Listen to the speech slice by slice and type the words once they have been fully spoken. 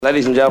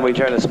Ladies and gentlemen, we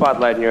turn the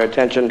spotlight and your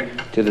attention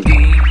to the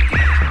DJ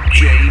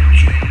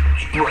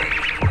Break.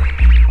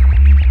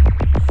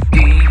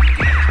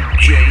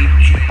 DJ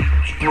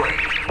Break.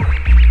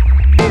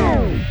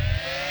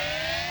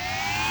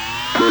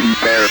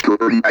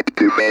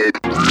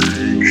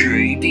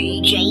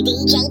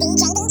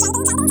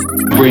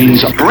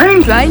 Brainz.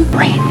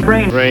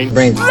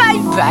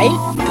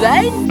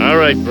 All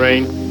right,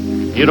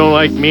 Brain. You don't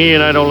like me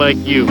and I don't like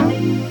you.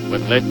 But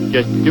let's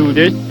just do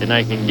this and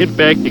I can get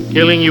back to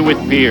killing you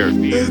with beer.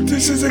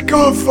 This is a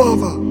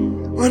Godfather.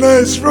 When I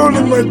was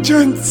rolling my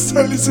joints,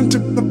 I listened to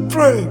the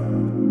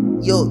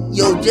Brain. Yo,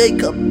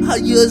 Jacob, how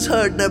yours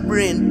heard the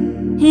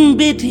Brain?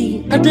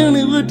 Betty, I don't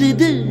know what to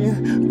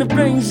do. The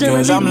brains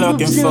Cause I'm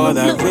looking for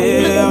that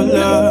real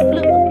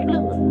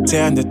love.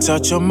 Tender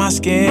touch on my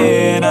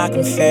skin, I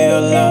can feel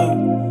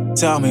love.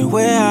 Tell me,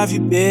 where have you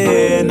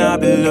been?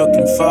 I've been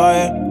looking for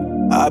you.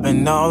 I've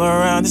been all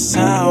around the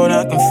town,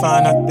 I can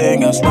find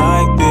nothing else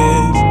like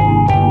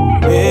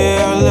this.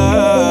 Real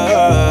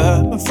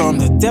love, from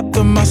the depth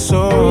of my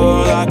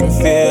soul, I can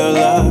feel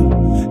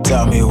love.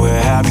 Tell me, where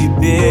have you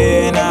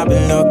been? I've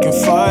been looking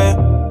for you.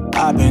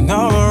 I've been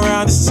all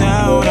around the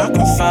town, I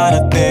can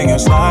find nothing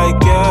else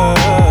like you.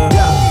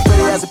 Yeah,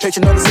 pretty as a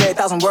picture, no to say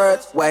 1,000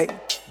 words. Wait,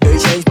 you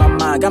changed my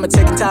mind, got me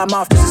taking time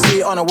off just to see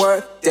it on a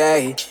work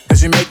day.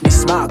 Cause you make me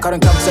smile, caught in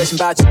conversation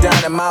about you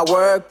down in my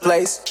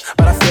workplace.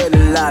 But I feel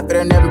alive, but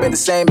I've never been the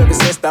same ever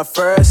since that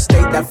first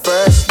date,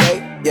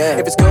 yeah.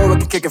 If it's cool, we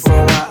can kick it for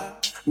a while.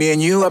 Me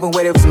and you, I've been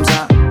waiting for some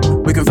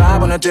time. We can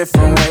vibe on a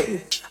different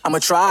way. I'ma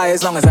try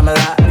as long as I'm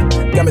alive.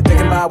 Got me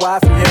thinking about why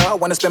from here. I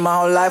wanna spend my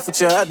whole life with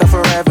you, the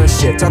forever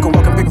shit. Talking,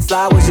 walking, picking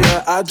flowers,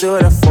 yeah, I'll do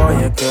it for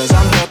you. Cause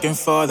I'm looking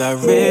for that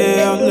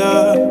real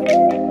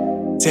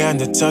love.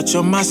 Tender touch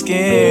on my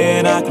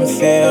skin, I can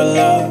feel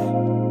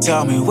love.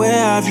 Tell me, where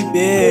have you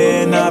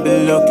been? I've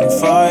been looking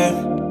for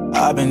you.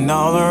 I've been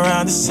all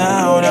around the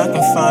town, I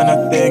can find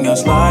nothing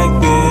else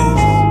like this.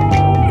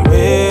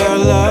 Real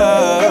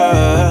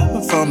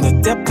love, from the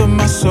depth of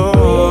my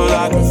soul,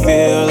 I can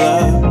feel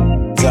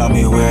love. Tell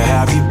me, where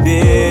have you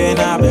been?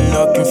 I've been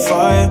looking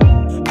for you.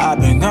 I've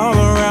been all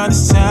around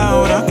the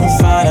town, I can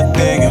find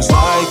nothing else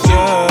like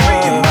you.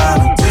 You're my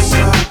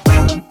magician,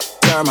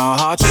 turn my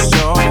heart to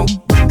stone.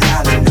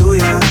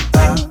 Hallelujah,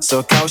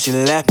 so cold she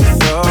let me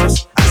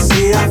froze. I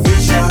see our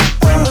future,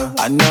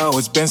 I know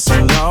it's been so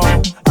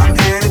long. I'm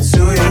headed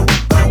to you,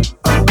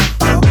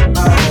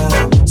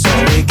 so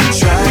we can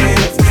try it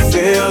if it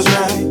feels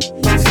right.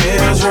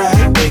 Feels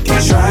right, we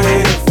can try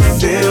it if it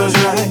feels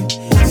right.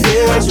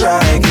 Feels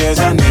right, cause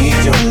I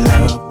need your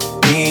love,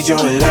 need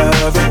your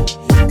loving.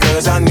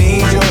 Cause I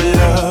need your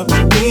love,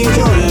 need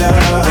your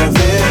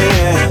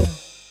loving.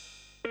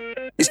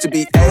 Used to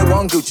be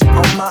A1 Gucci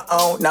on my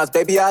own. Now it's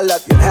baby I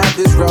love you, have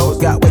this rose.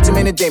 Got way too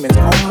many demons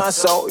on my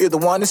soul. You're the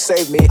one to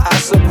save me, I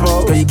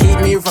suppose. Girl, you keep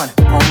me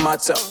running on my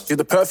toes. You're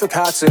the perfect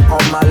hot tip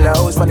on my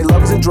lows. Funny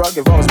love is a drug,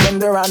 you've always been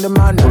there under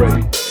my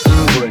nose.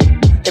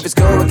 If it's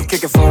cool, we can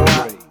kick it for a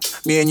while.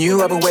 Me and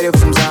you, I've been waiting for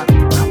some time.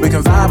 We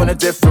can vibe on a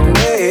different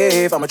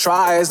wave. I'ma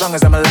try as long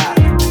as I'm alive.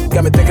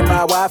 Got me thinking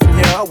about why from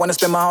here. I wanna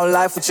spend my whole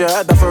life with you,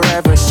 the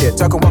forever shit.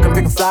 Talking, walking,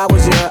 picking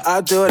flowers, yeah,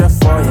 I'll do it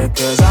for you.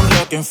 Cause I'm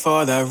looking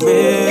for that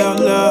real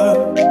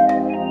love.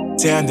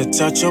 Tender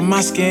touch on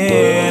my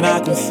skin, I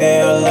can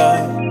feel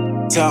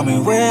love. Tell me,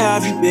 where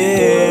have you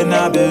been?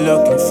 I've been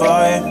looking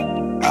for you.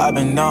 I've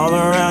been all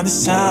around the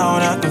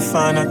town, I can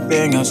find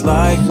nothing else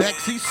like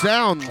sexy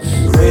sounds.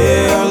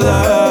 Real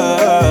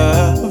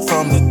love,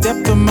 from the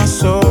depth of my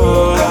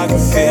soul, I can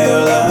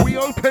feel love. We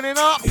opening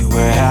up.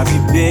 Where have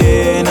you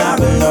been? I've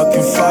been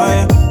looking for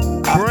you.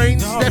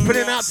 Brainz stepping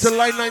in out to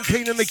Lane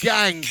 19 and the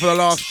gang for the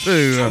last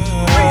two.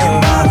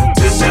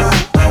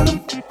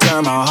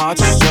 Turn my heart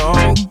to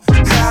stone.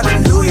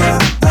 Hallelujah,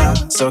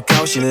 so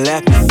cold she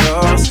let me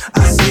froze.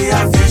 I see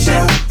our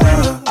future,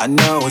 I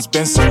know it's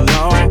been so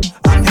long.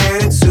 I'm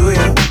headed to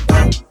you,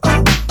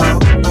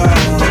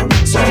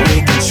 so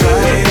we can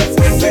try it if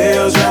it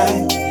feels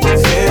right.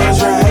 Feels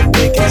right,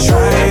 we can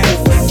try it if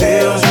it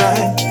feels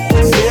right.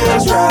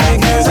 Feels right,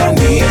 cause I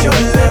need your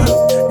love,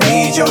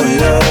 need your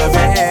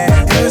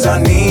loving. Cause I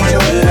need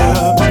your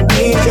love,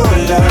 need your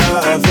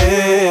loving.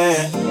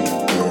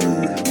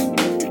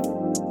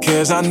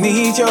 Cause I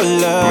need your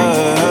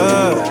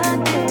love,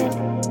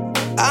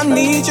 I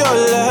need your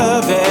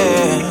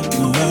loving.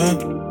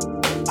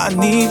 I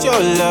need your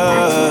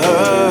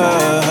love.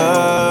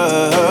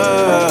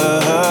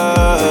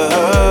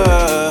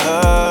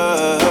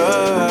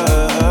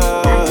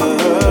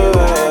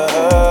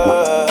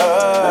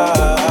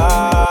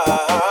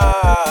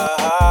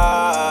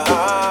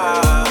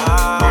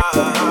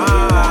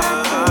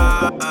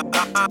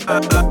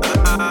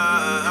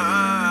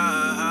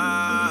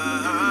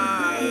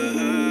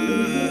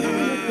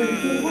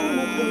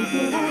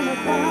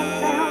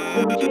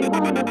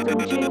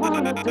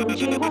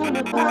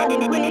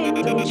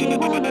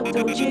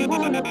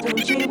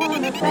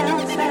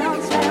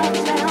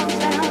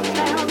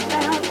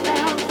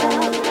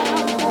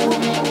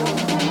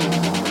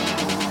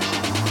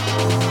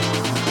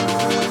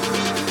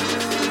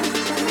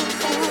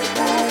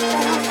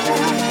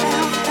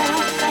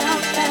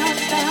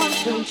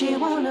 Don't you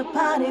wanna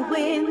party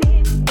with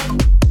me?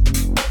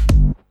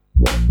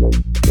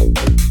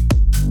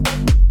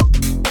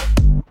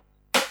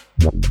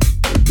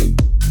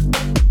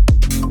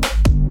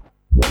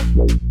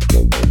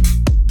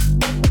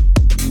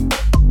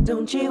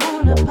 Don't you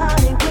wanna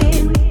party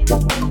with me?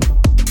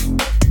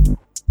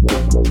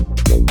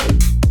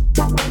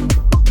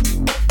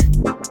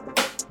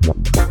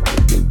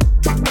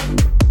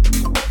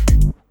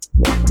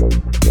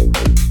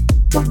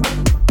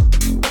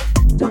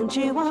 Don't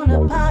you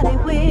wanna party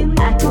with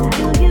me? I can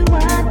feel you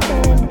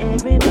watching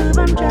every move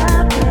I'm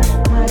dropping.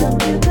 Why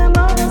don't you come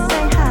over and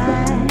say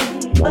hi?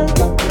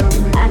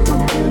 I can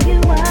feel you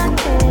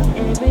watching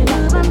every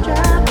move I'm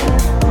dropping.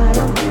 Why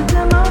don't you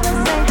come over and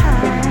say hi?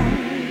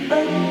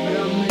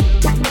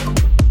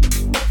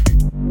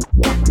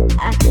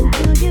 I can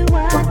feel you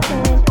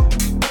watching.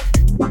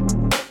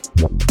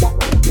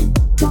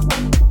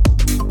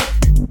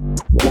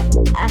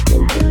 I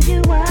can feel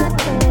you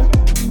watching.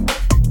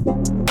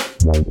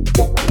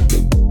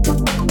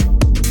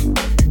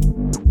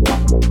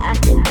 I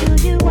can feel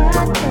you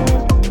watching.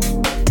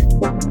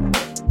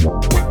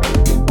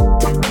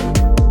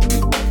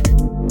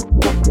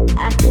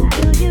 I can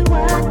feel you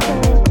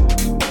watching.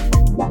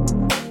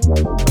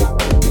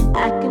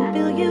 I can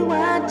feel you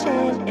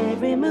watching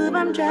every move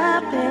I'm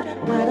dropping.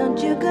 Why don't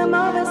you come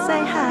over and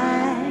say hi?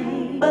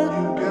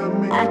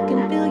 I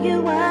can feel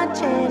you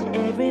watching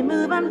every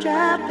move I'm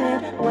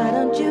dropping. Why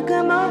don't you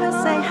come over and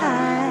say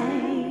hi?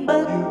 You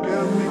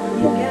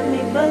got me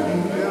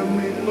bugging.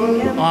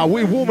 Ah,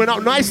 we're warming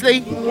up nicely.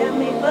 You got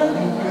me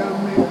bugging.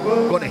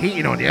 Got the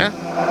heating on, yeah? You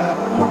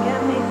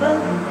got me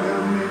bugging.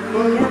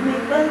 You got me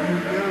bugging.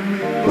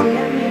 You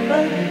got me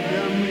bugging.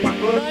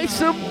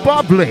 Nice and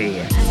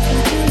bubbly. I can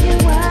feel you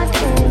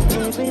watching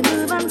every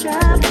move I'm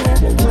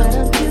dropping. Why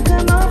don't you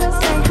come over and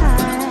say hi?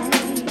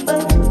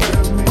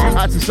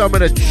 Out to some of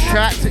the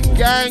chat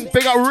gang.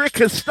 Big up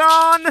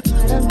Rickistan.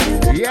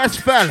 Yes,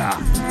 fella.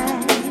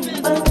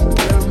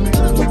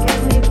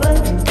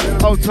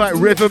 Hold tight,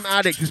 Rhythm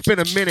Addict. It's been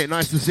a minute.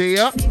 Nice to see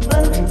ya.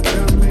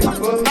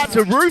 Out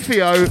to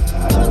Rufio.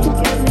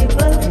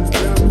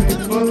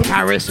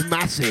 Paris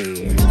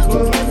Massey.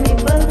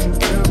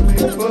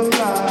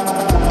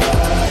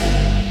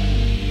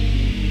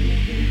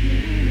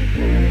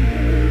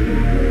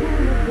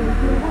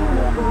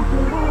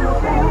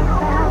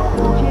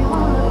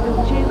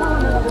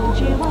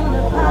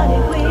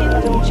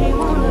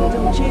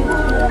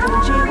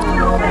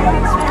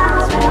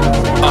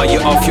 Are you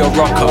off your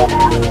rocker?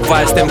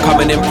 Vibes them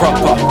coming in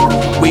proper.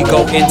 We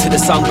go into the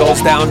sun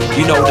goes down.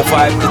 You know the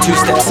vibe, the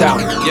two-step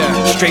sound.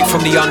 Yeah. Straight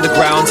from the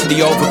underground to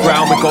the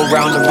overground. We go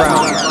round and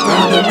round.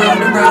 Round and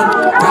round and round.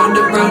 Round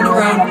and round and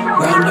round.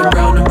 Round and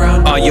round and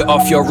round. Are you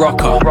off your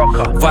rocker?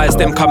 Vibes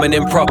them coming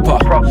in proper.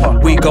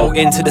 We go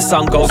into the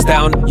sun goes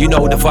down. You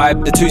know the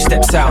vibe, the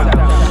two-step sound.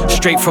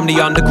 Straight from the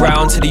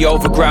underground to the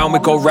overground. We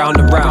go round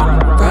and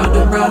round. Round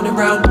and round and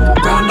round.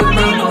 Round and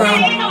round and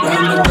round.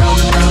 Round and round and round.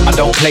 I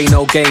don't play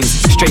no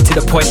games. Straight to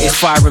the point, it's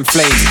fire and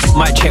flames.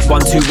 Might check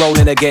 1, 2,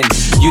 rolling again.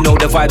 You know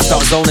the vibe,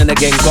 start zoning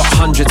again. Got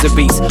hundreds of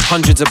beats,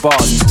 hundreds of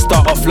bars.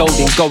 Start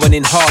offloading, going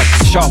in hard.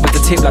 Sharp with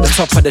the tip like the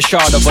top of the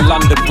shard of a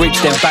London bridge,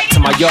 then back to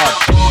my yard.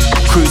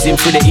 Cruising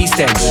through the East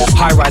End,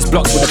 high-rise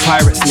blocks where the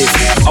pirates live.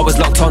 I was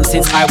locked on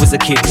since I was a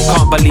kid.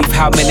 Can't believe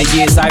how many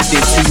years I've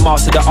did to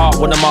master the art,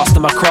 wanna master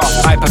my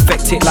craft. I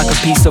perfect it like a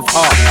piece of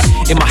art.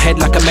 In my head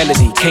like a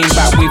melody, came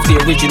back with the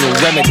original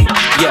remedy.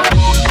 Yeah.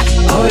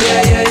 Oh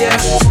yeah, yeah, yeah.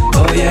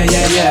 Oh yeah,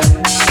 yeah, yeah.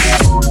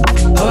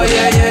 Oh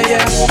yeah, yeah,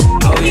 yeah.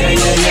 Oh yeah,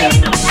 yeah, yeah.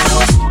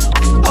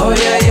 Oh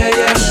yeah, yeah,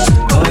 yeah.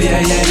 Oh yeah,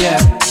 yeah, yeah.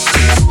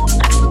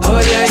 Oh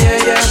yeah, yeah,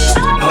 yeah.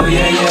 Oh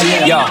yeah, yeah,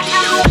 yeah. Yeah.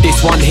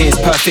 This one here's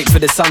perfect for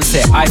the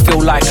sunset. I feel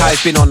like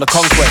I've been on the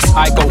conquest.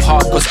 I go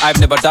hard cause I've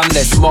never done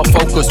this. More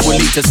focus will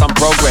lead to some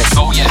progress.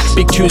 Oh yeah.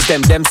 Big tunes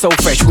them so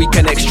fresh. We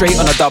connect straight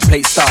on a dub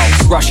plate style.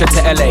 Russia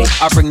to LA,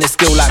 I bring the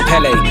skill like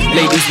Pele.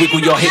 Ladies wiggle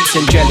your hips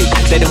and jelly.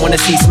 They don't wanna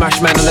see Smash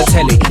Man on the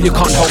telly. You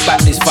can't hold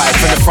back this vibe.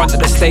 From the front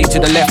of the stage to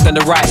the left and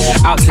the right.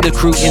 Out to the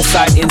crew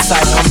inside.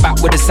 Come back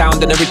with the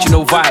sound and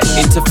original vibe.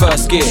 Into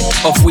first gear,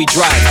 off we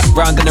drive.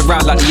 Round and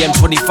around like the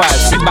M25.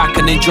 Sit back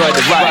and enjoy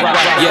the ride.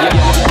 Yeah.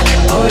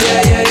 Oh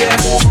yeah, yeah, yeah.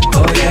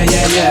 Oh yeah,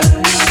 yeah, yeah.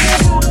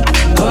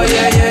 Oh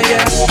yeah, yeah,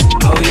 yeah.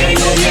 Oh yeah,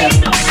 yeah, yeah.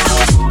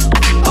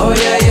 Oh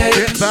yeah, yeah,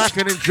 yeah. Sit back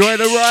and enjoy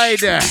the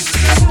ride.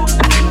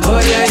 Oh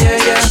yeah, yeah,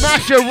 yeah.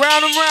 Smash it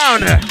round and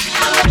round.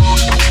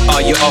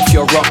 Are you off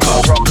your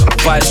rocker?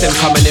 Vibes them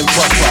coming in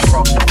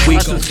proper. We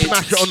go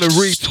smash it on the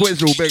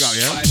re-twizzle, big up,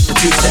 yeah? The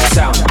two-step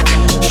sound.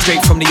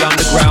 Straight from the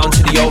underground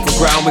to the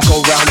overground, we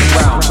go round and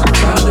round.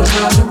 Round and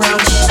round and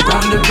round.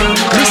 Round and round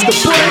and round. Mr.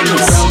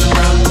 Brainz. Round and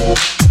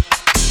round.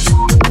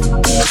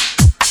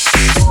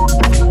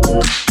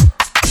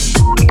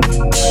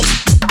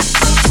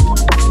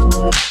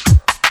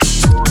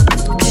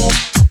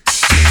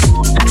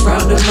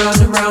 Round and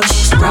round and round,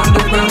 round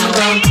and round and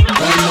round,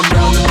 round and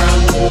round and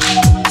round.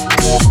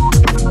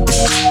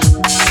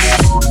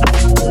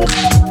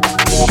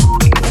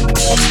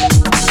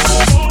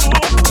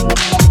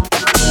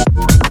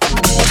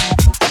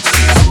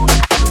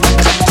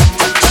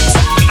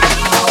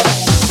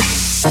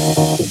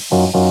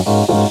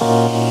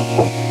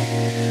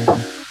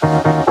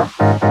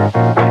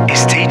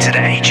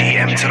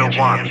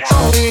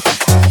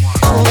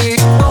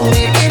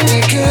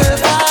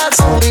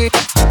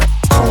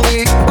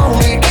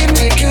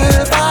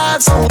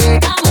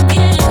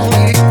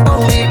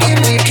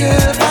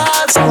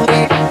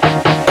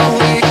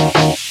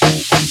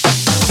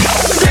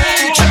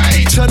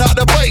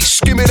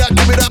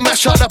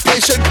 mash out the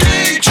place. And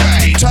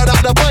DJ, turn out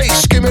the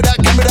bass. Give me that,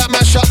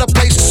 mash out the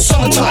place. It's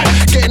summertime,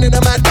 getting in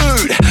a mad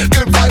mood.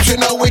 Good vibes, you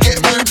know we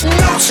get rude.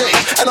 Naughty,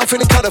 and I'm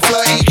feeling kinda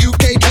flirty.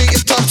 UKG,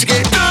 it's time to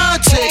get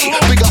dirty.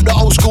 Big up the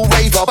old school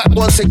raver, back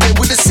once again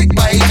with the sick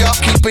behaviour.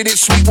 Keeping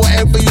it sweet,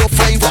 whatever your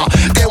flavour.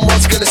 Then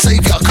what's gonna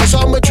save ya? Cause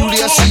I'm a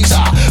Julius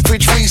Caesar.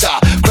 Fridge freezer,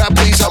 grab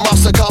pleaser,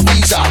 Mastercard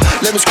Visa.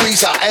 Lemon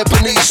squeezer,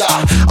 Ebenezer.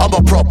 I'm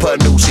a proper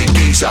nosy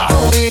geezer.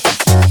 Only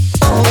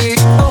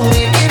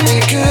give me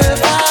good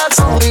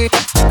vibes. Only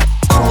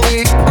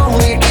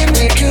give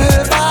me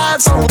good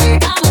vibes. Only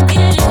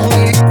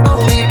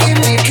give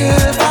me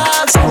good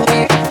vibes.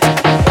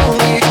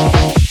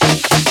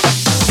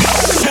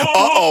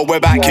 Uh-oh, we're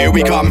back, here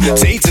we come.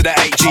 T to the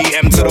H, G,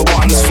 M to the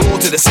ones. Floor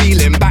to the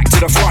ceiling, back to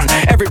the front.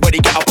 Everybody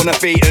get up on their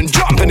feet and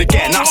jump. And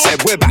again, I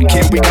said, we're back,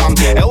 here we come.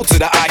 L to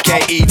the I,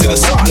 K, E to the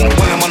sun.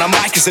 When I'm on a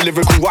mic, it's a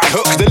lyrical white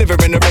hook.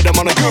 Delivering the rhythm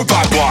on a good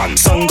vibe one.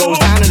 Sun goes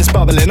down and it's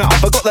bubbling up.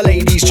 I got the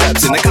ladies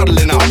chirps and they're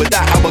cuddling up. With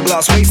that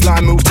hourglass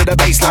waistline, move to the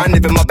baseline.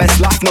 Living my best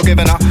life, not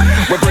giving up.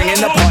 We're bringing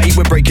the party,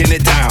 we're breaking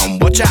it down.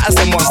 Watch out as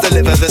them ones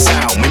deliver the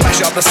sound. We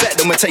mash up the set,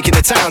 then we're taking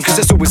the town. Cause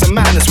it's always a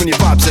madness when your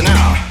vibes are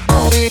out.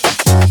 Only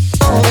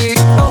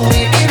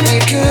give me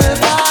good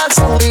vibes.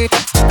 Only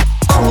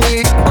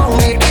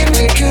give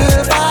me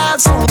good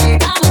vibes. Only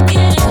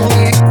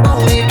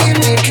give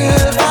me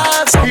good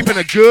vibes. Keeping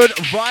the good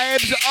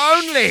vibes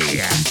only.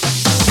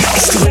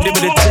 It's the rhythm of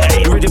the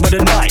day, rhythm of the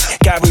night.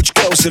 Garage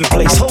girls in the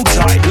place, hold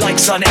tight. Like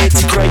Son,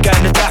 Eddie, Craig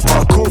and the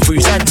Dapper.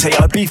 Corfu's, Ante,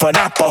 I beef and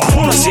Apple.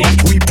 Quality,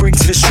 we bring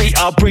to the street,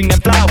 I'll bring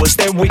them flowers,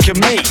 then we can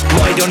meet.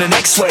 Ride on the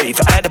next wave,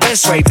 at the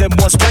best rave, then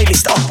once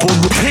playlist up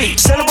on repeat.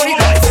 Celebrate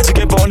life,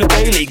 together on the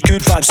daily,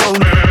 good vibes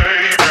only.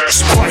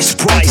 Surprise,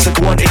 surprise, like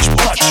a 1-inch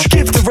punch.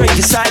 Give the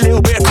ravers that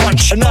little bit of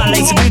crunch.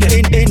 Annihilating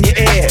rhythm in your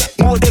ear.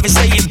 More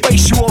devastating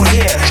bass you won't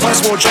hear.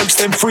 Plus more jokes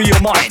than free your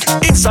mind.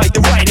 Inside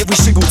the ride every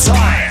single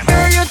time.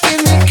 Girl, you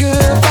give me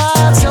good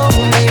vibes,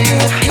 only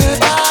good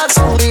vibes,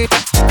 only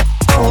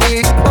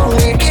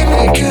give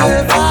me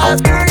good vibes.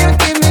 Girl, you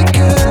give me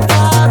good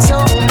vibes,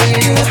 only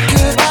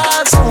good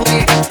vibes,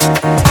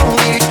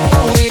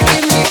 only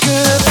give me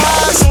good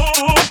vibes.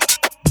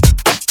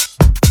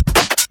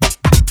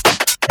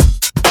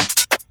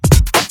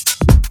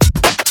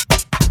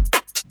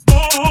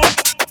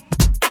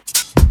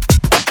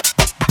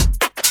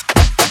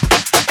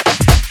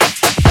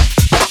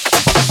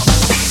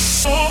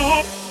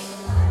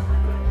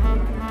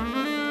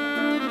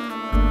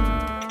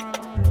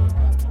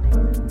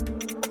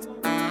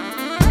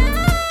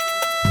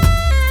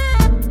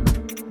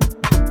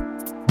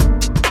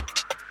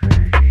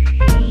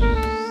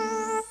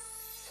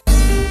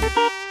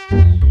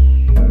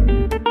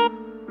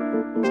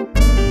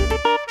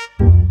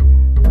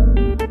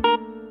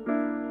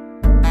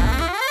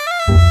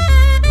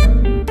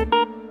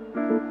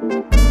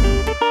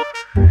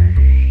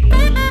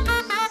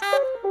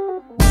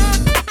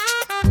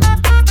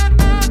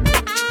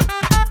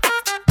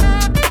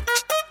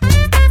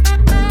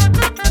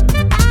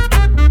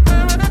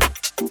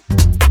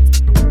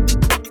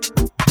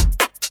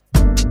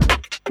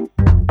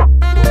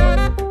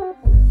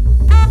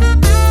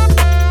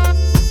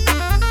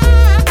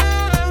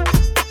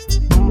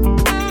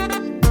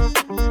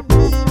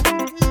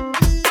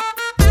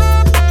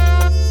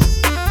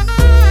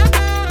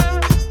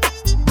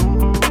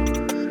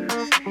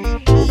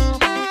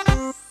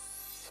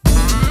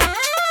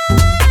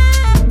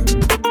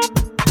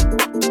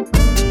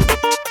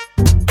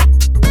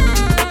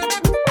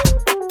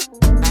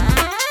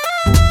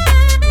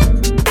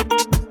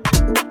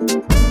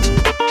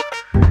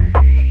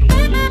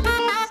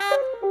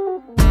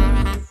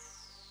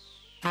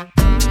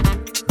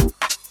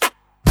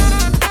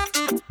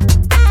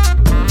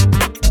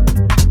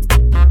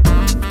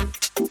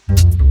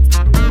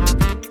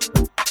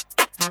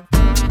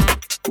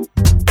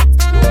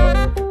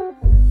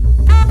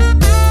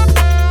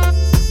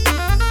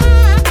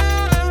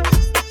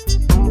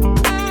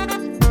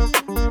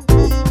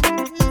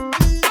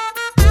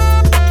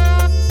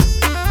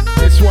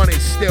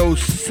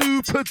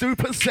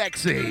 Duper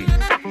sexy.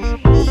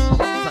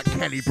 It's like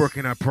Kelly Brook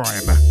in her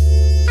prime.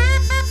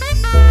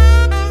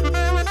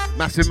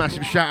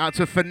 Massive shout out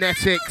to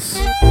Phonetics.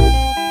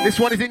 This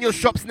one is in your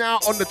shops now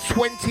on the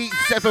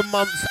 27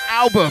 Months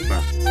album.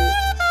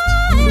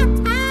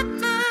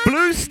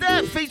 Blue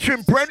Step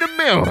featuring Brendan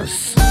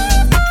Mills.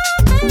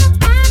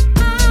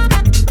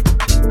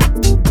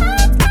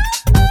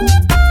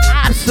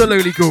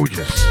 Absolutely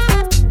gorgeous.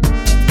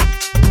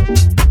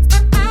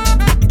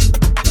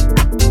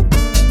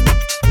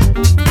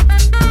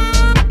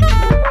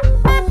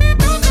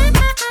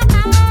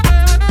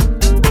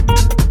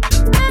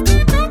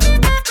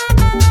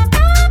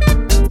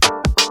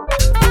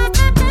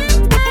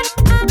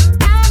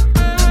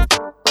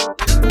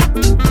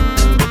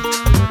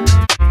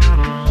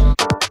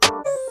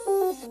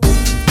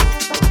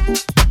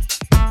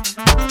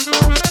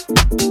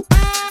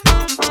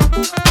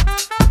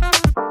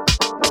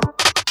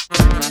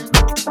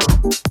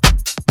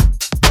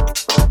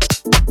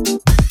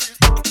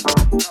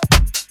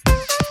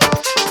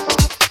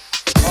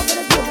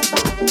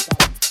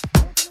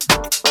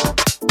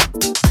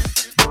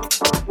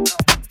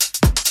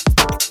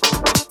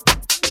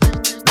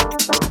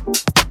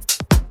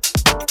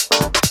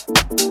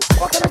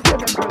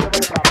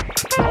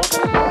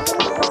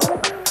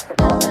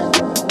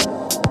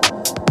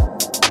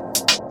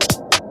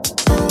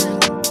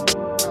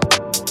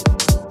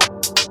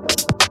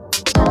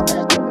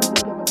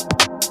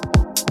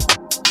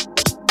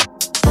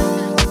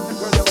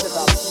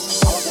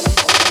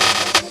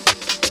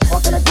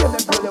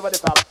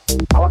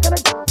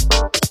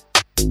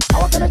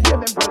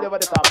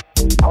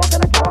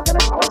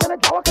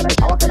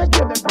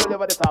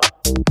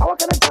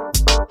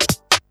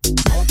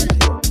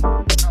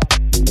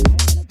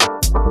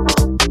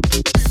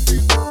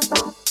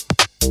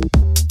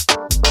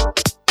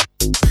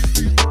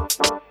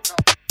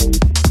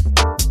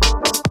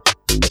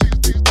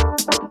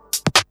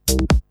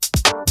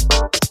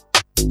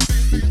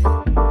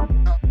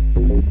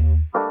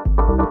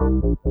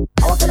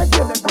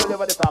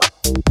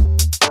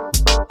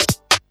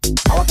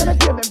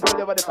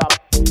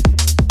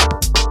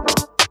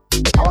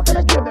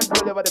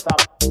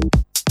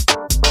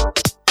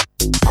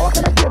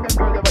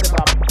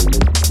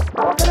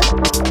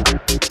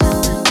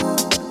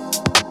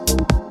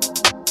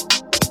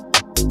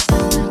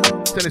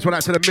 This one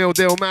out to the Mill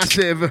Deal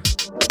Massive.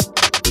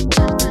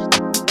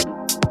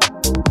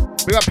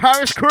 We got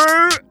Paris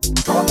Crew.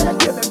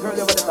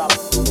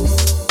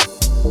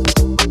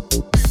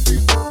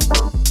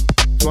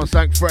 This one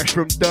sang fresh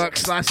from Dirk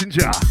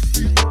Slassinger.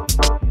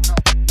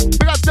 We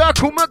got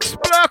Dirkle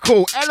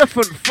McSplurkle.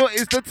 Elephant Foot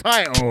is the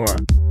title.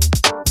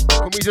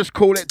 Can we just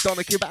call it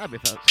Donna Kebab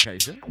if that's the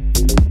case? Yeah?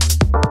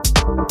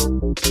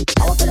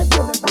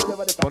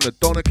 On the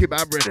Donna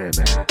Kebab rhythm.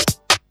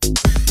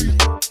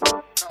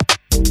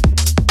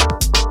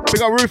 We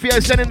got Rufio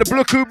sending the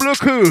Bluku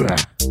Bluku.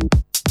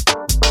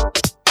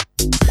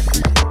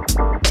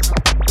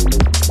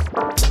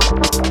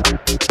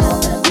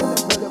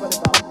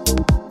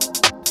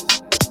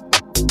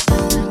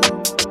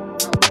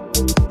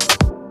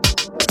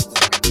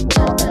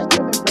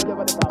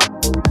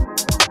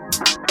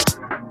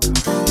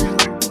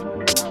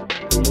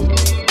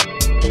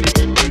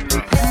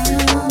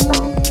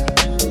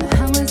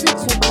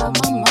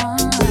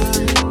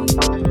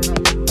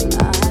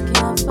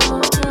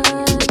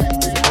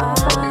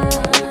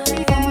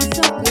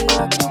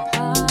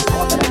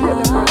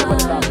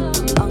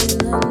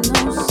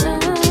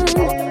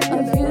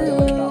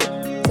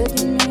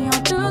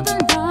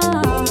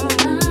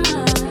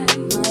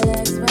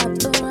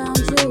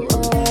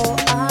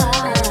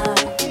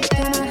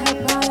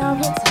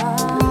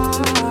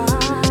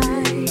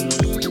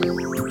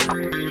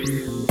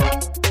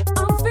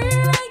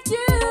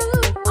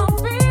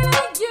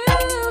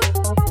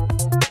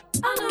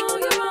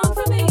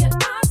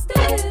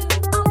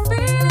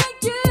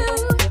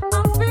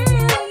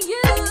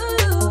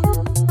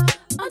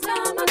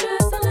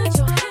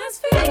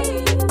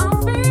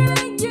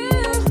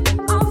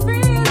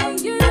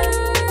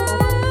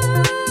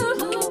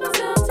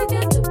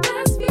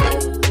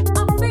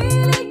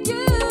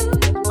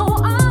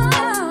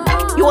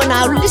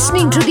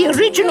 To the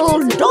original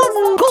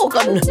Don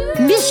Gorgon,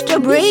 Mr.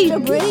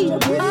 Brainz.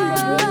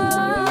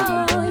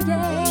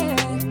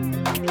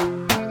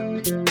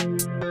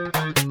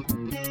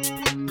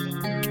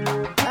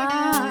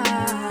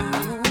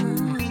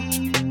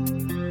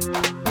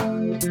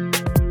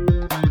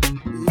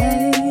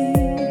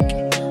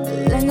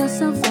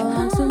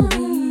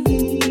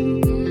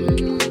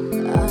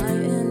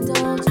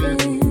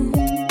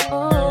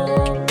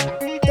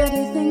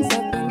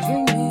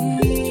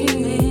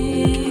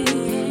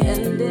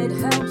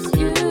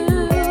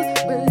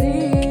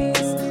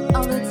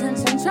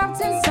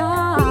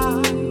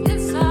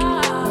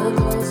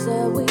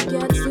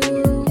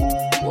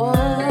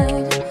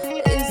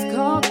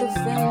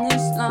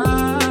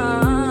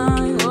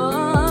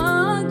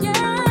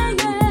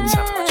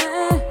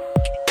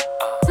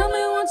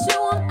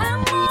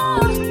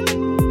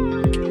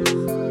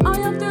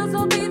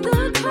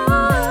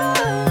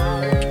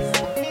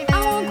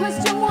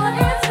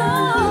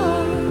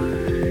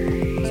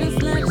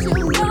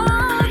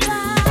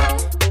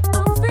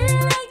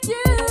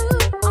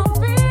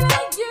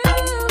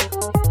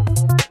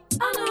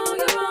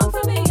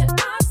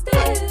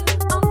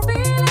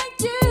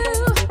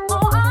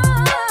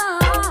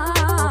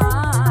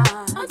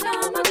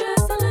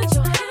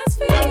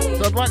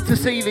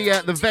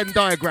 The Venn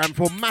diagram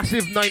for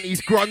massive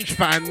 90s grunge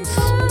fans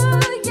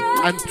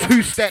and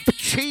two-step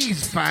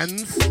cheese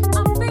fans.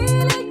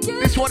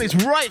 This one is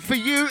right for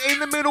you in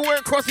the middle where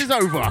it crosses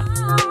over.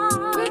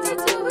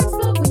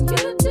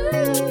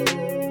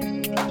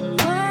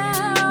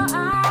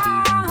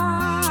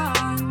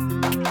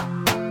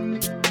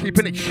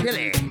 Keeping it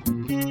chilly.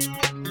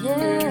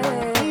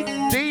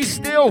 D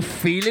still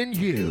feeling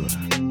you.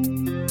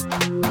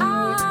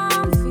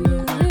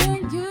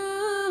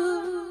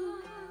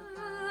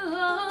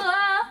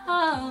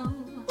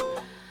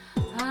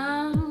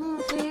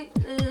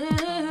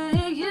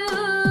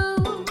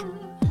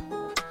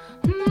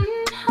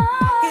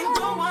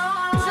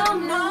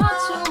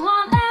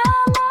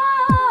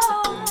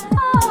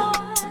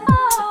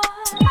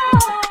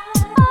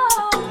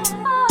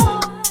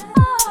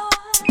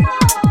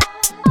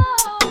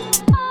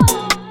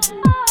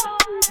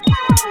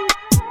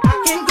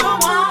 Can go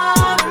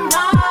on and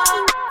on.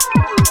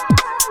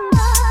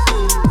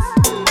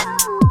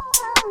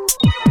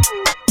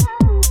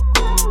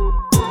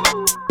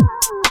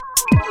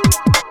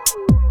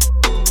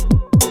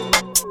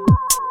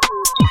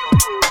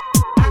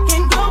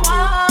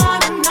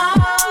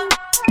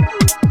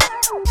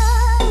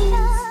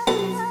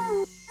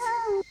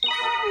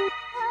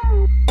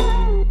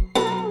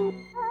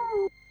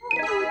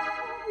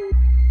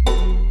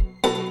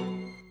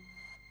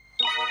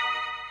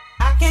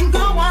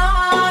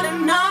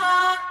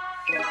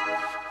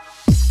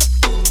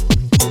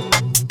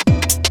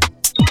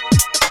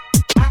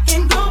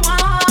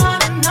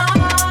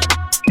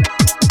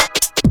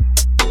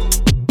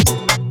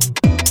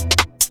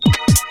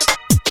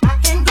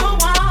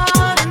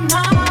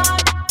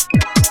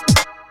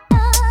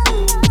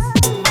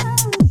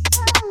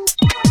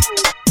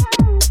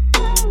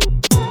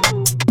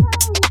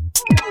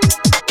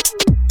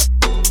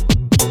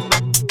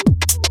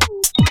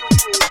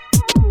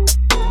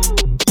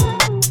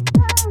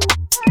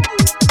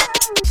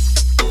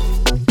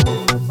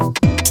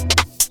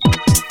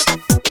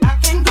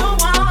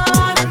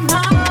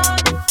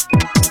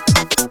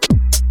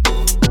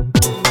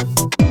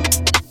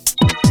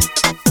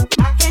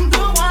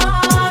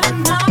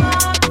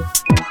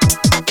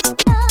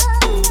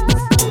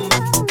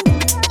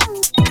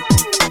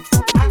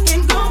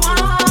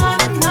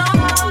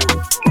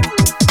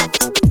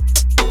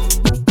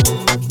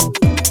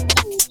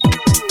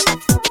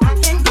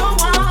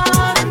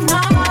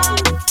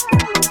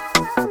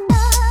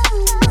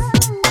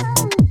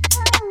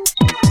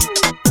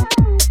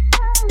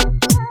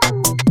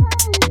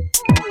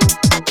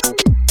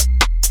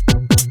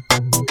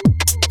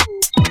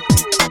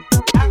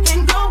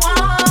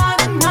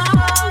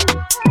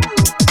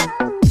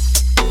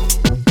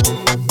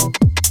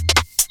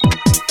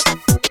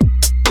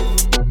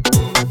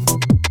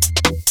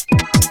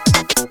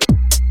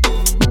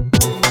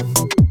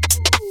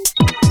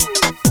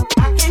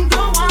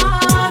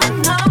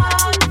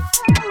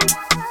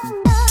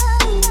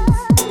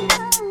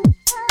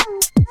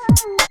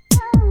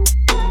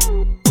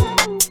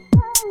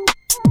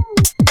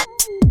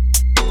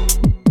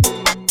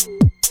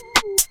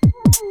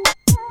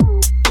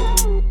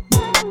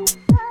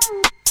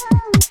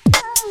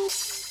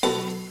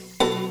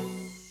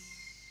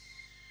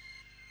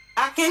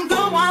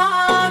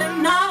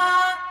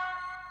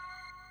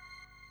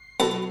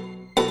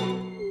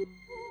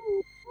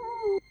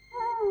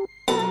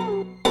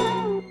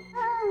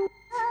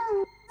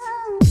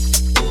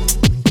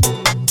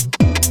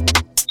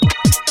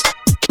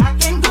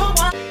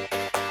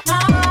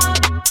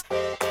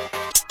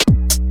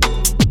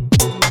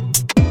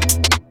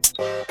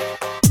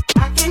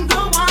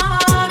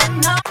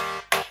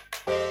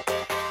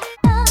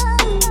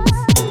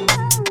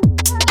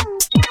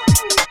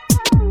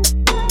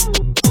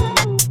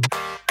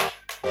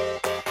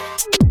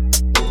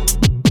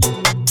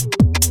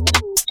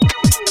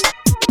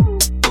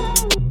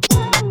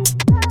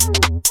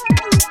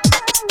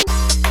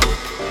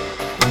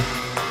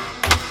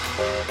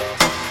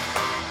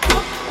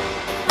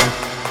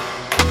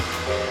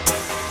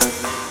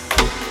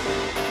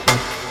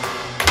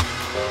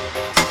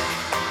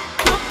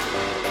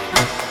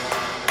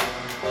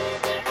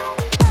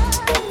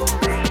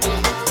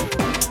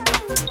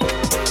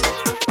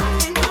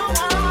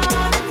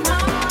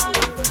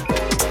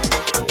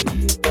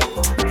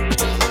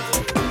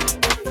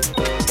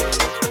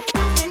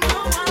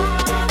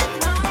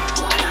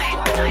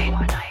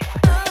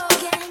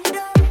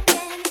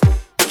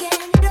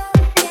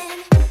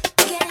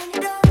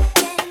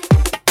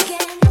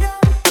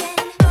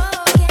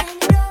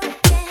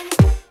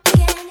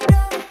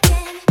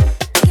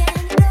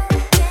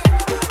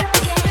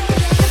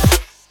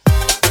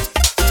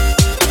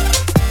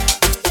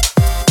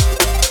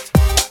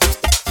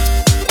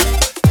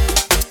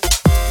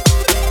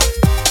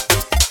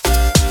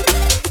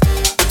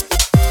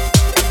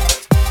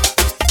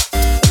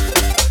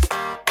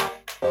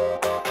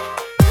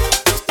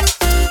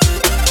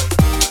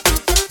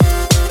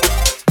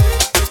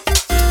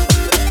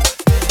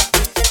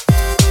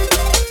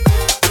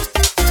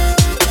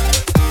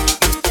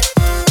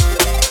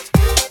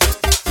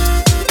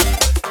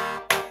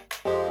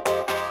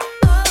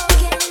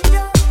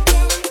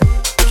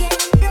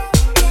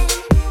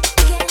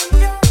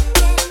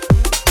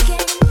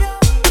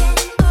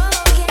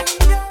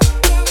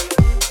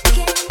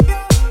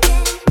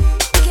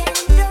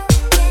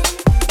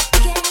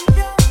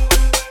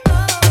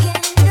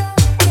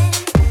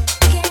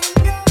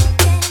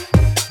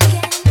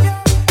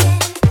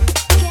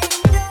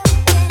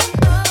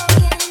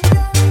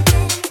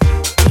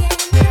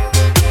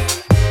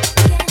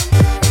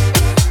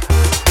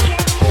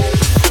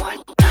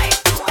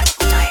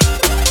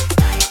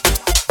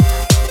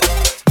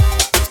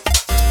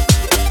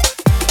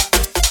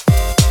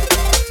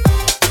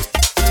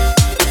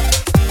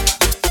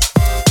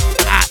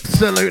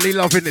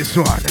 Really loving this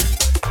one.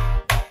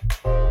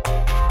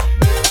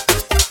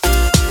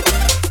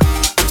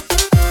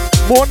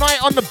 More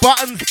Night on the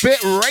Buttons,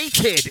 Bit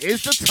Rated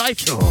is the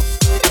title.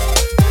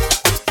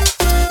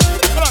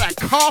 Got that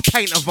car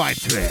painter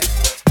vibe to it.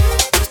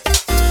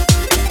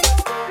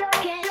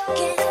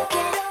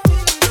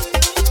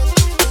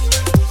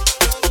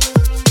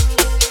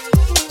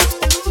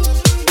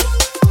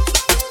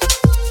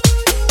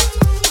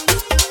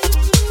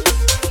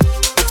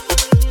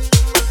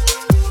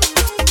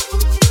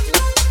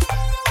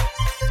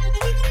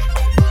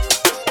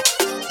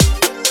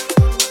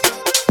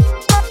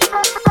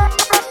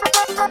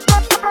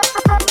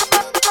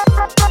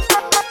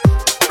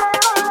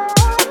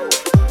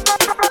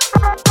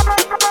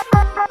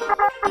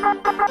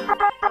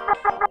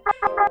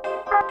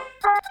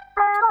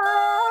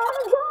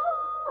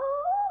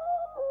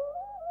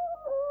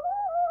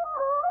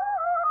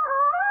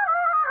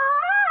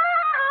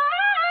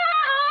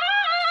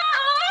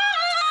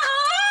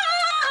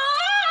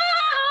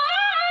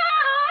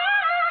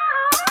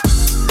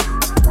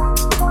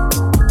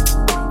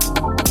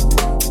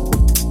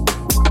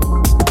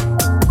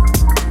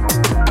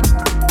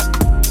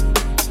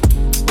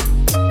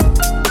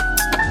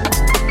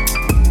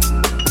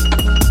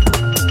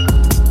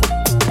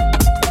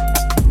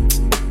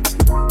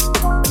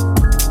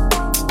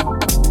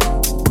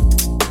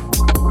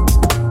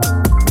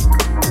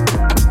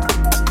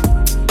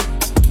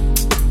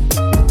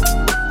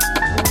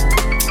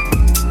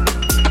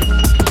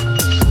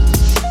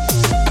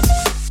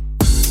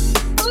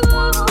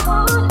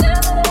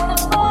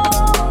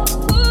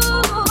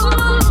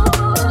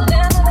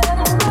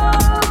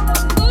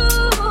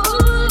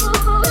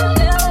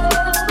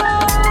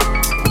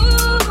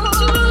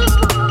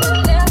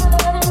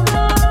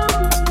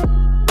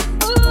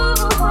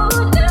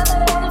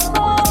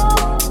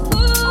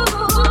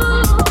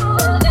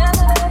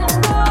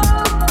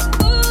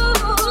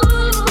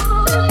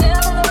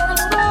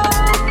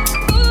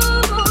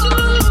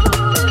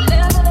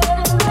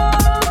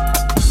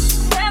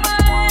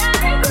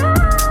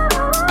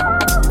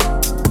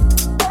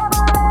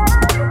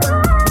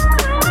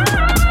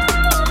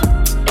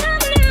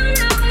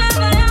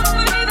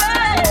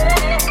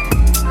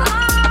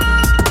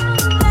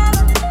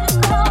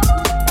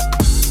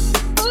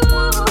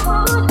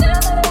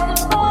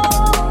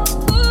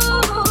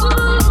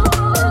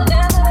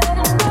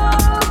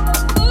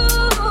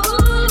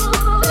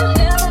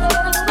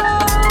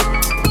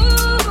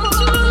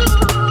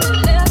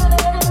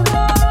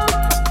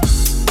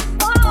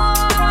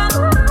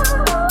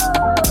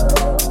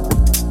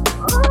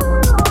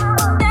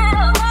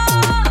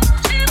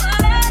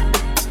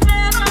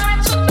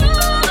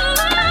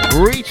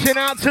 Reaching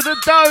out to the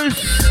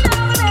dose.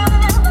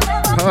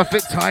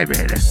 Perfect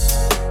timing.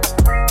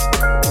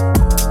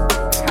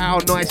 How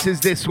nice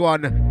is this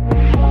one?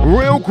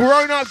 Real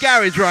grown-up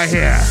garage right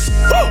here.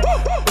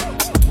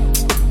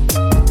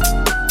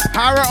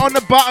 Parrot on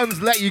the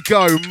Buttons, Let You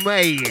Go,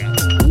 mate.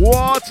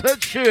 What a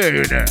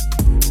tune.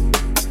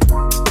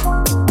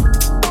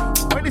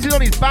 I mean, this is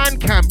on his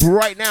Bandcamp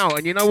right now,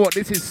 and you know what?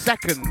 This is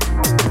second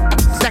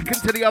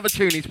to the other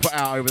tune he's put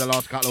out over the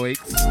last couple of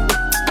weeks.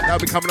 That'll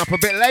be coming up a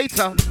bit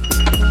later.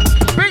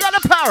 Big on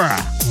the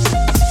Parrot.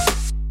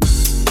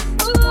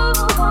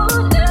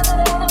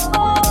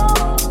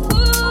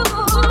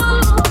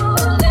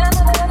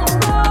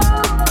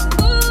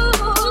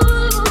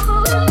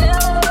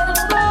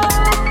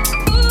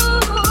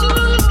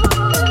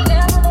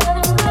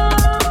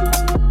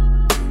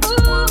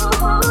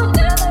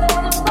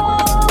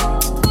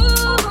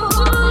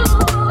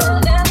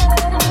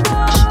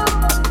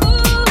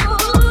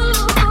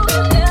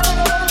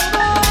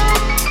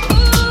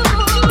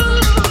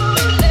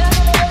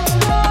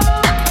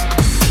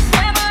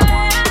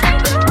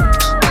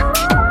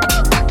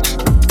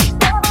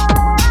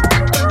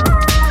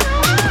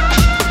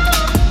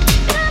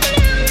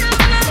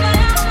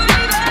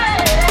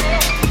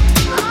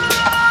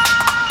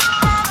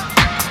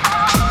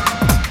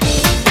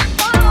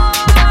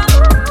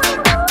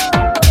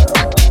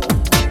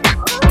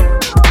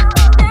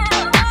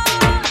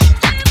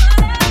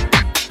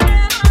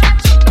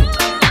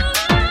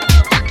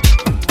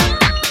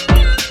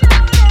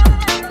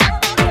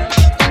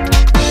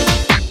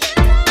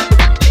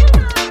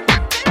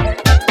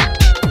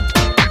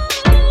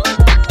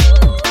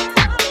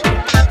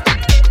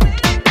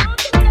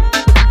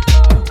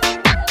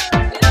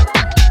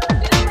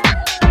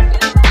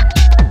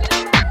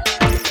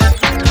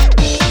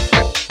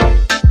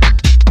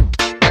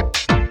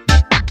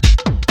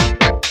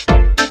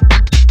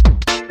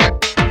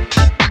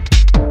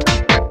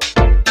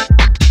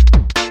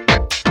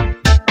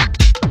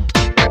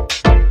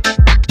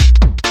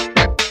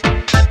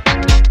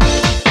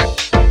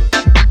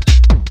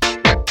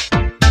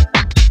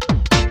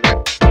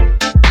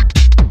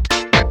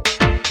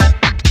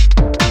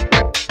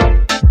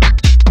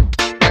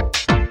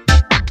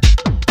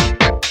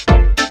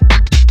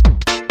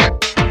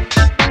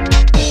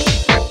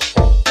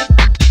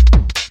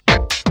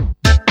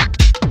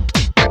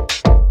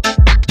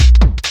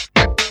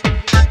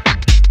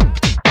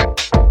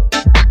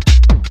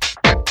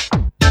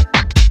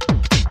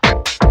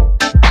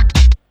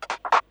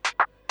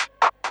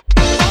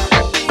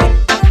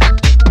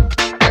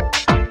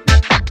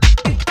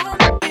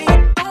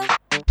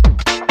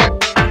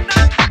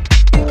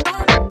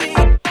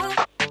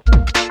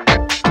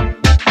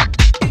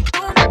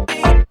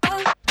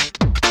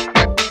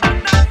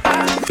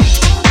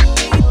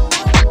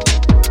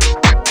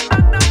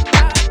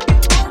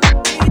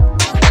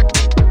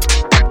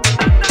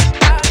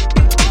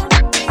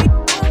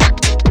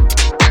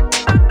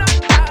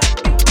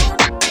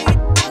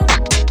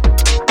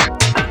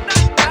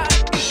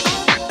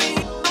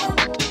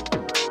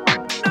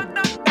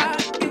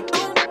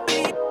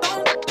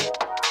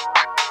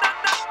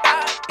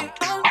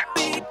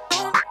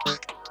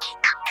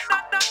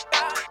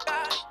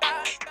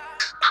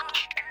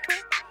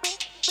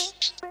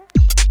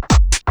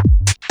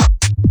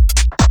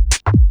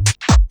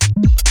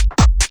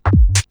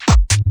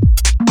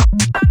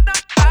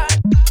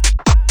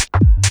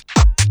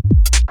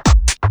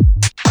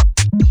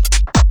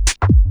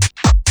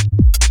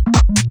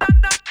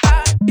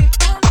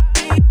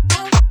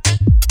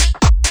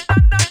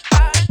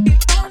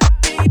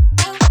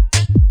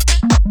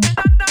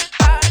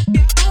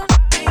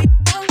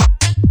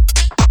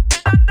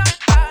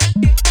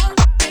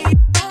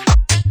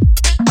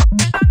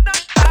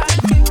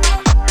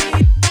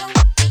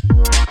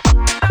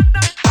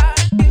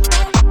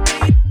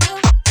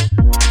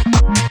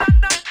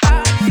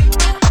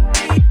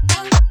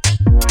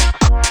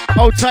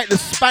 Hold tight, the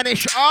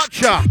Spanish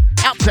Archer.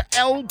 Out to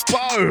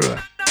Elbow.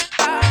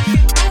 Out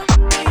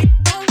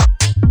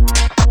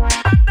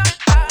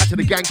to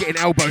the gang getting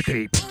elbow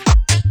deep.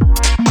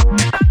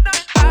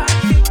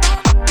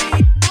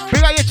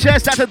 Bring out your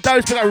chest, out to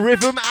those big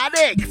rhythm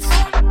addicts.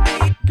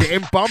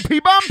 Getting bumpy,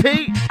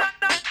 bumpy.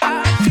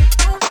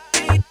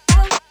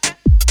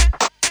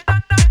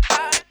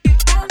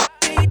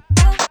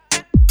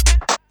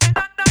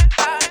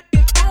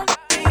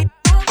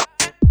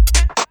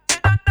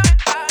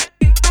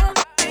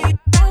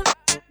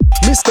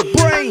 Mr.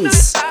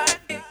 Brainz.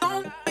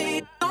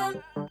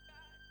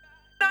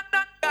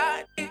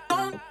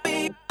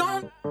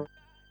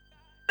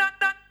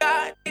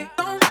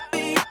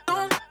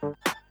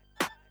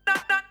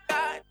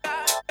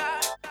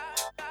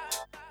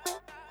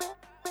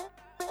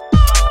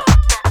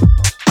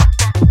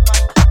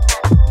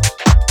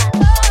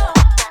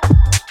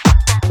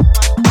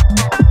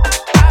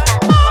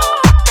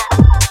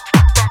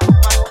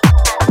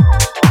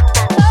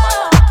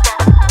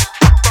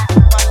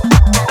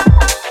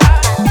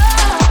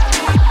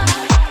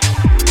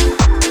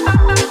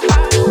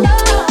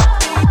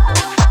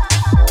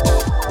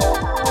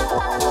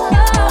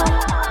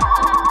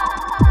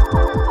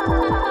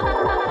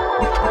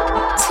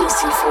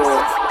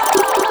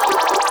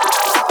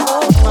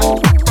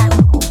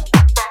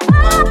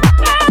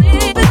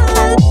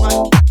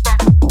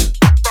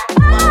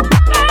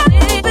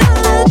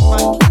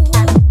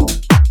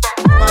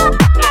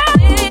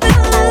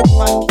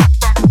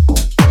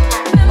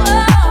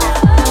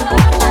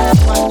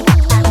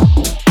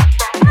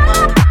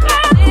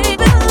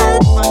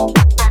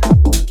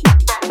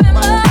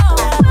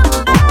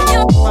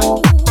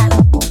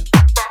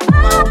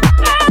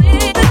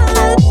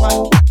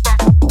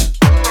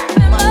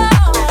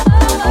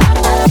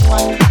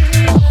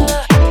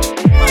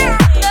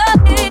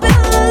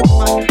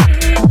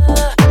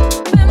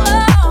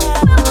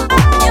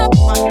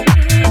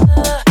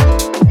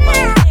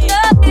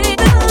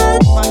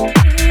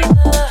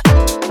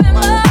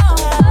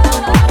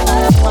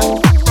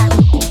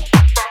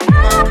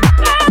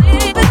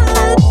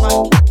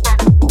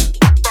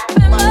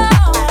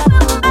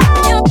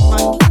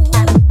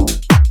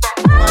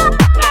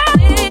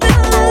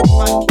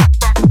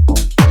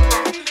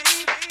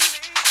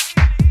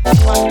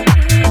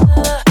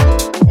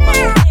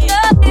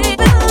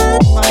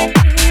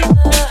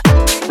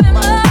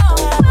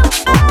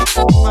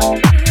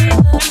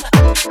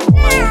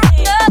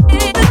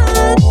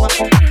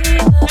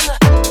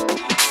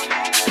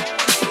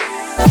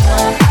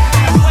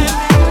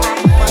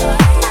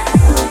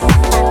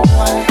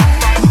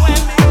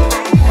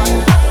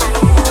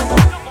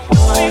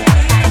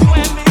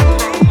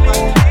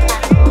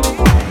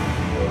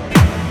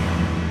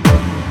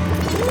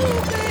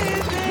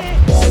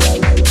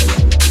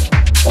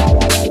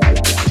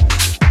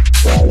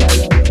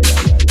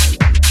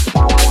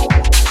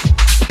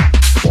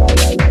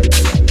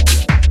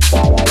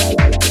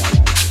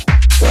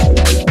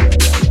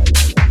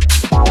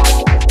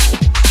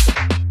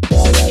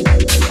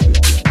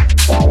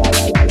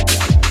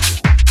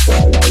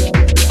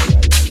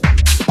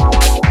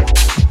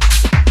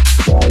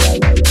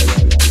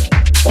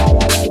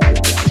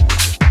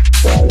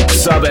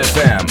 Sub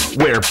FM,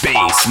 where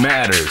bass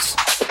matters.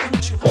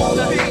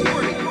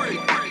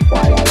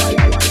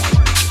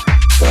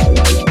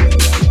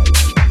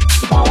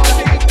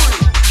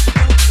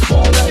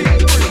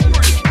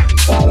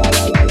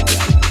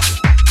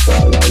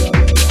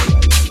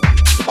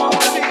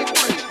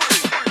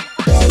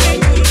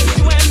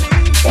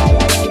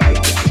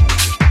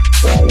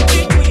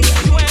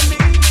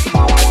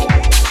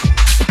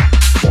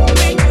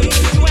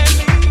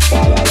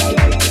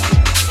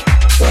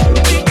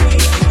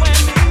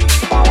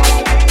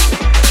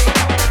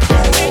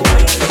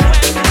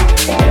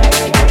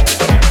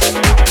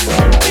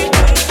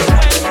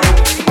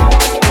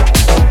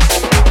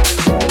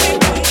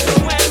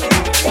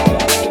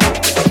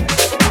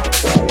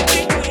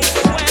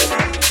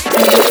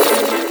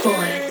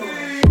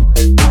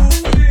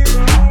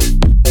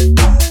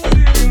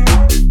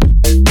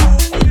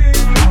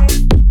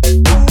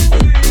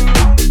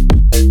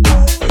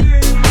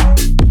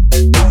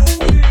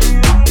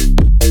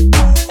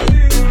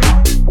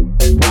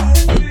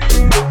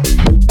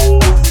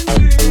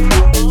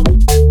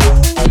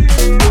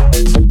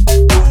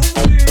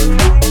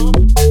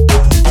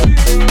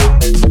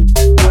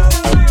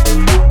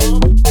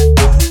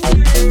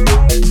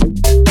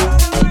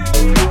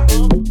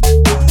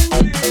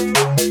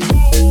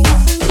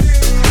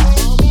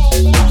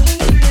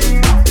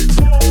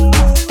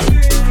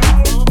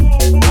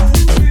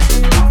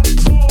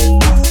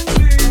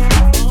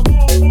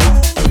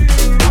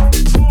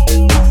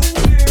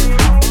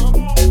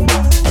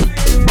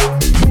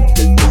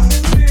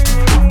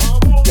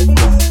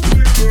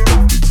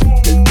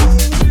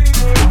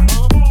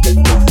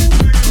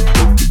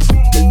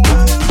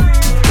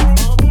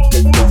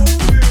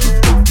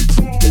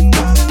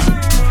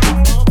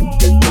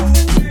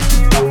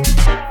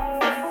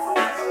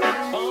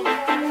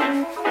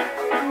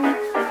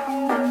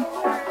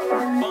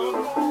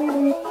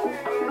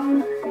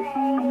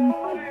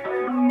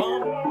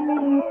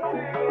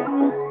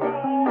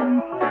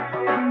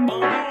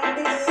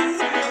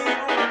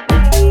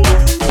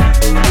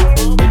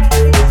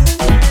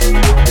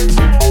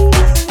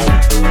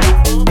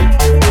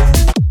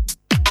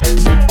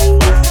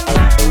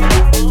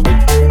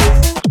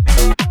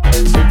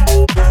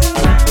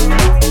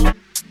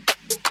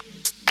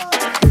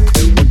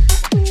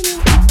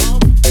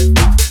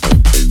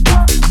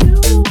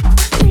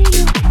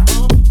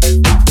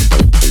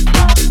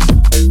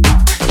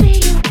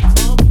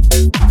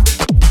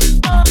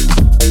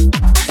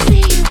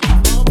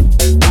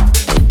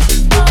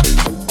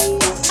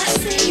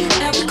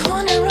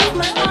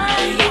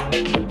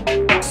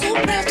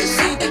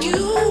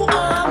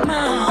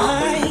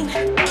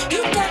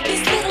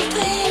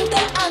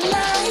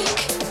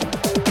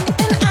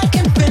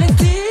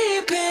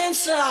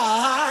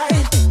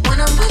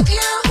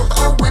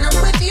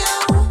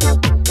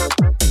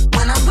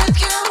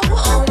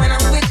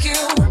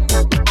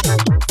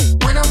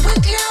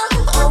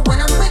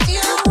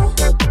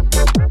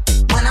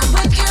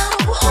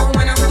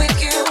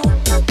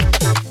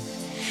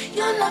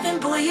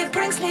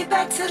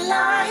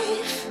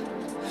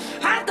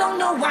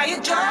 why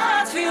it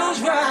just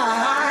feels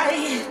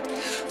right.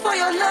 For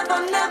your love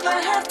I'll never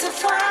have to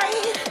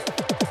fight.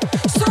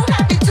 So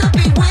happy to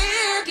be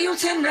with you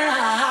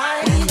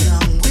tonight. When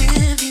I'm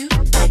with you,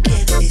 I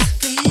get this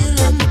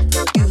feeling.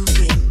 You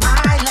give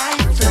my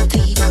life a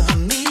deeper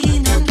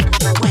meaning.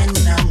 When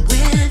I'm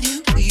with you,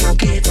 you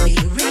give me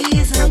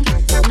reason.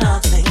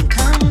 Nothing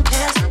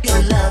compares,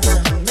 your love's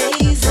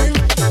amazing.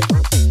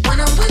 When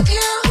I'm with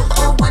you,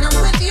 oh when I'm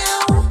with you.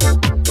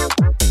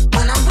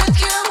 When I'm with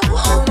you,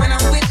 oh when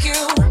I'm with you.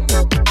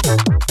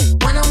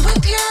 When I'm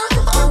with you,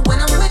 oh when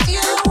I'm with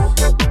you.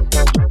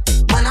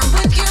 When I'm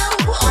with you,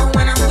 oh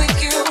when I'm with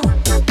you.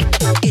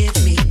 Give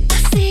me, I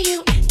see you.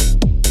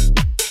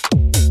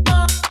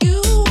 Oh, you,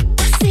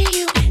 I see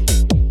you.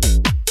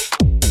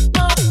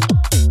 Oh,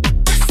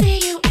 I see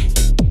you.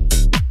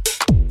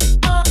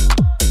 Oh,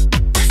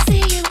 I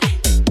see you.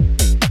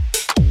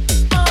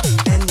 Oh,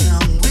 and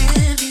I'm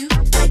with you.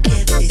 I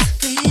get this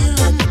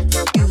feeling.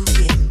 You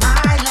give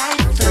my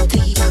life a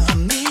deeper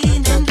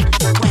meaning.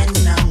 When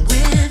I'm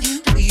with you,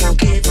 you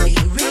give me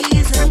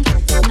reason.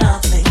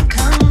 Nothing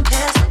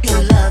compares.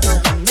 Your love's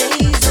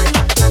amazing.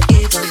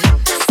 Give me,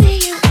 I see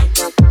you.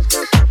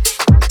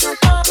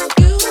 Oh,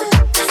 you,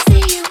 I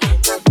see you.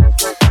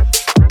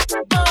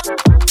 Oh,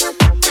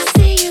 I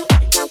see you. Oh,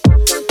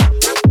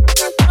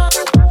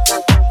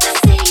 I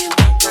see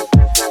you.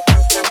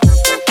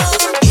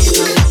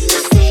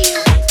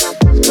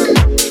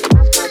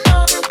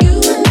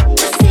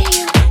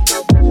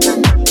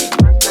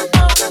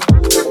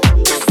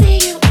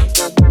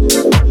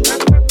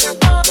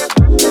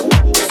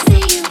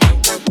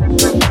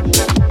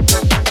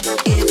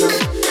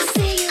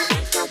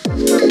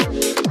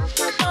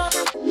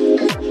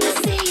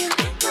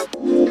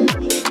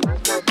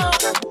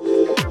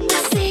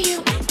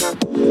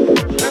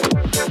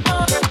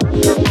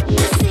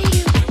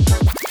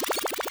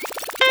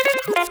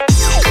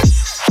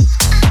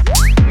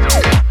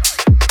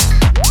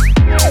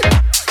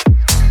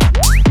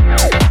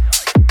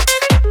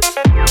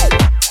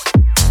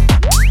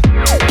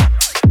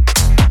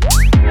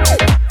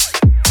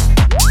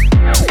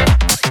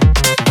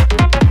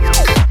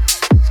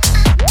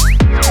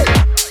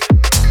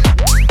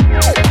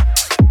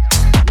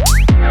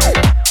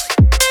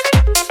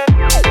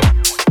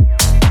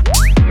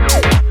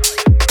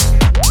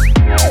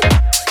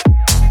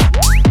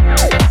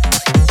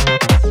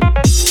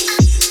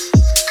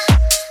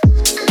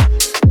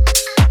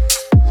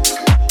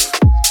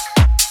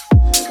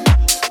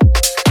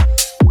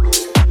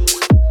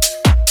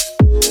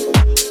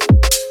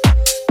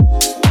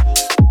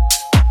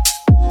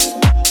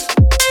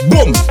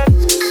 Boom!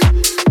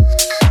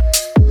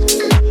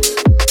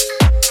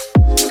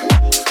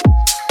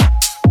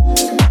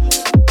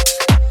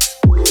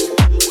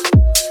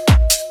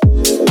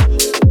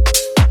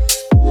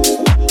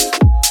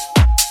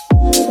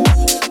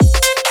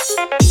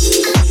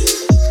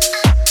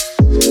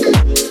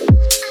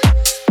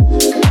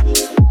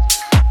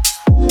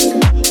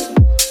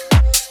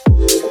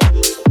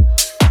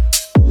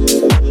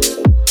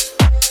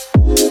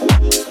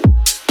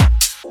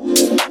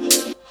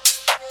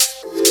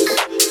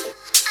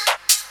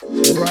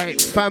 Right,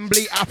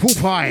 family apple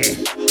pie.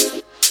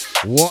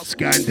 What's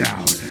going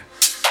down?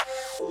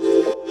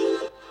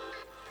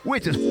 We're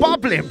just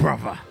bubbling,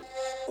 brother.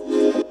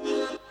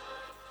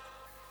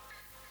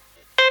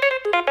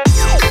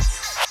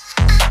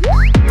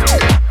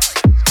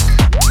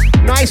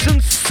 Nice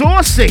and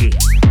saucy.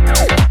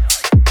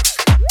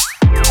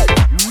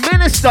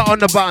 Minister on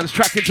the buttons,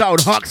 tracking to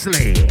old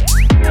Huxley.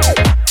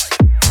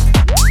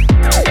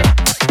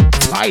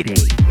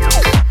 Lady.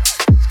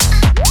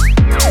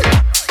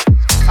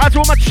 That's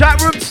all my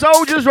chat room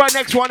soldiers. Right,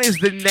 next one is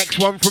the next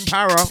one from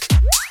Para.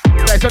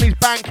 It's on his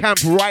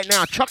Bandcamp right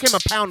now. Chuck him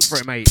 £1 for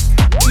it, mate.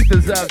 He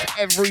deserves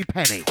every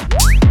penny.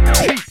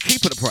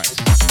 Cheap at the price.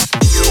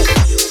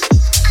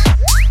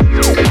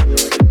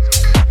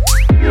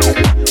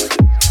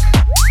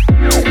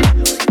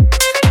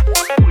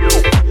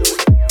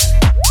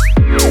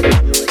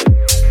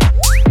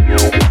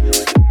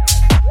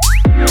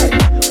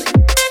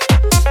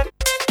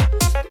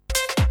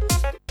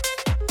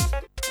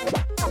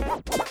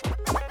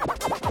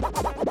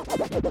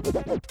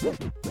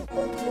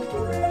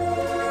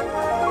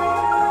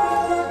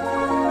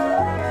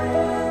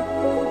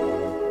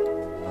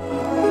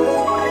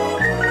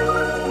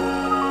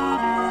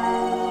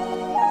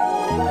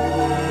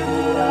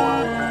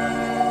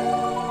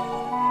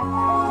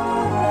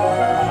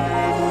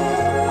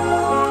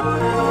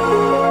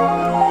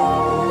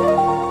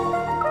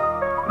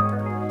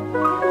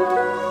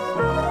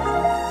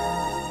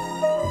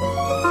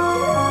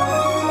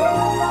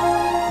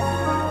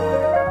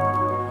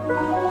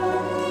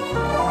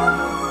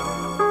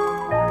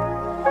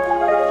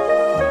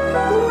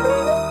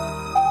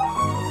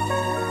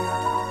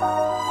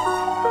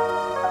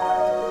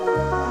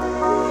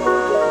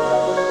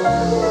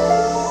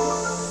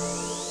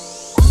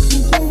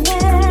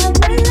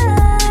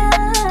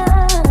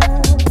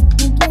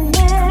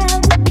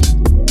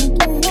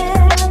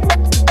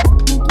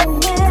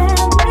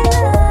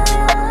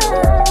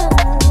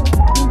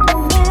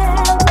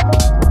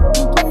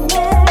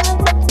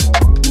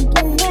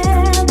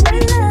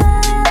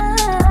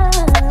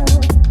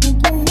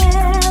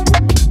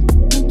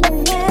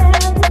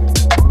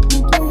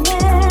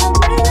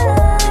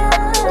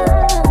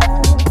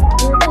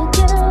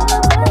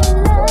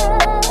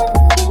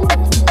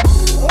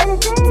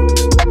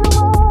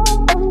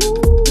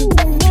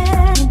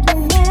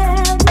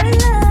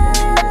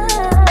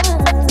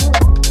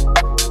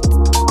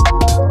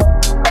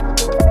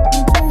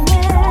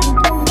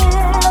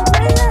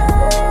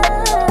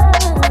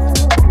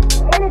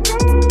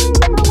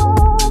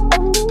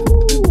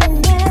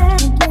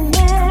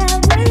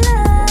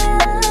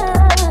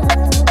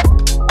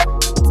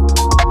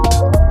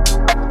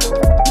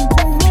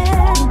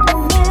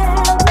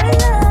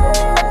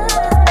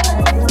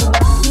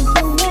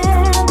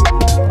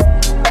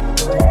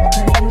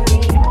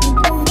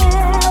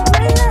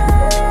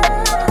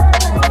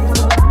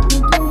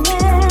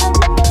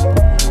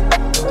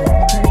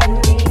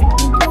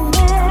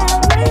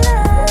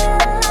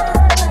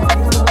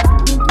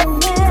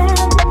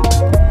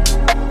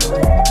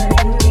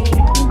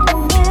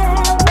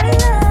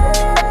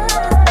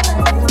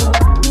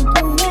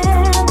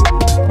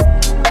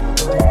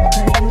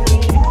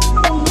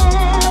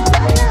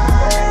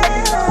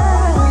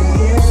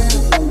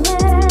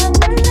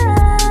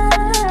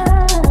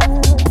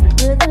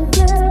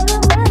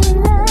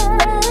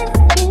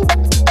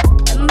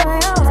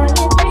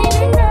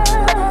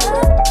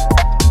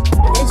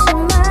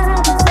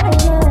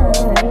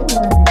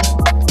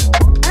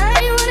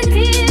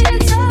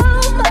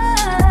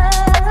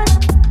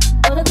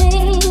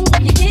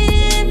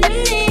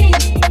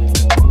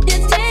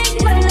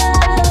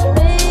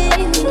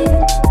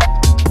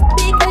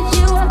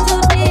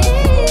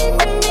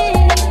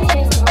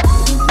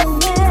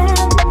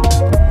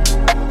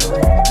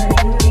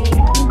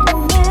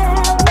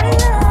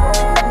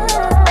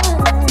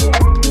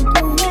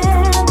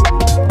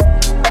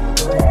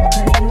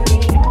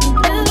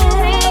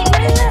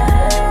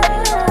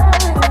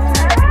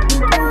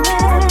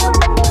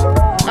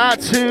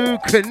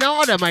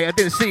 Canada, mate. I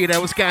didn't see you there.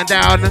 What's going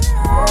down?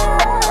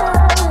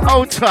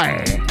 Hold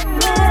tight.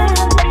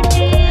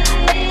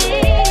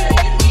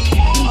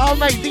 Oh,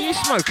 mate, do you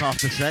smoke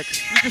after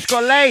sex? You just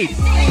got laid.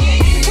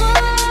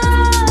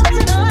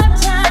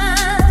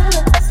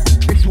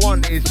 This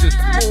one is just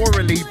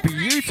orally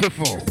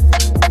beautiful.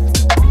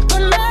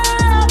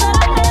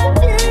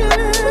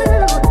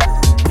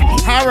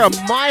 Para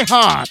my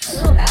heart.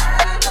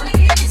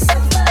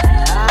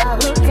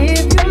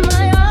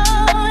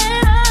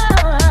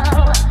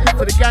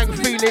 For the gang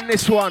feeling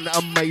this one,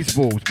 amaze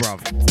balls, bruv.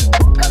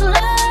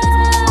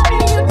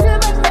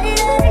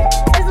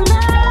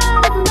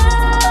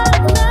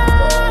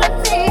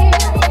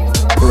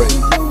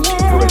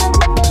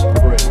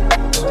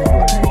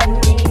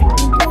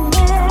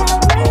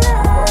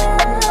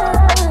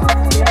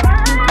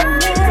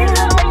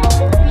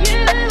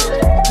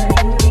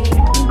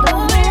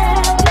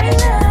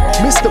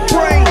 Mr.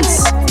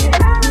 Brainz.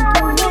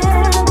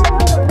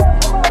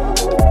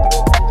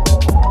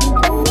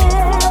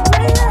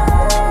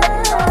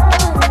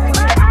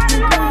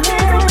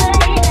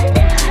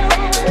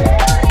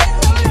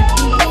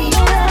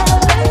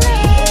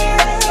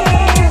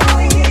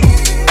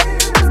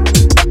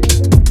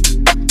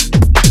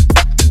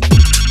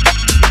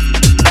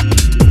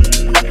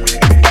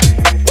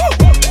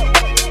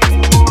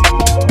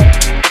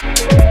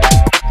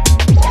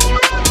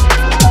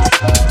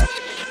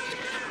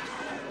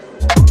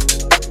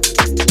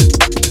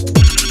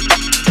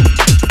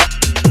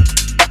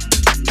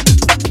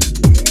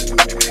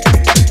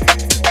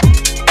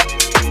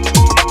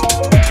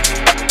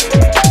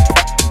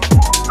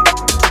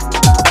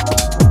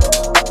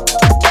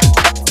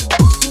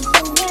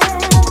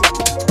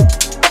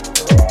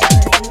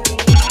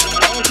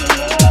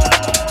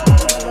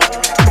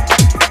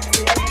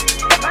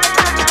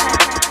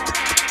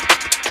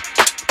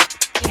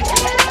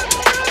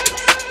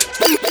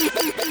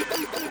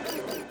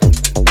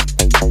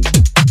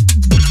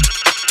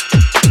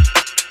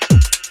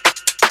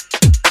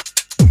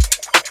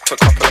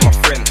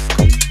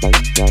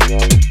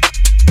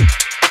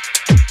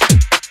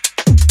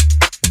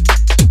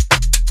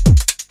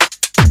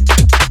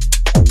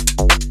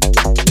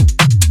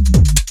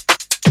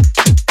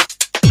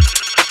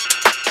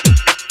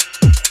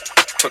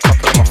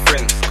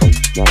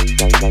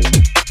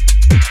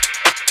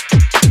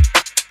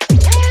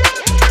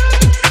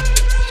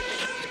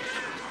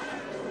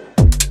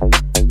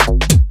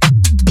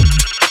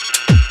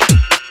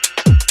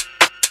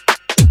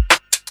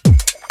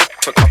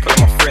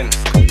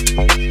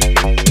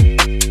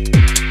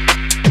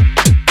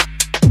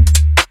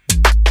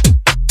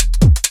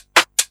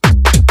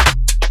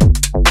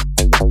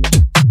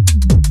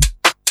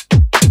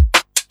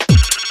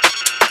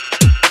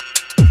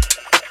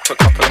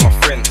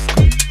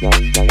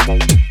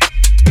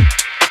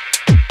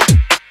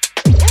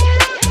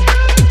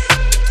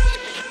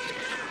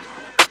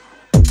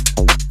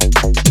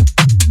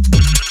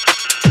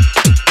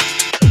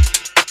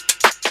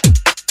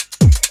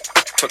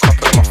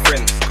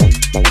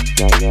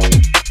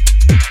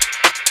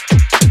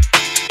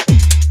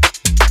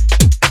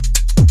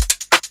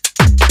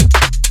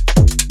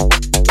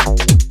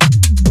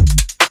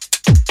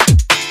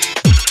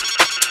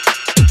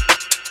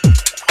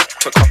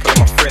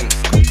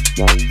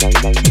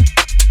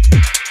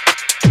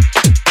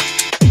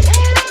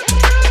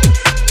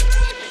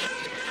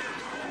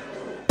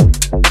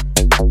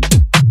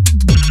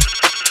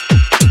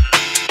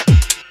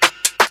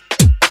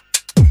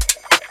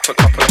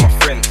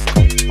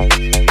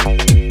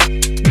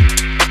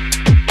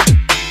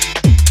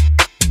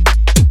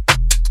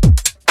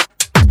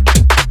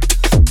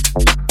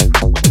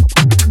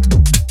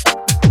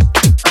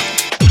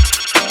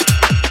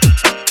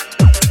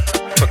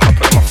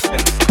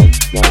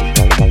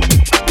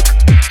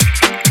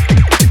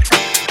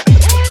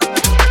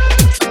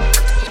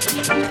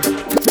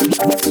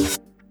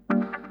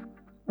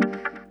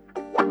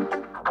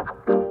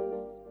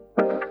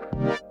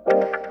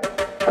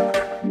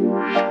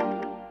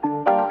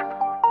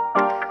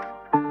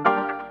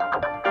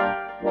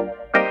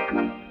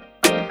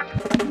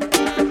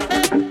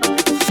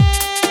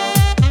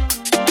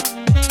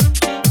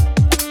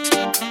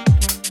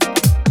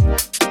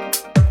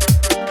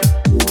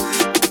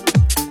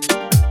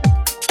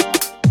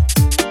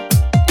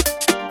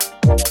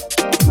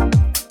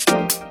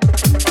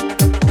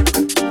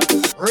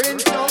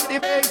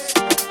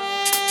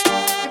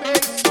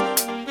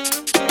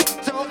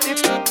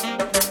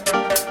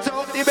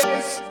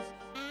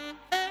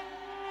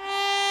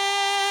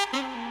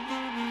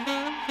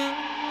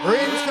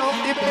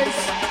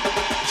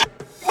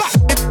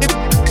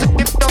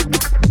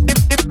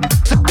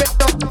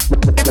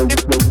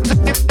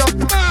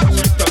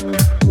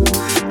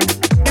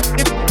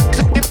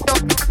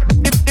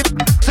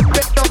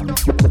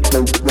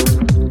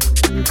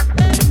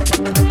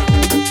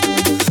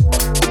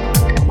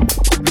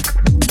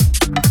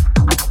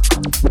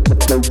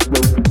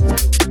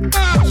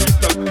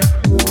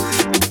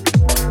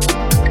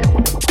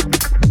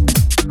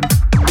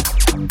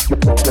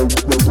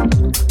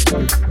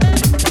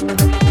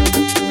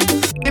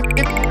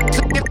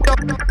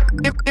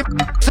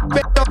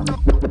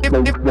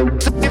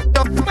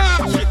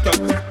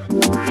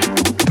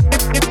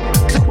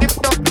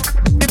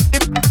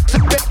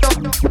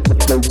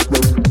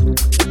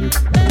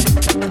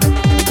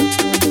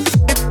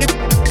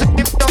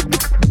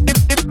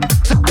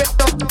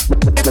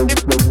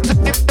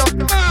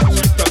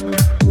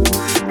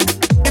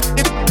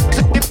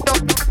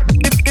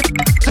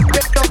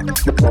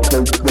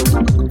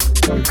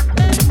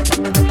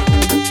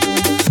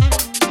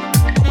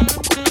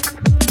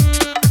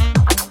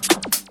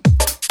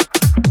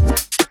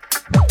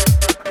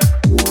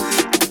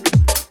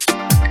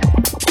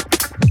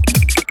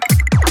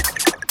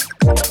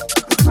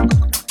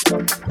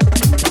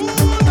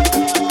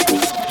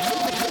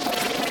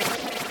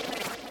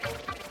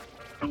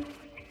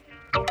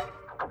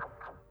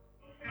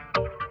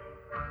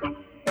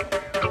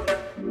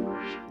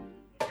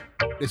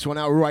 This one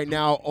out right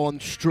now on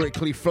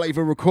Strictly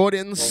Flavor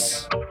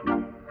Recordings.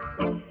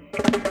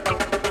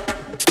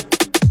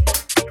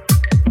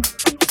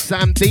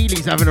 Sam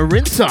Dealey's having a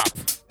rinse up.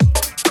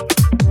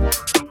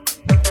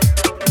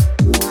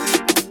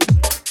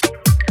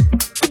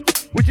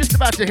 We're just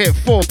about to hit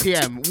 4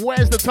 p.m.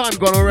 Where's the time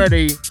gone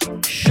already?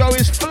 Show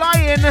is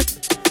flying.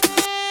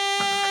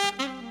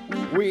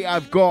 We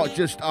have got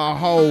just a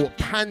whole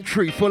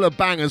pantry full of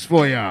bangers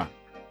for you.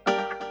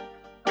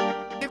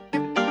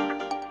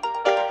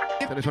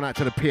 Send this one out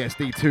to the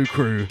PSD2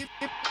 crew.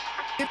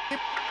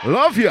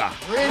 Love ya.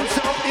 Rinse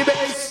up the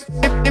bass.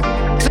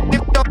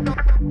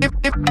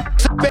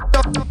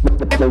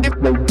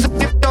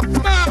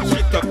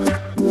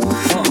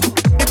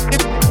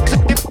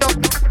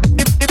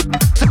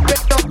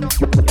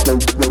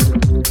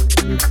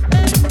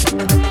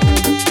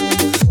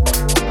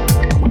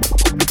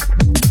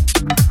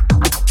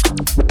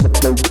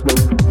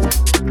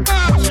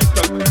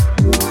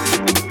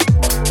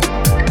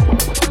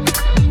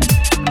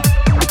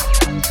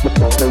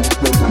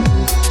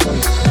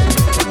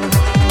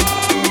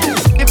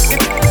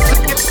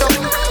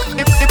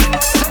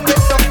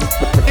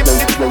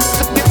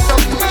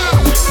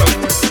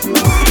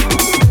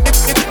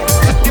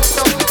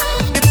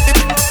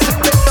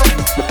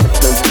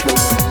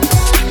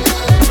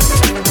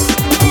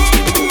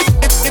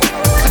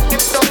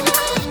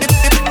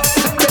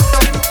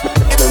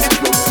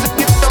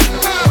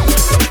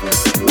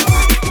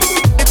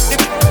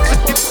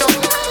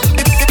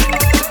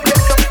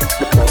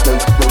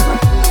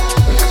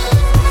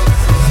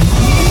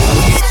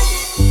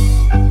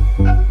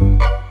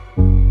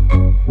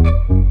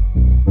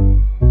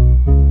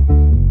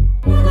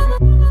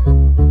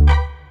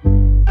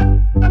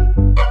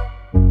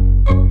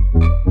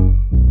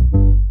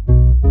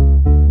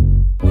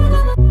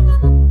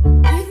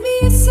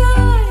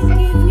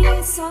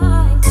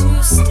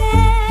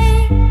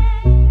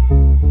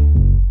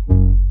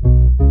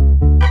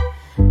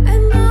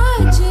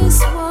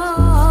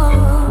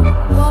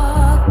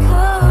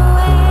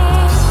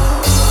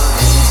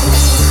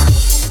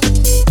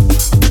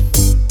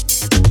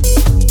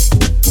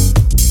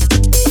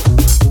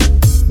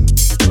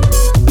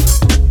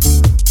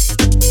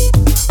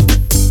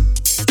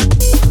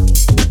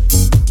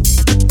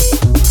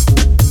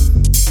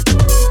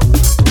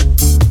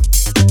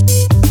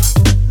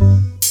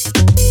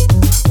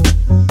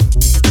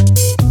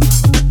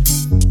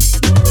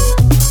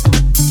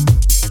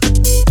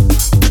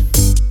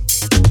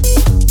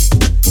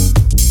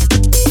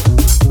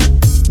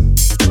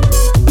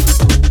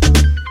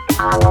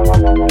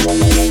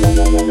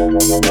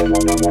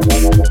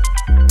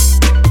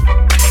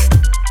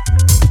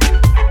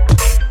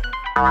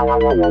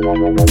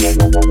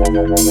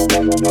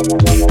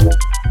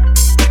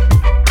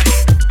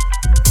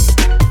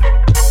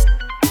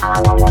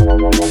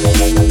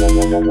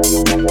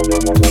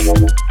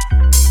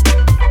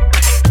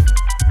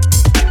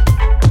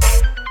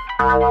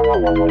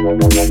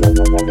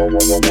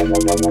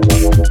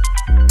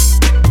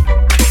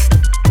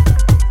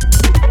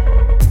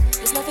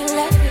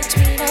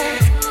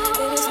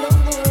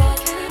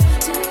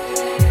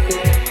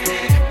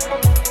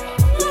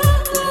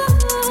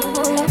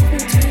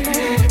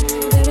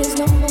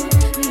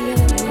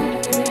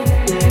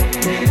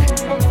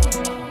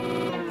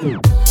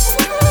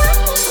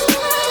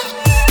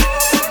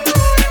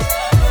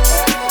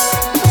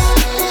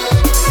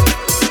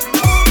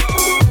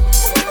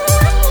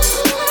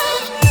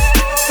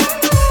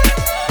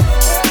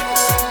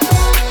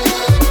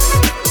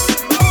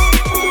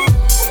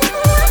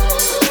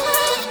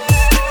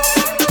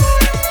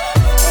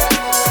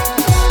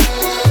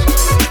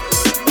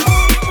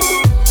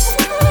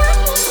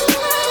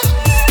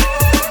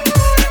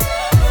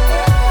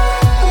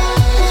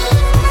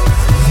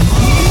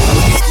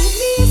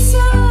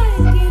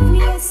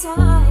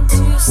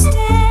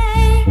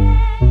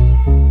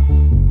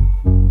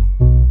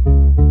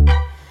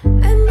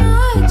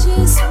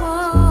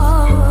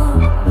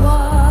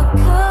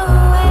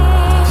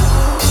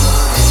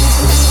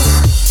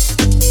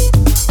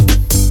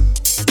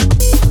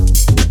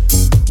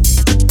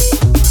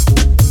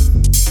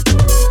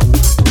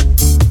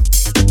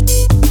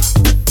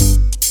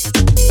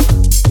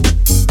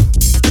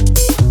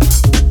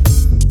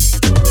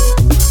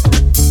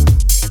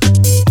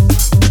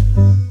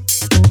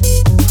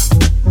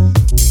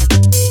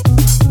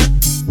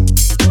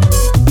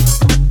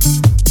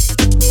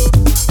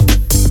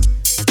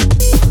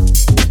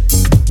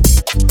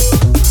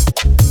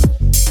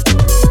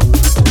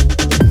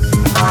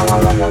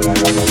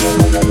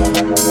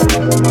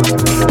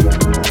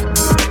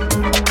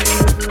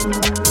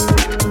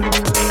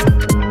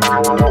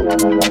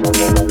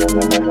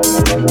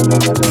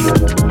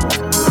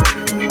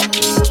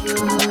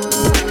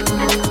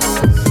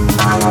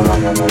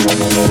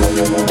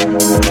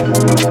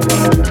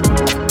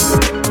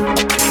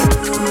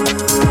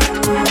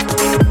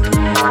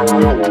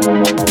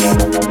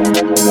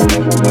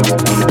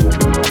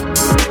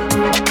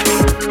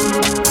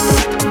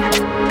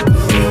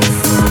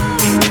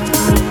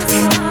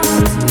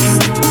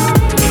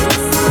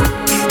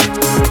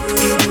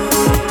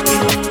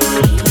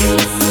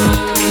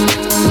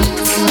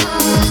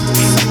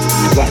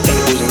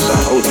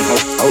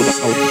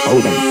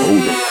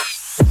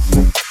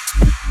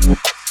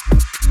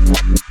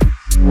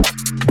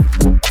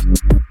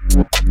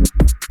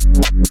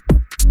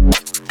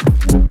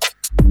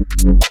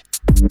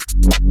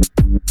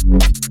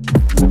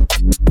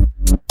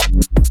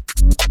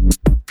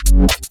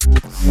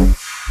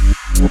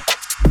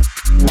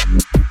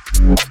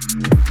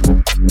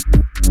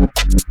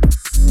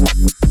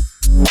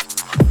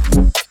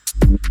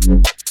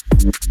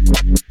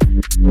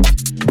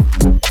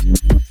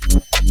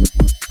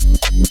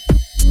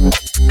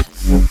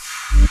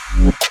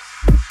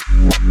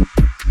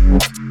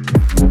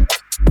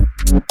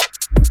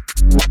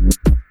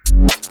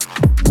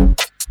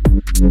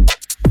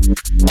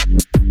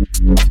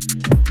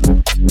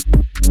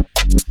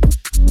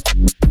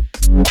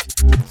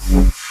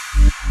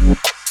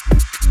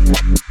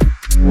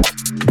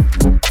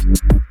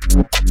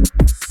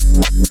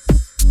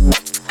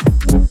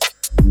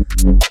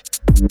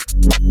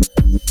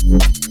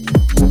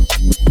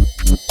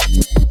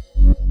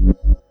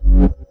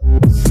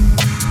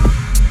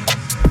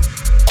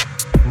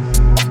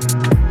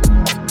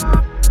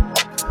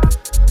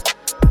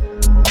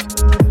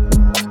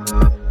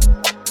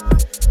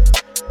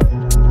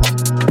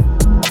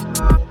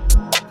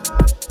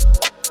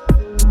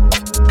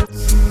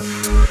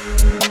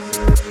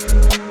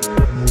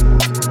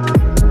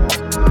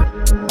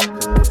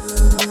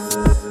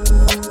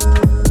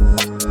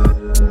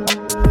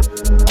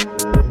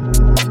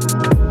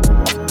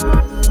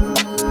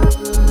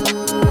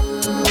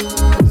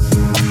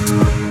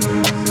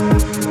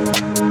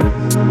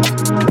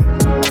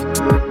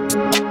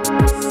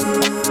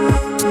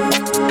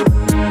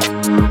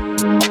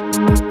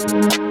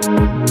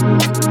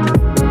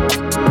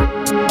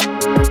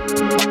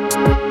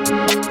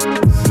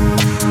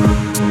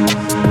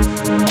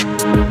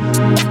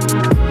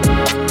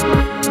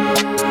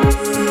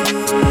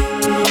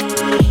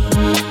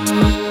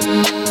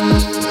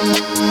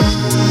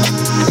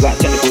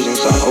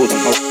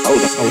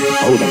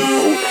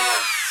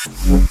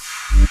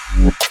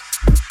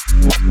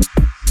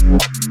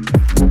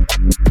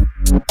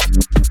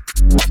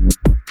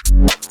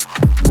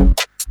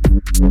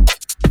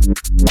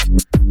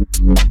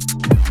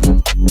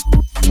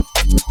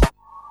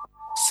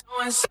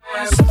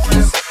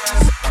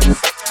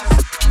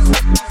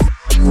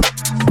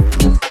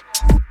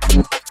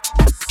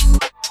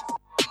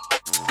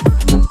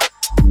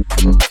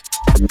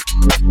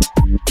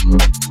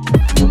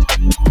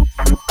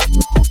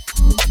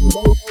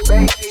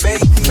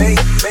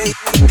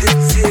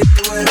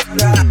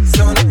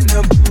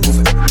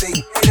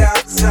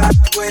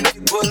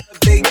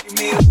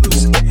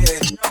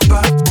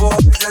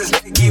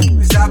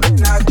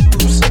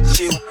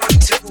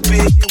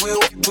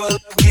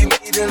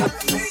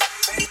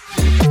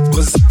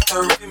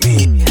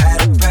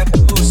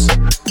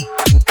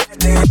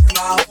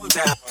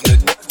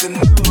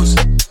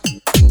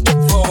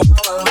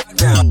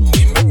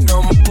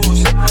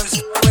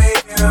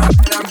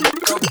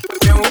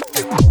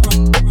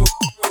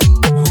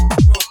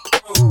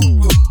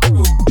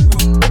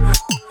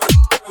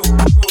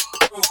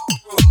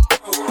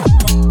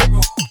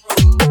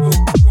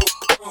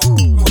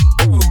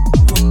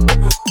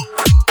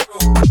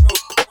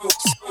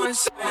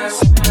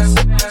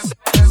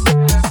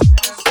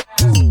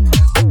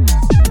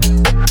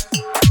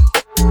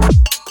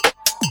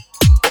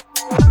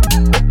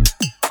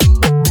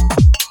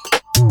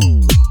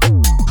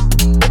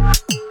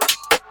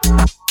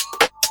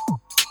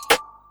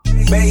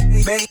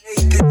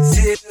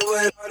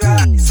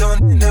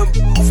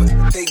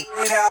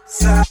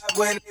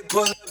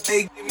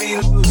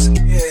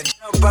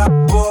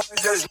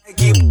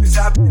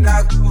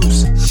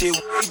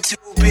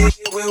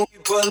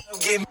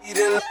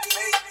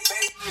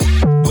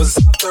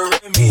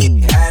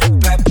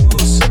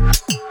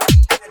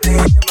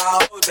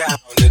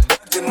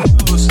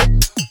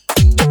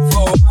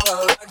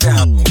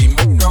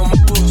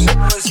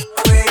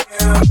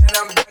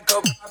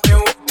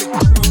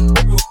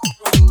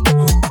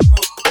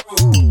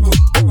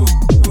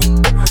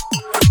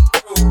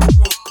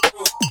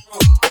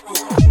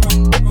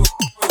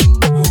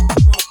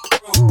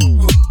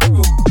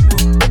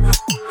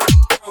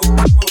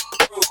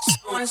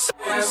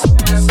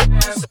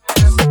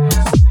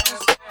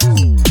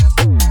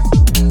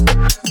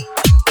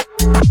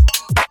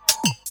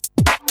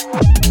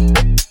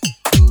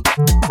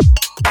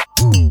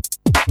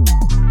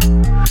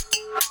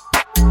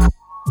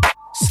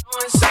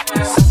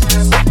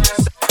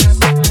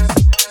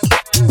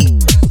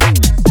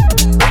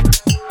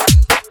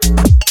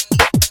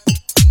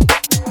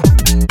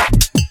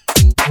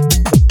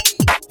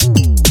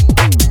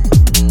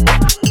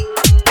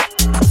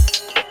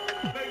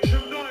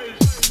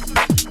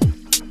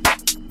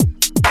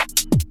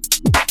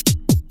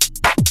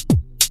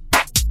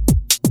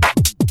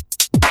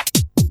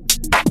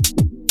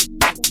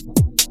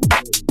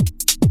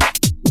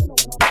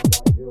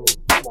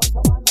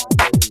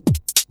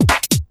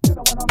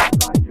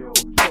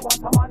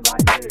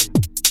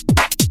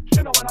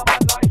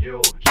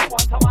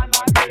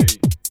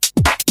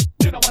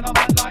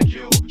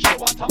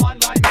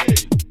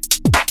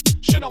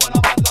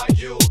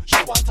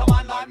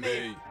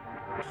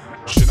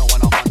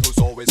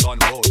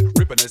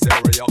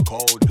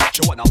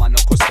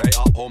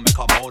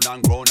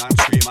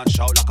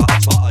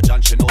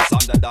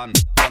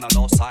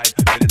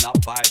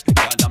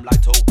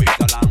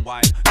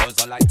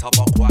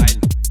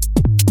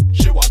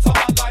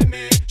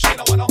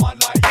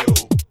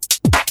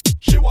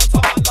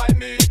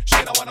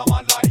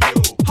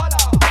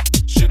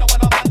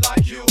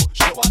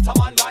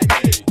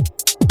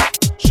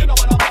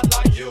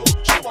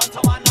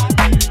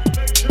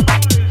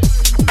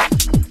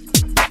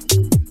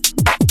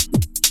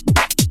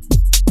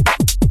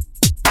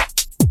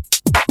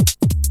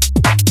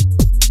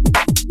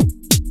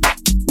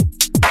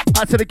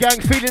 Out to the gang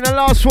feeling the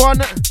last one.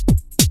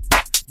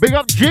 Big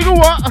up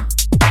Gigawatt.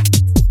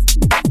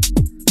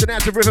 Then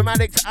out to Rhythm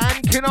Addict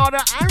and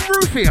Kinada and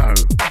Rufio.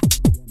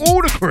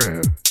 All the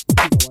crew.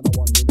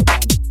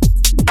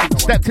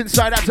 Stepped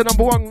inside out to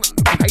number one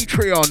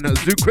Patreon,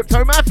 Zoo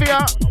Crypto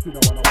Mafia.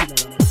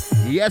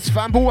 Yes,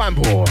 Famble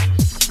Wamble.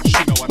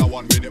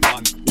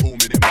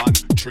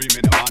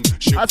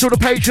 That's all the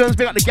patrons,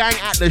 big up the gang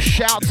at the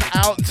shout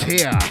out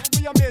here.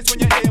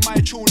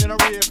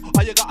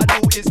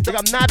 Big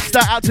up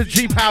Napster out to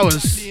G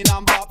Powers. Big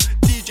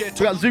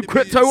up Zoo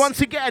Crypto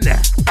once again.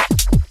 Getting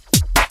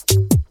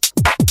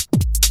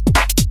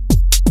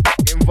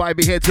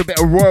vibey here to a bit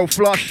of Royal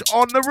Flush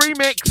on the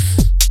remix.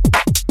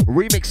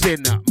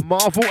 Remixing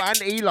Marvel and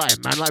Eli.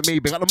 Man like me,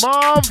 big up the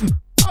Marv.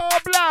 Oh,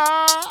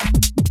 blah.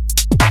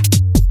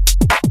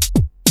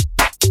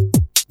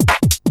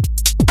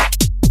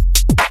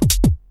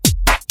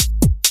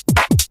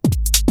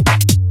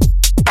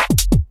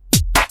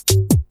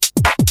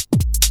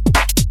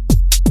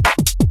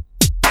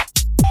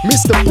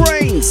 Mr.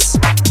 Brainz.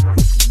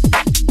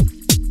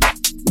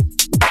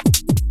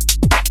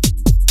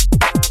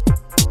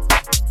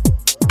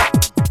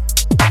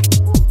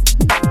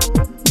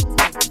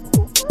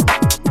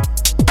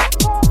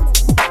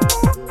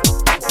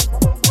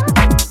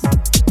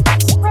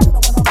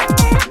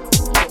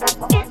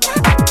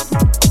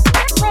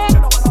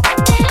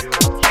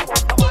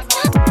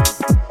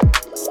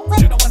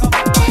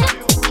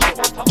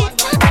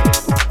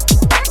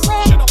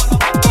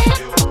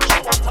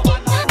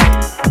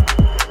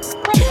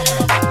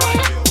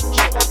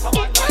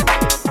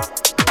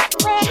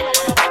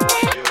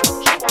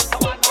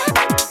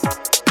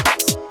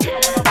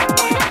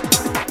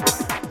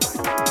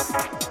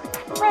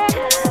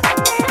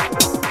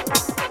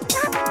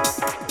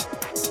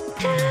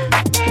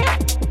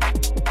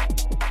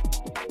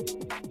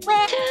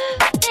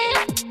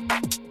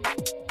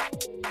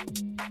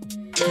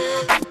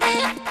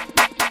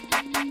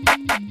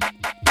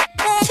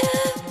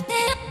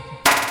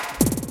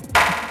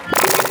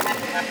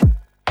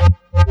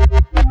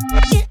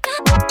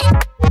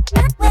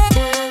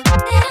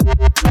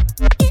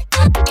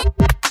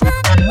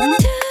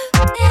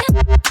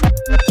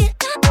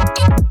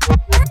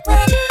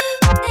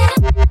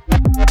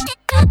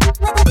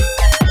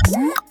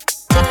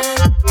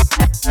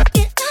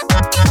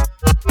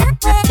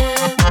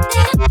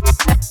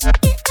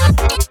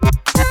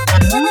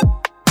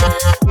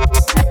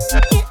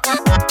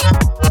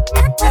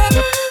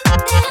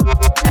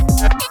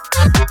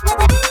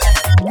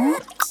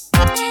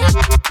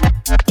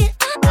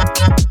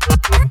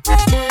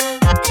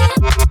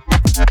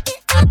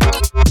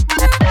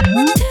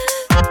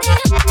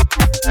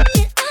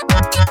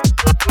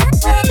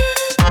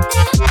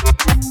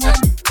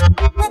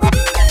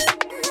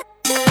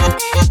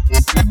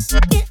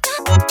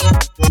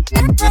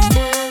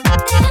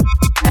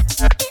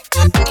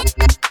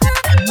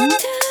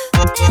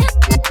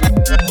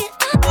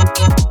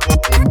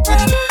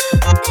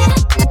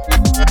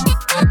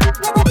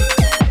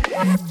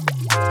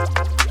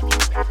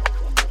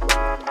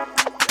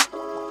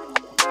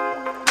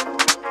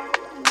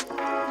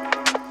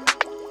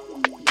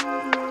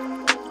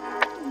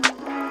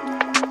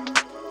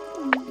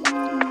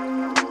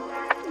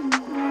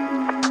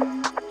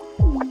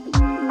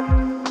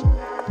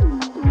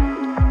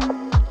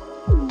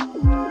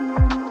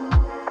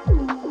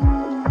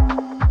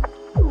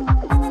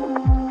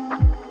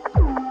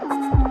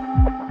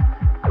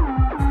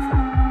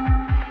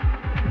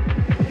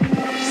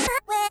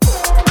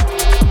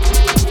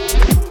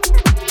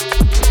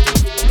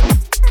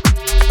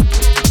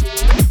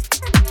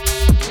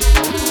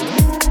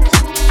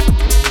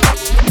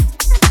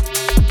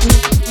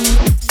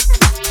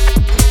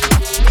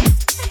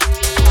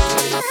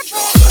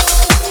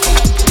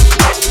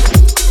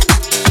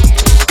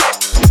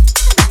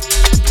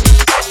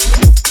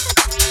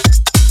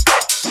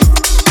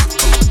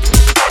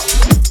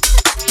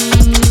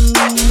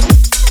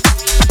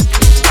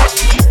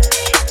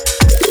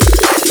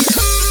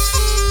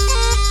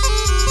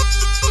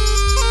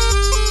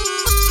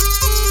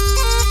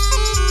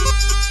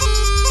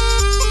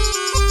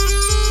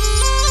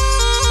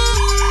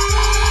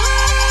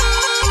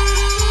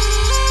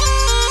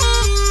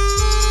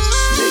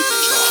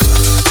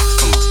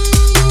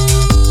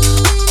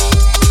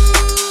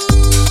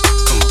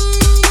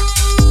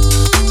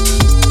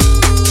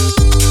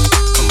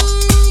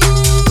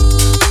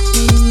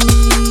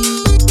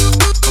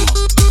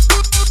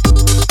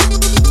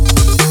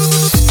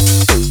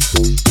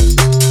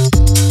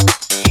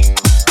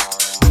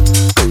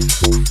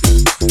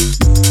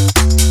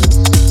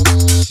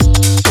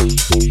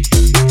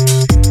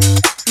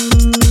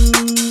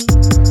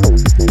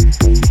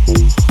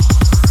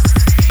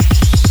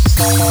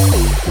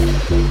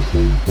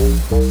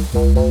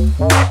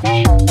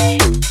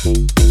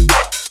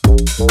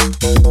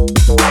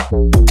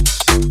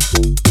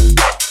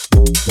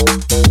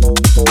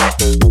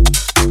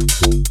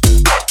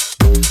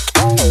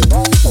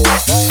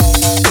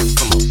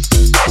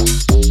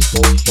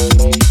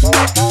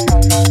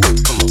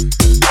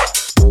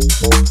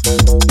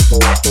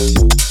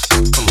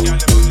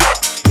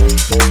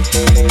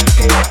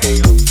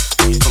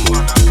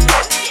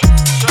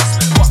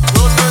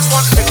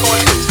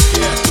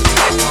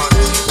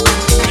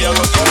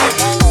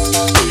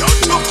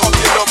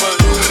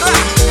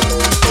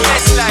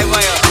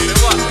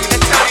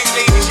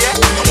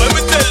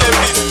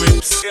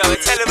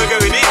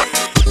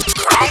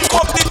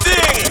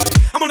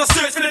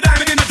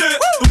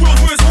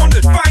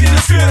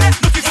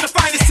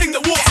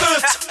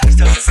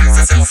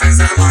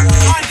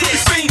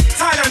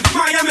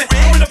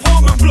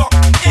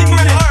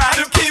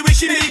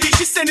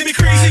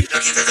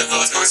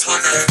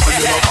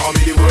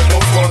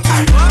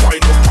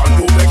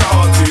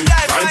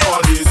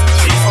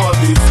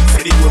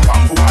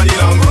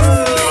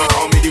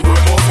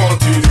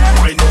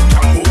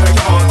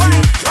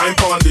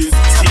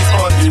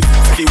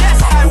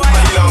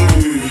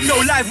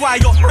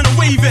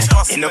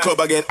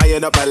 again, I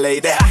ain't up my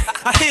lady.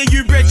 I hear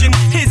you, brethren.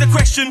 Here's a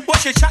question.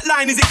 What's your chat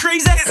line? Is it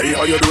crazy? Hey,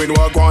 how you doing?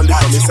 What go on this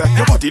for me, sir?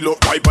 Your body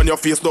look ripe and your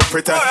face look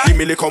pretty. Give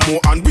me a little more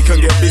and we can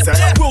get busy.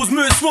 World's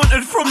most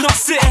wanted from North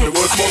City. The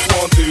world's most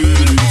wanted.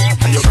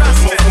 And your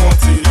girl's most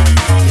wanted.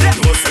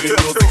 Don't say me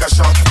don't take a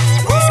shot.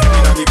 Say me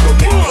that me club,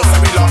 don't say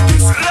me like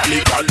this. Me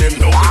call them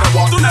no, we don't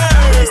want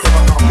this.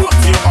 Never come up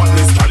to your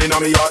hotness, calling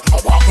on me yard. I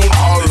walk on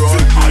all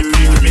right. I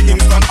feel me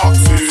instant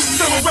oxys.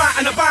 So we're right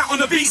and about on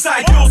the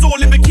B-side. Girls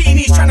all in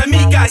bikinis trying to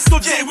meet guys.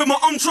 Stood here with my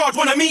entourage,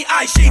 wanna meet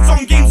eyes. Shades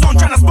on, games on,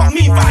 trying to spot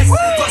me vice.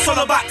 But it's all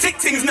about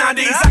tick-tings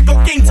nowadays. I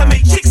got game to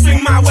make chicks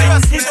swing my way.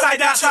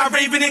 Inside, outside,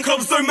 raving in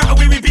clubs, don't matter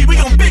where we be. We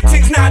on big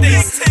things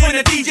nowadays. When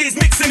the DJ's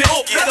mixing it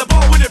up, at the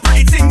bar with a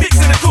pretty ting,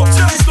 mixing the cup.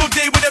 Stood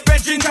there with a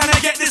brethren, trying to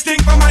get this thing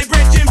from my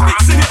brethren,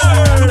 fixing it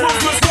up. The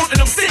world's most wanted,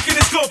 I'm sick in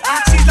this club.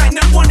 She's like,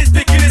 no one is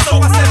picking this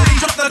up. I said, hey,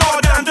 drop the door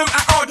down, don't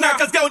act hard now,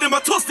 cause girl, them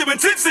are toasty and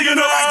tipsy, you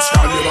know.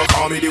 Shall never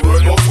call me the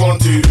word most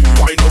wanted.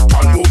 Wind up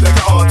and move like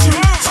a auntie.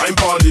 Time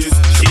for this,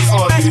 she's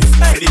on this.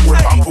 Say the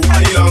word bamboo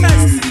and the long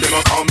this.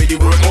 Never call me the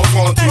word most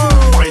wanted.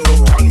 Wind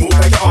up and move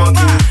like a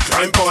auntie.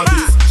 Time for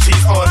this,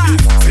 she's on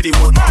this. Say the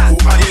word bamboo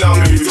and the long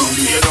this.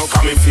 You know,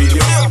 come and feel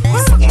you.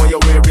 Something when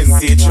you're wearing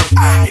sage.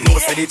 You know,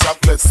 say the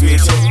chocolate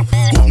sweet.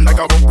 Boom like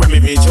a book when me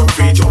meet you.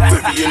 Feed you,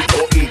 very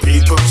important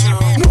people.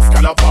 Move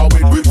calabar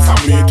with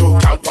tomato.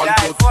 Calp and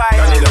foot,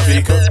 and in a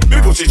vehicle.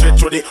 We push it straight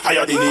through the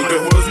higher the need. The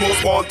world's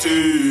most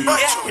wanted.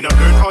 We not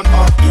learn on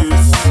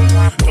this.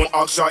 Don't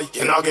act shy,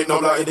 you not get no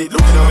light. Looking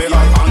at me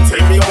like, and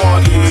tell me you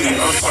want it.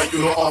 I'm fine, you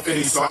know off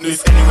any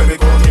sadness. Anyway, we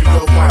go give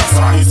love my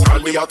size.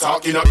 While we are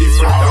talking a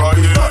different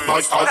language. My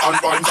style and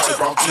rhyme type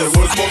rock. The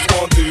world's most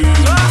wanted.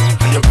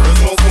 And your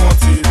girl's most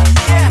wanted.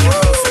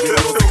 Say me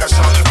don't take a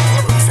shot.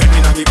 Say me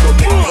not give love.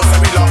 Say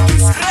me love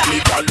this. Me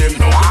call them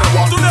no, we don't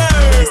want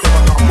this.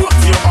 Never come up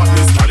to your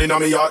hotness. Calling on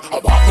me yard. I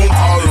walk on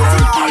all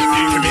right. I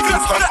think me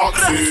instant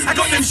oxys. I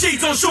got them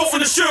shades on, shorts on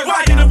the shirt.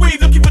 Riding away,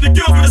 looking for the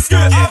girl with the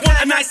skirt.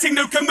 Want a nice thing,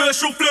 no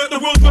commercial flirt. The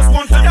world's most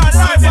wanted. I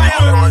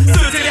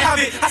certainly have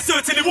it, I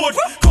certainly would.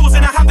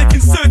 Causing a havoc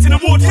and certainly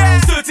would.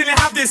 Certainly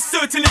have this,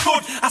 certainly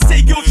could. I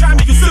say girl, try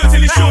me, you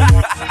certainly should.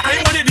 I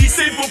ain't one of these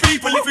simple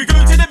people. If we go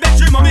to the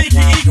bedroom, I'll make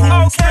it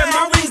equal. Spread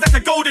my wings like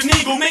a golden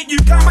eagle. Make you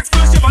climax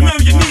first if I know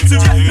you need to.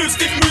 Move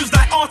stiff moves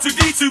like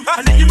R2D2.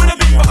 I let you in a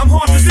bit, but I'm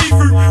hard to see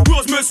through.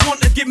 World's most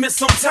wanted, give me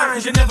some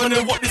time. You never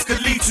know what this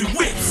could lead to.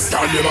 Whips.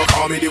 Y'all never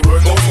call me the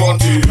word most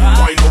wanted.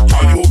 Wind up,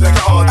 y'all move like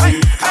a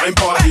auntie. Time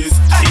for this,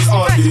 she's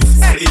on this.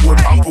 Say the word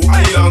bamboo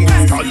and the long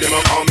this. Y'all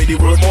never call me the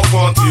word most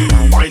wanted.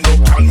 Wind up,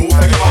 y'all move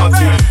like a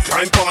auntie.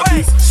 Time for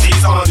this,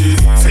 she's on this.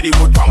 Say the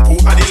word bamboo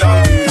and the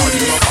long this. Y'all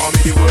never call me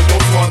the word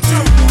most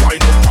wanted.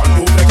 Wind up, y'all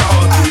move like a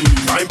auntie.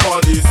 Time for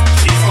this,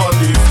 she's on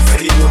this.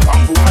 Say the word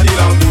bamboo and the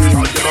long this.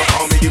 Y'all never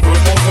call me the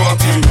word most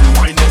wanted.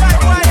 Wind up,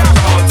 y'all move like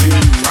a auntie.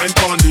 Time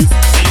for this,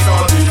 she's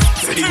on this.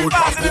 Say the word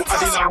bamboo and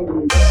the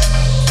long this.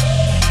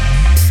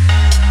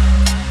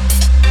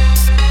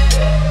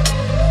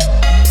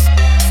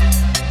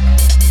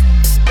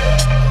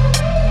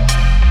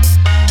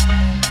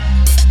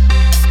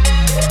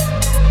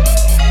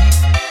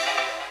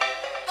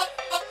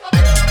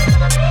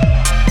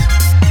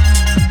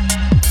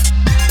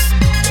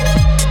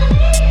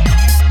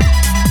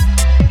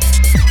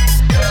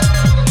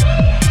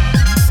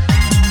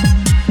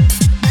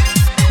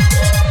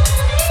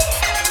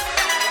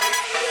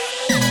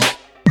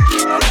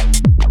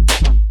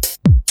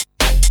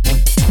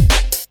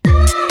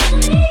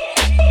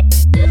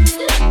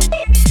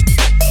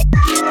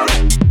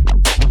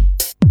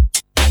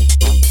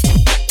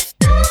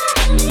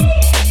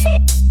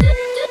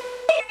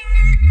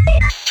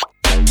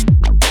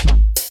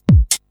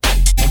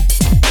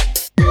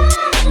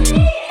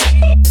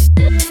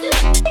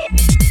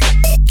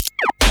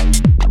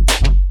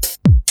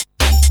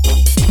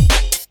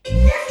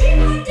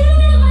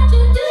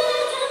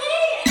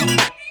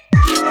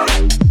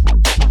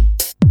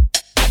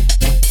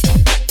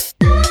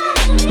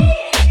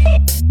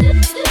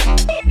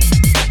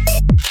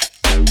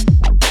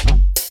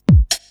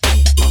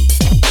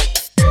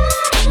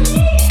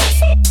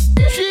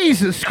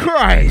 Jesus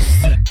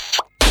Christ!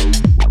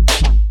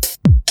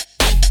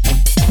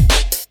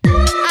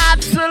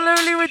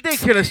 Absolutely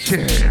ridiculous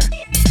tune.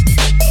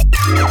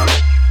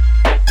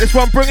 This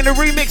one bringing the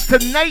remix to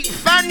Nate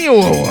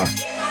Fanuel.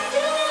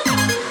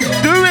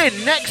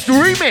 Doing next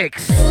remix.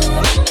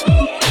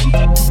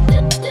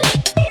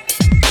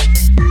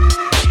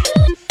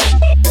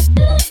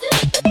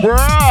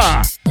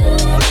 Bruh.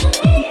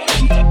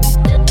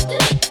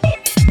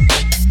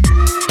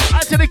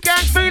 Out to the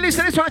gang feelings,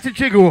 so this one to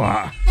Jiggle.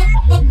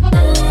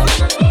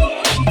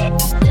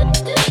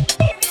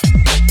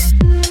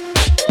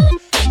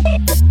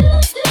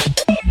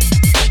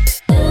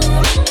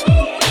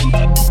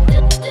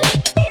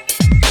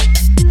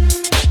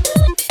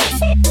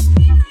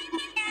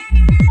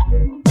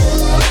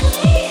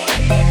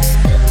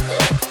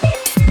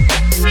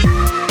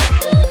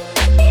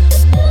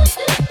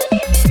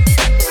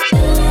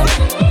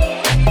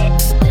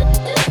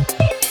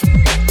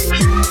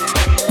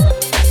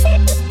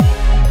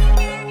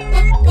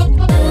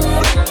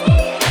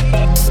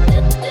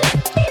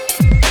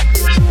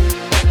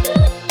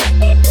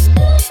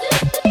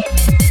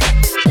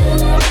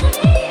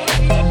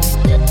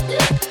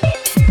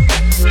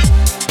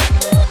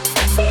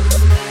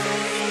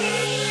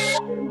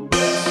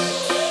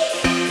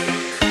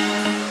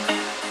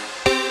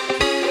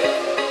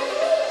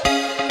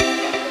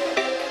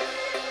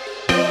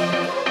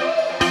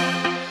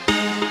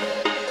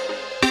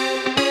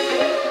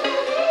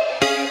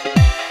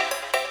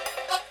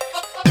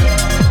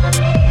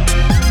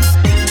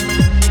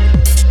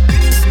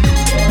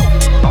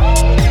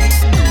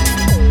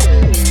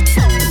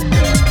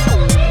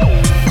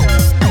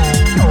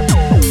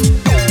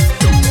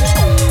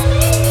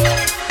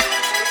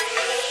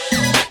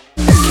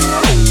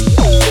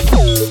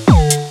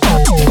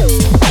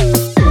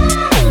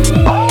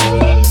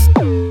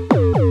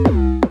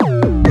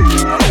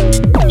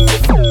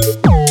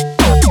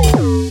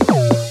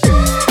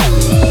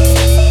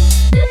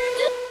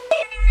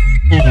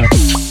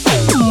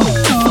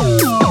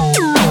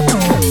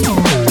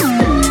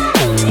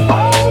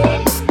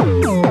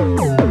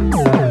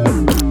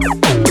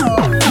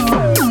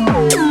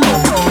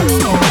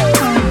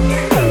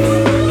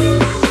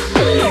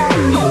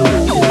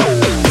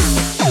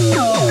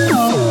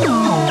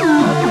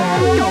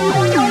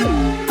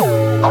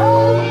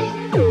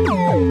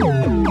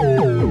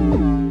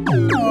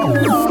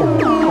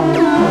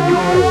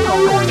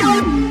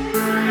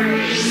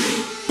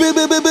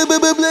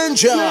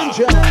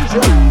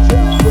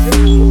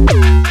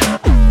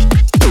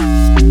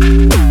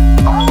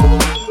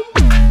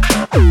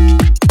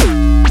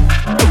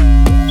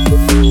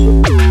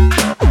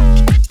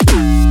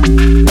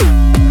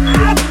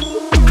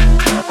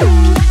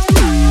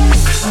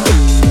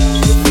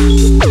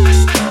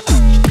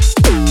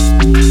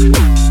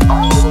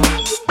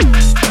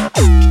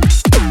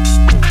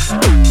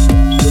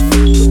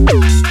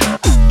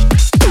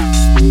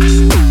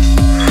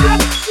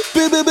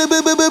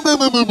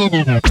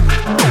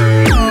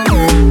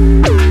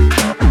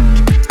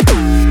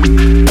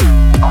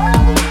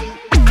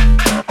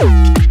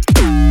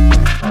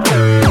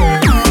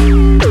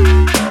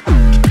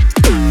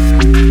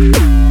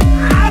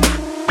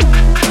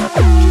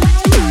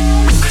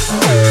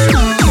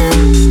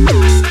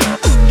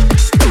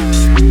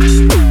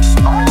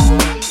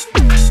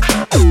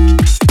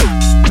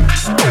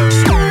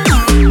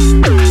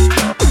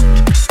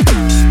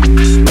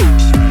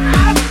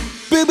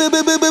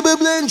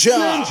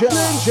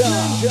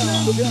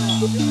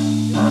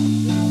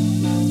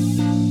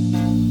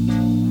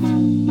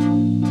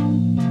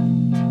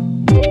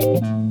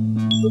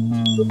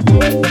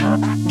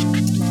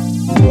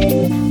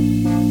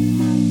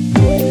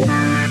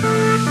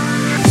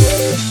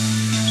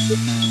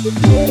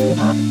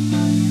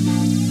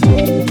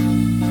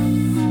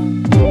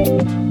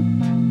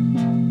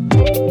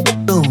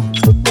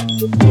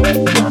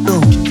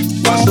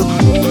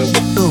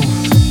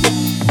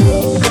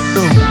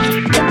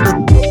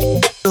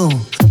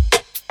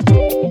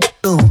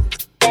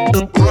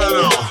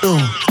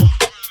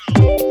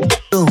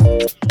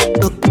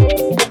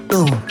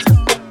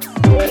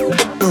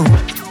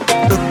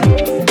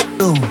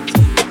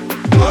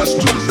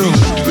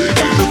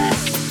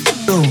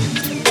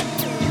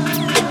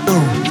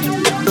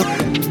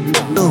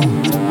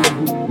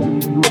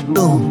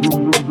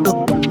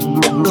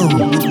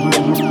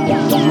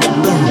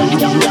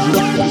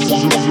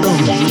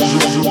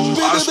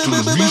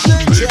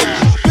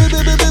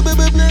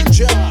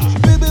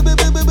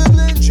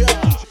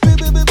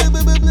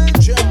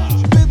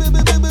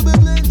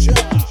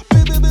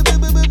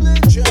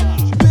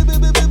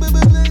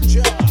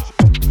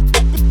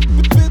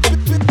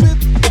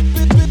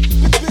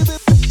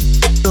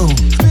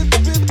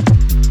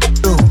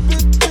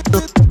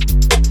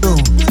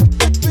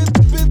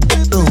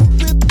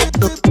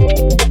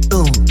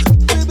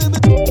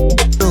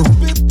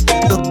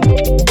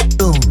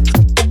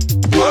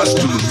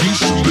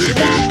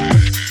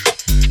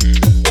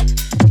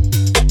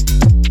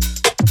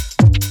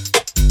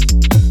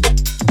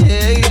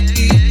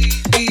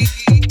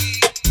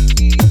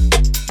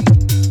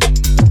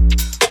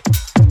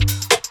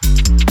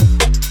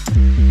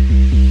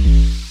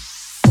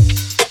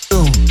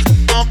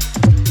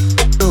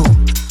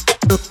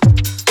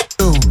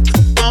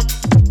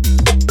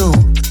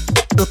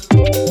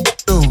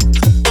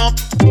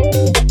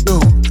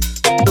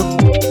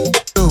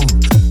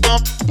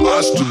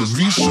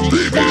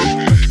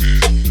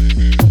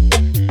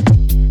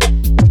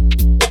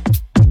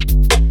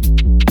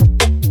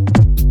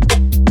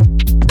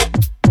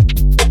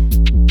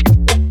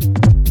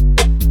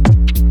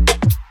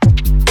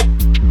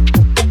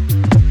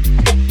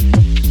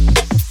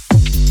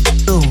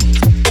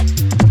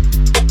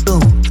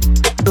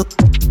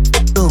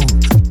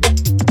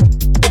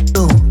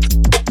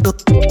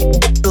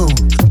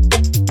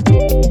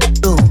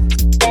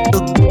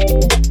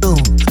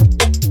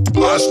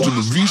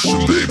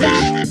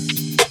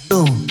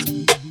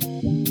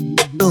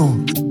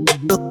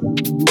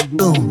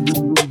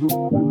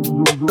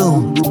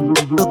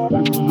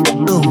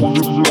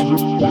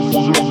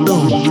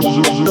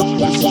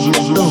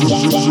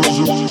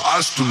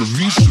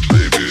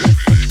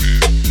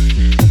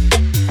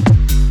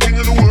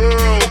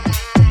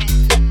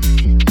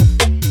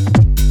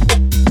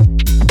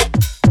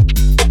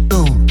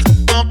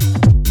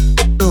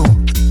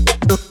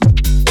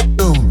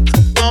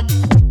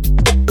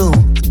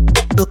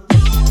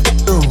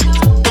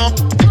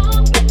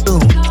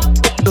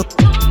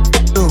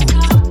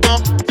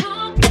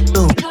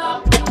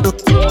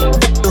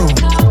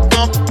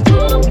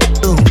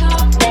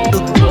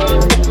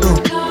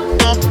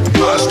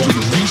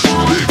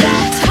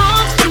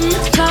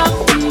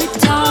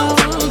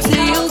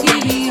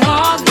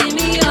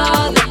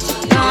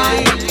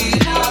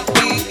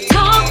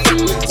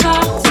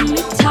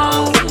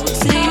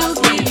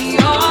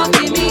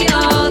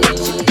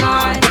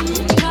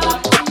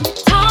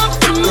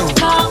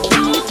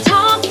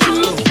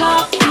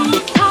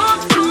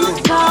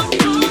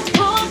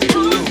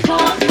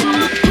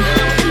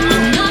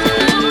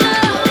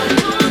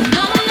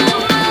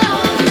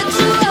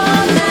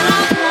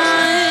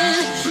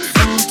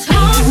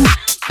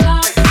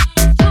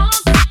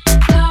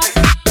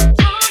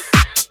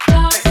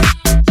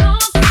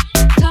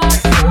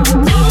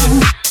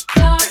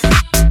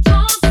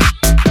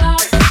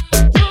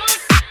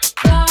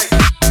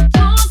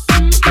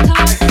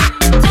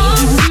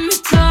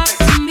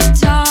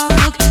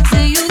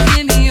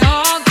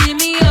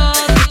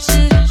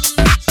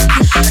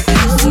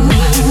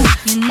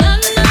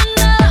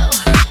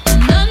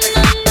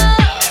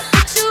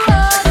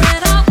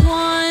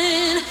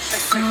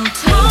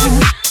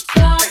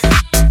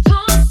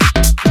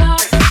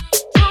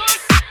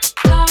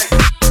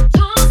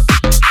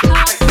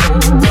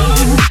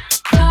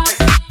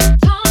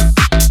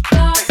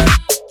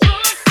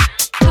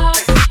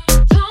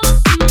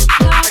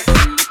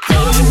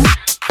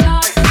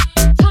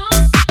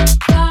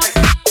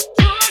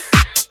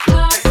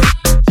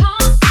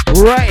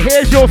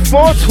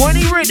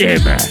 420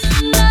 rhythm.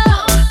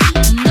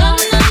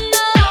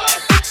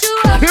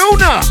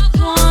 Kilner,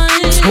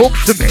 talk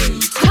to me.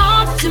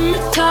 Talk to me,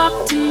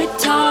 talk to me,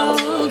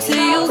 talk.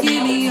 Say you'll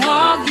give me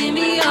all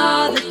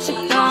that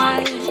you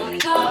got.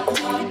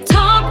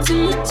 Talk to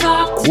me,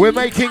 talk to me. We're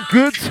making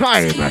good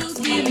time.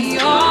 Give me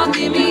all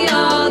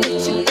that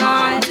you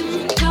got.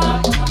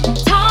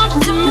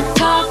 Talk to me,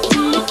 talk to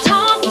me,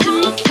 talk to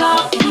me,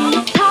 talk to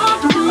me,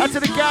 talk to me. That's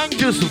the gang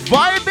just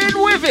vibing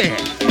with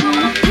it.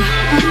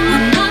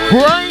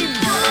 Brainz.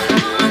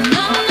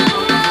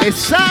 It's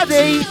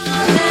Saturday.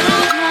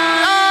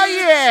 Oh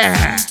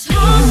yeah.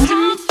 Talk to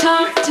me,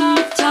 talk to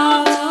me,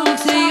 talk.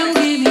 Say you'll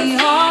give me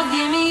all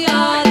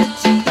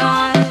that you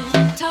got.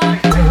 Talk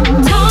to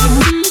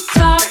me,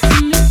 talk to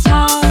me,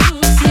 talk.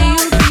 Say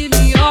you'll give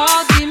me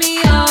all that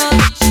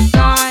you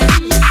got.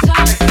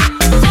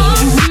 Talk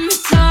to me,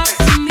 talk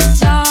to me,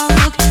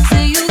 talk.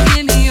 Say you'll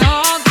give me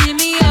all that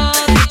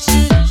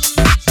you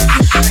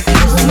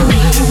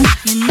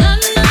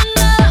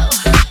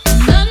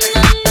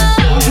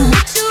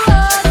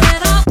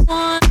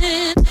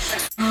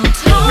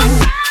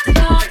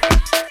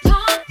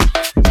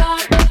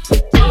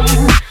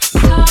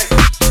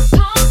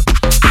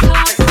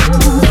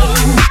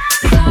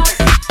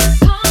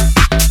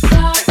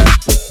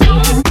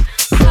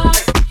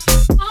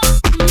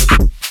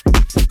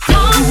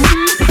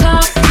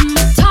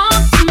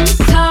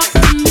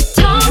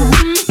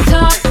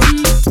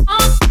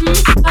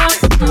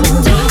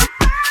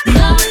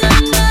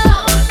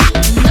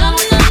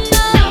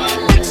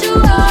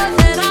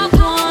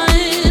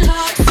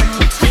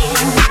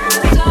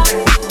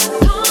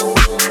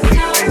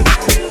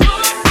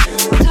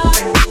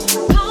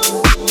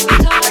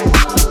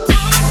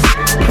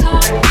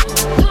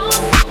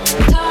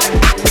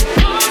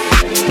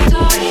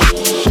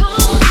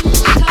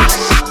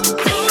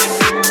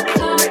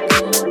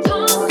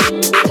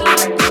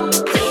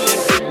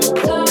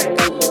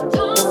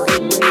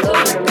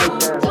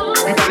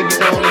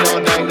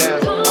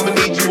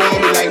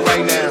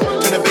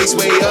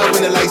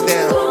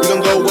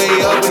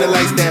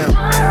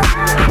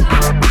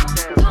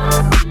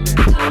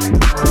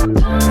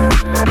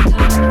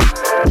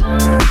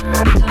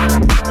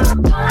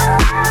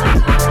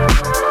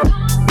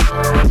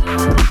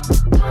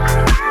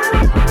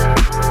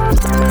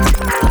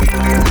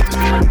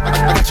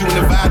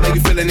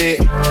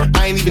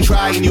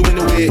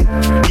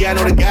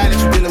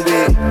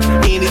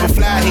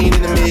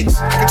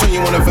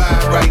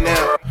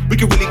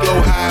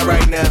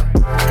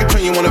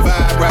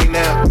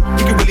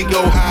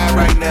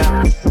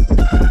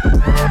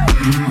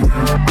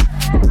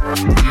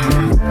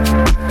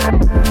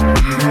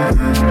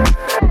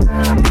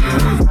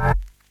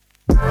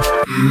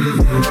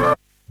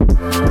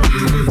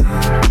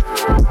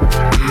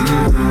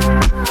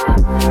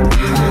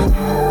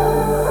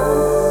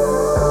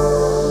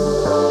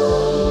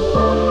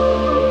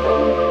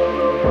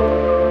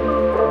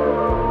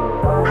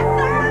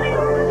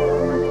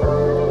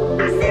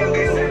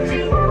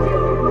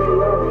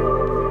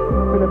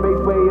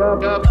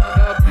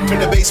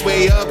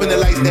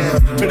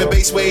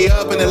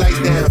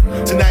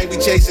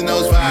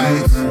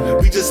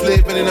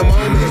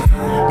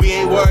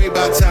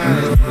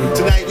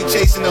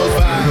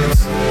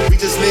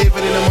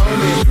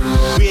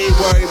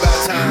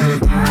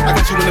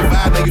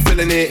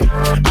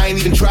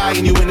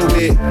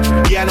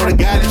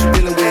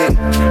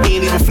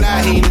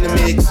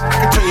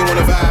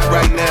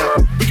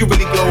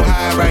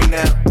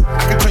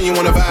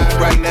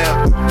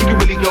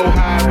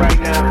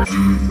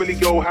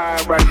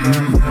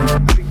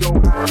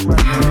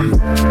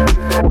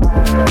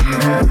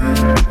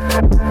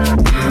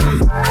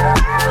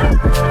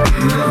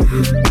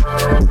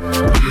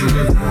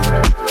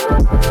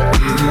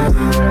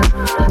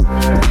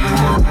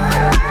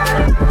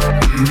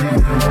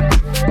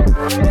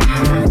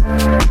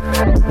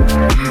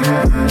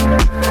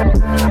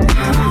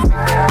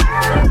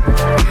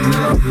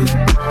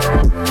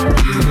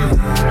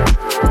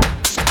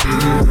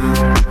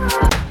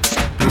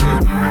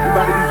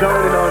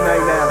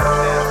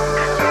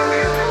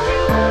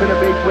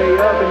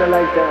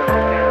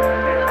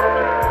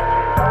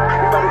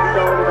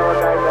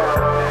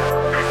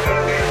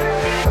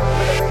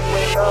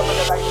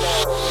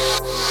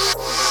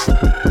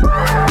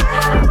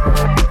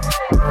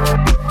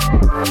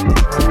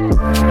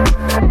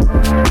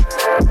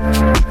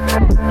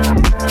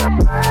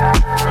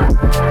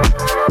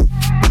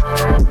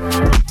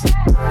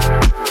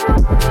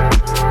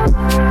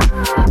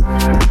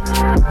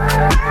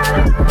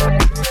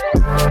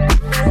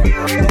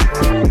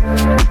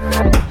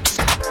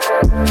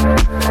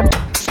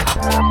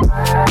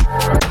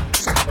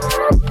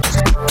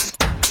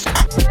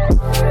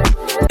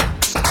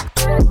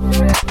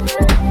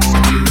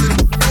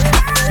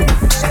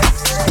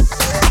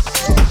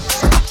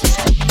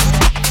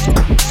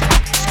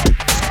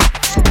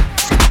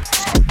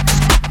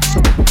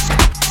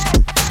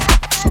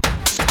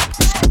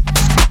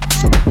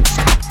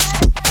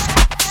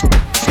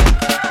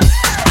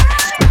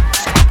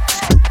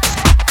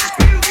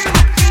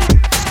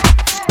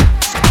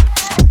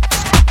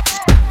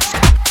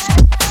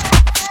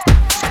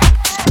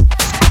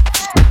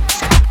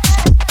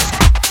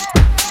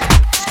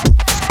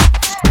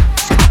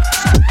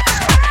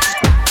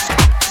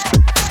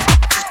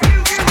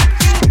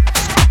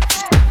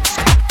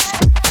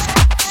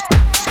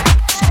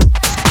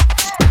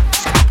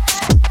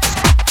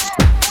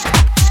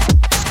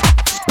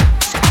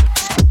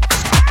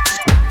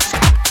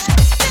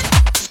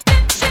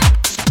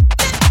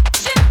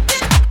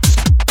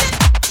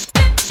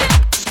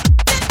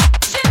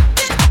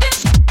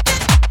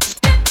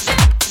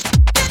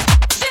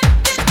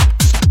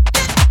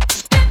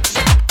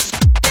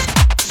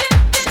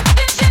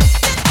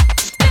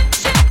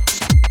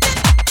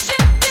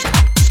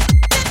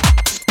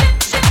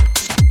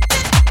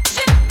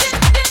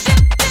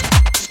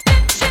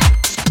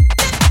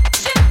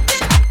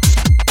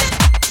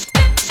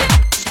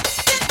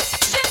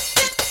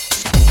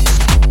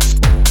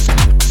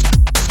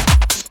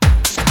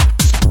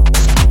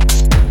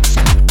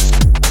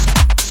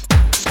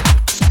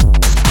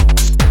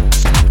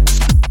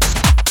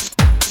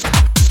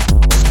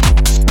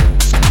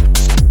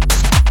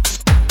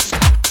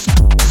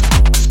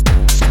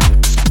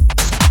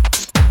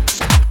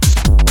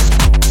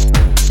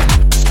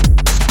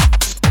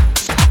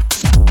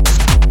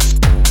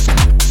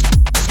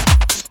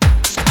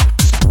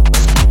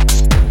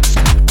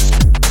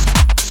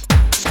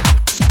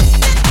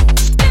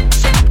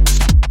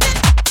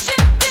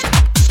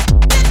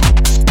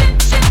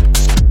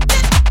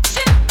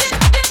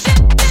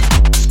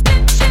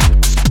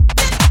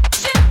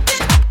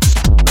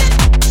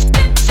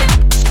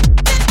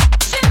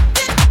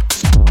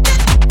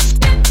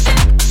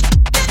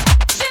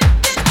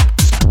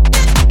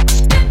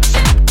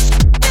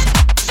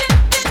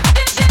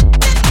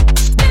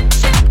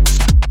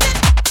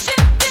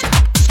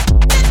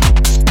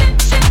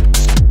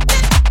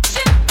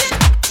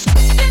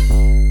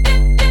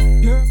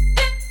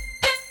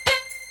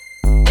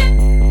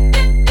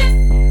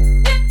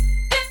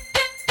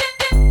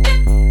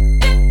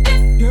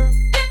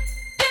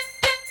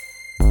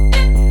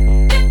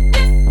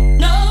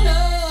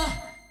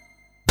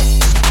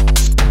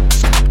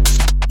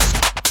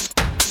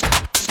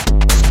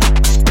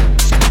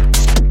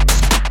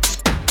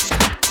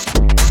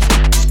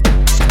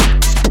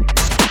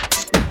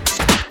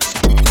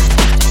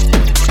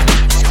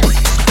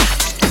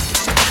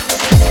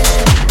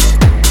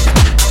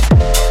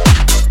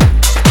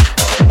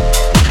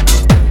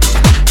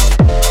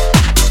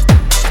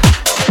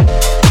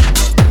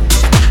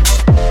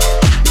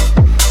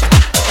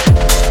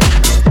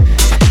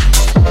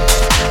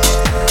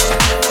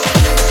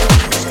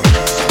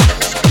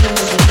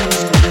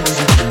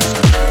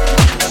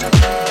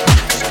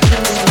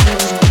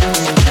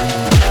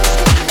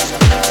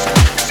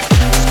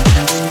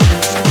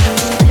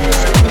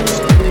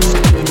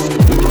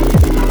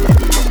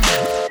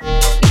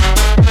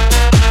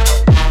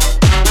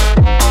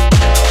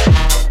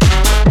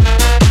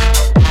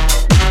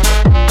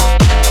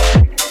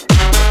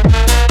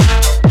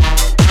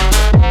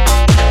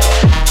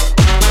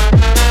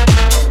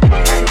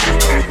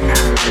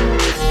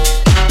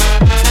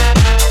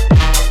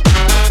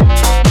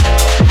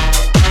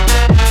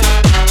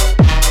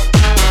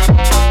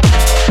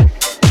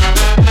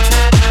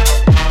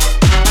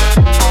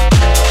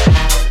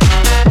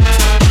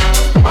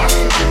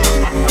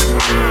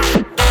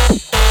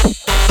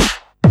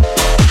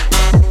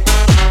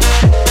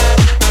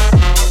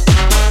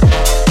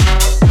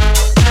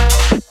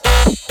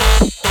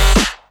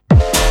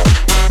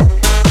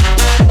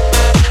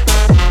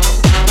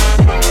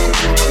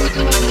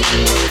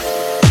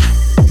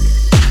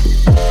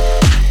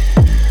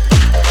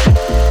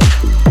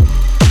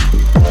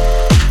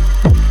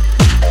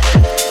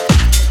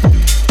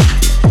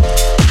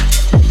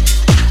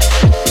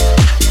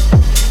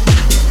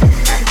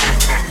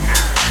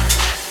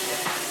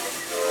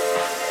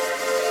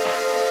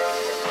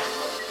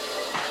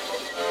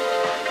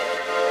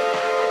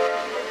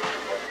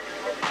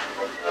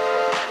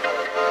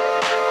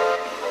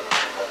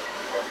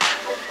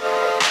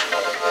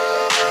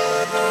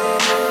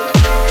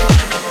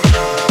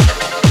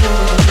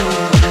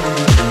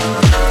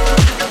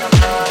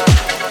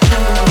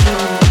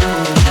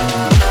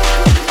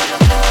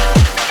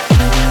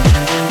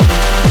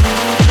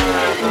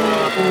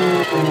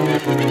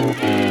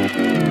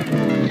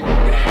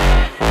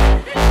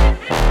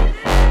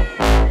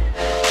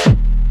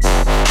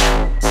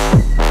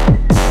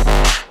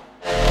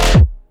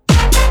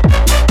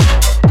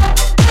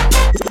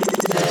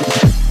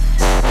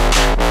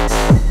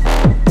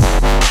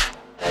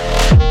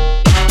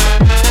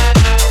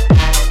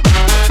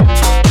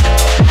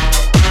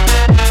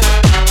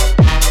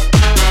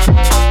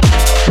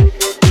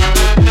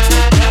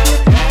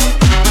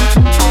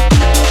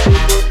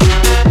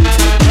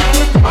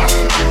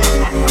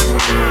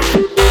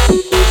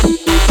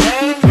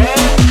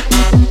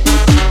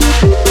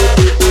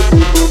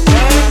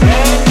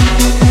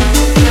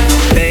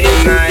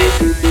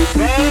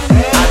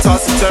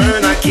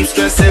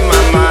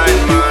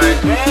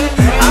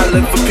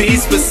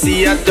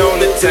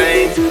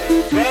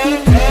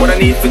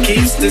for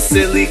keeps, the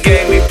silly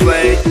game we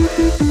play.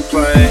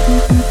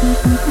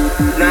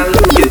 Now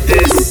look at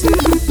this.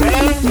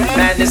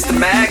 Madness, the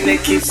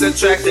magnet keeps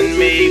attracting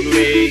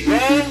me.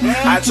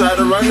 I try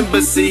to run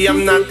but see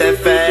I'm not that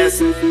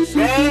fast.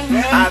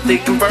 I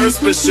think I'm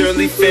first but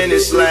surely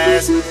finish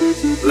last.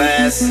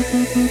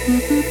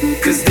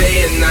 Cause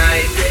day and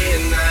night,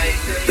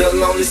 the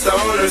lonely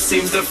stoner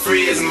seems to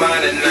free his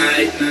mind at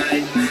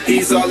night.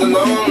 He's all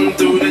alone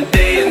through the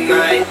day and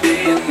night.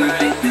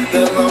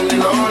 The lonely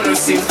loner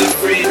seems to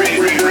free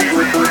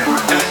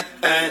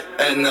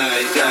at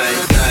night.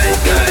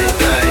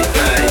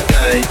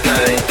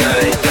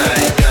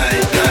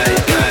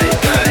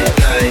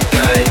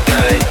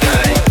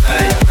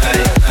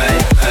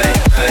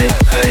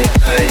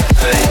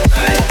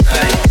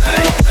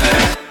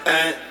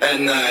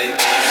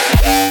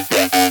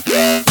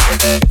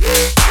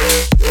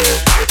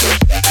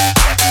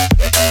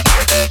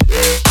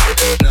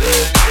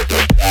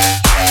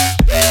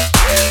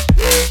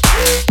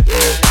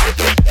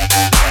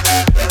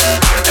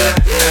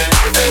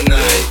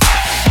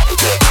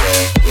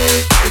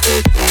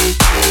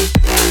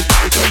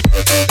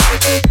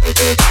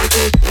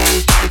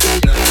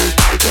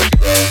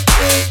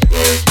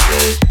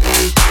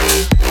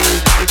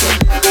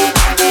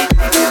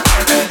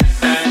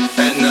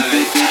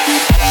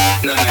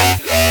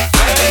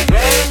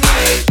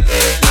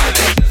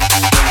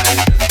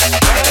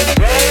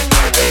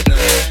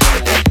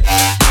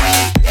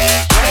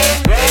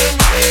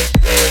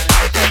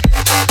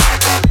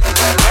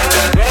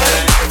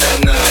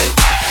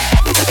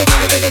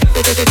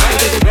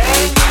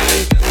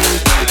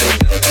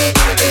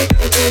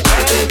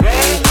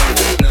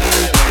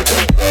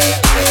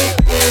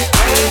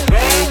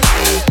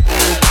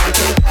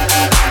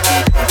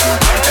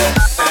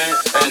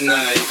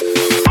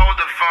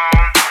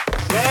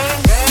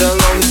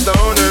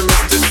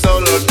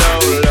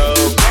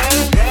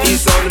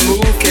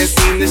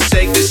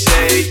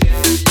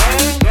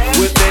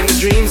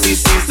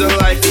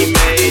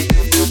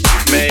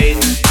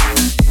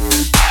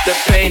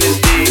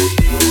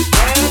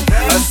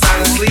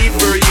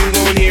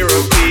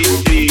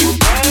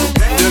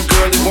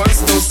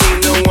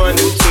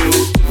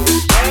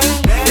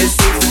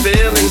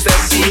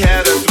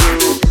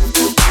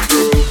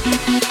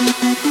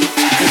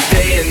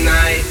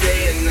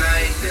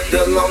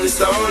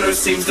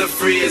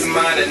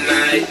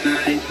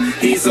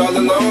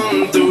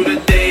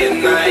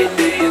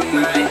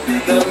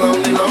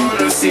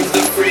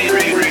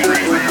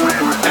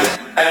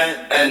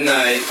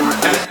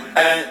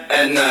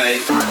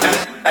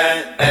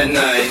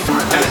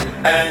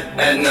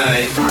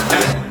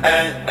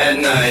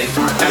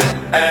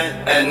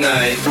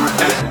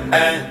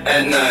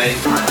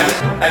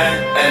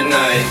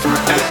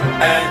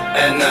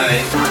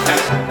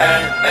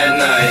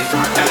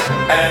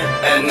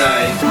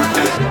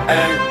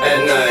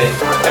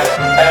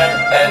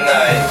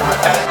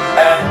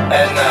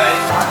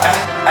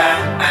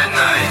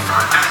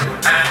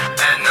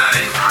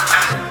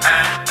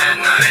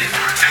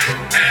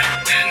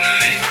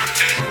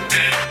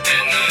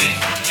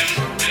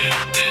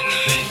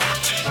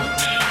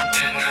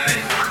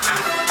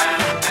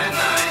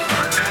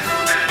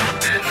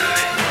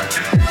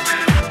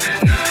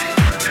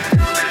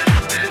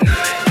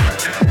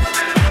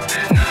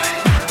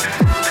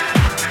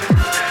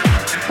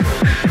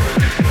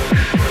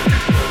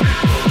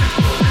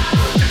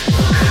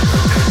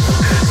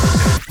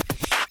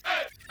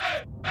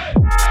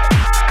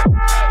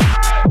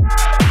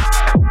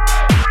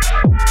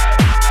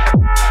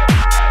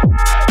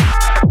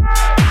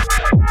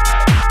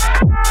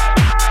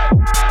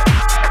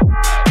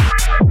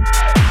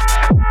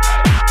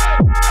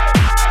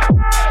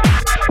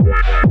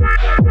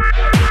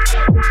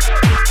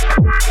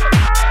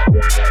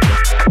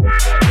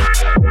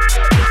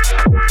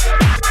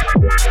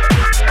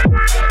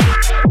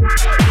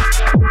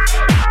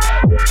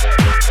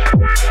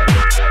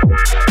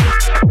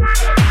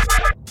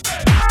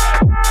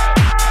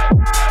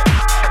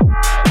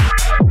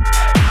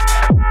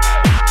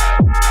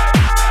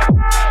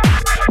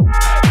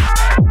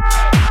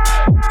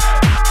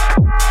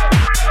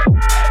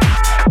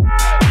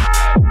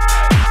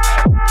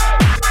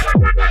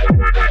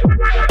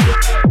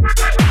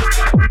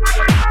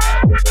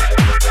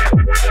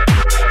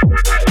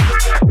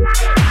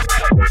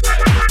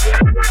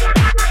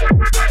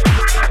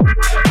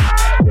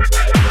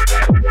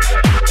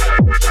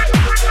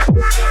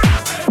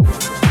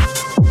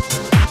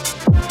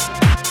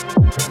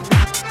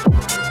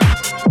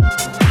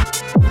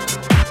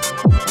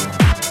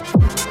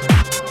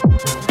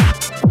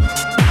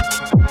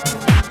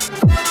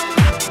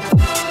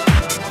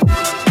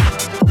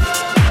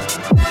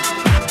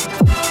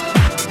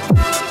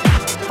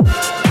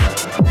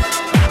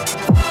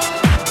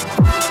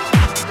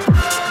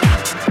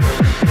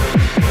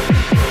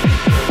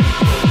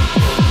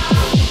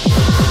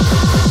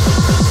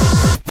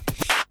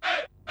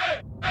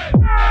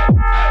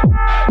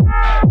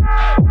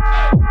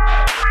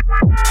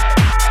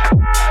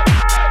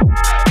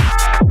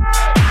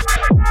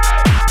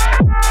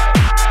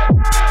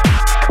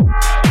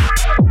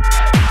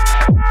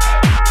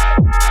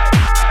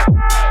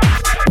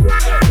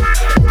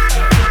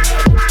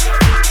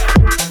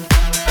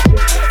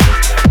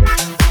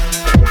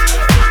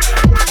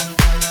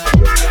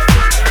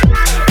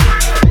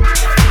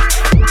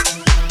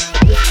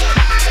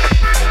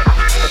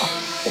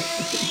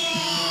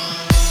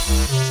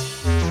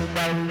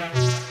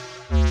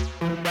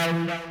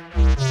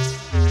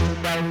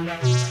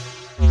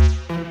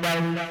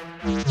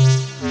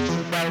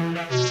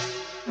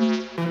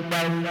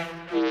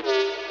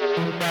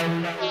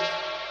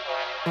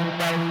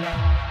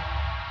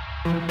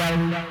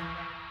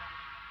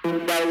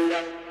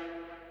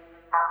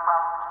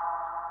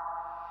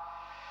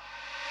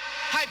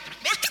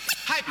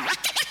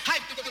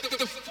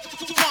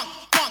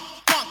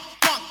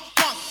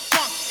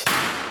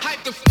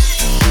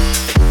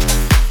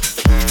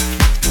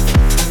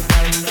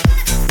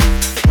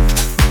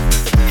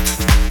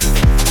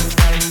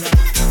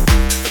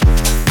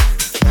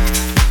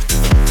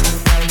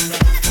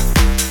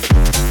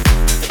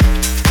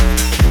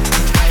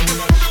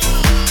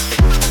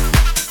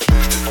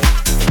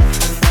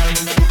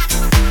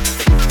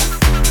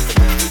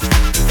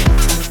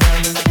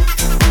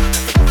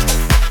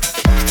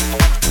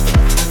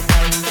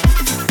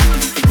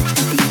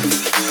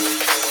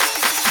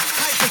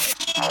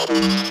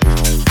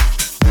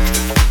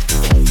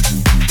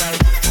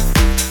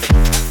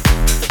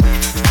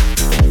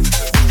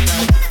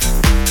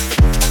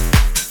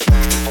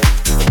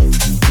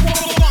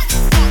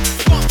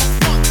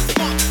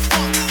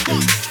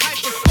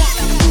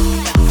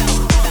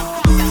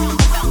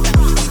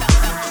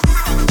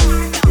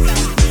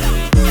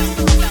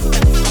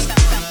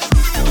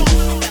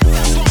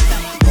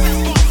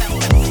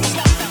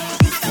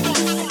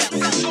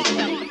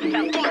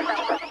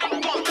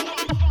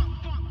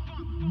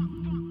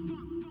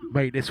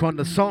 Mate, this one,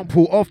 the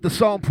sample of the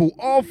sample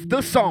of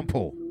the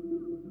sample.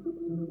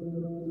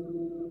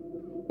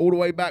 All the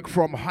way back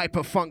from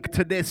Hyperfunk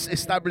to this,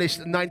 established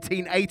in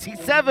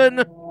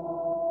 1987.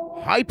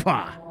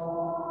 Hyper.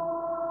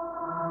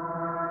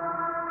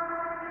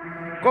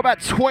 Got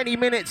about 20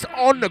 minutes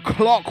on the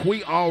clock.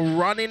 We are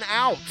running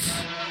out.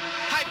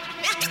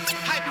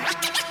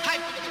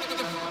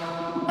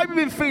 Have you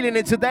been feeling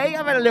it today?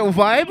 I've had a little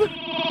vibe.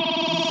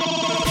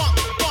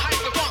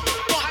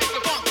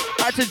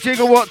 That's a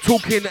gigawatt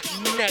talking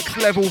next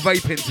level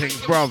vaping things,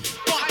 bruv.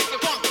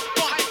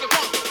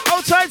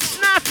 Outside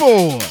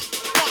Snaffle.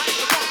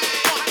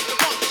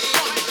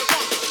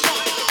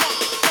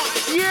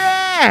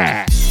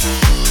 Yeah.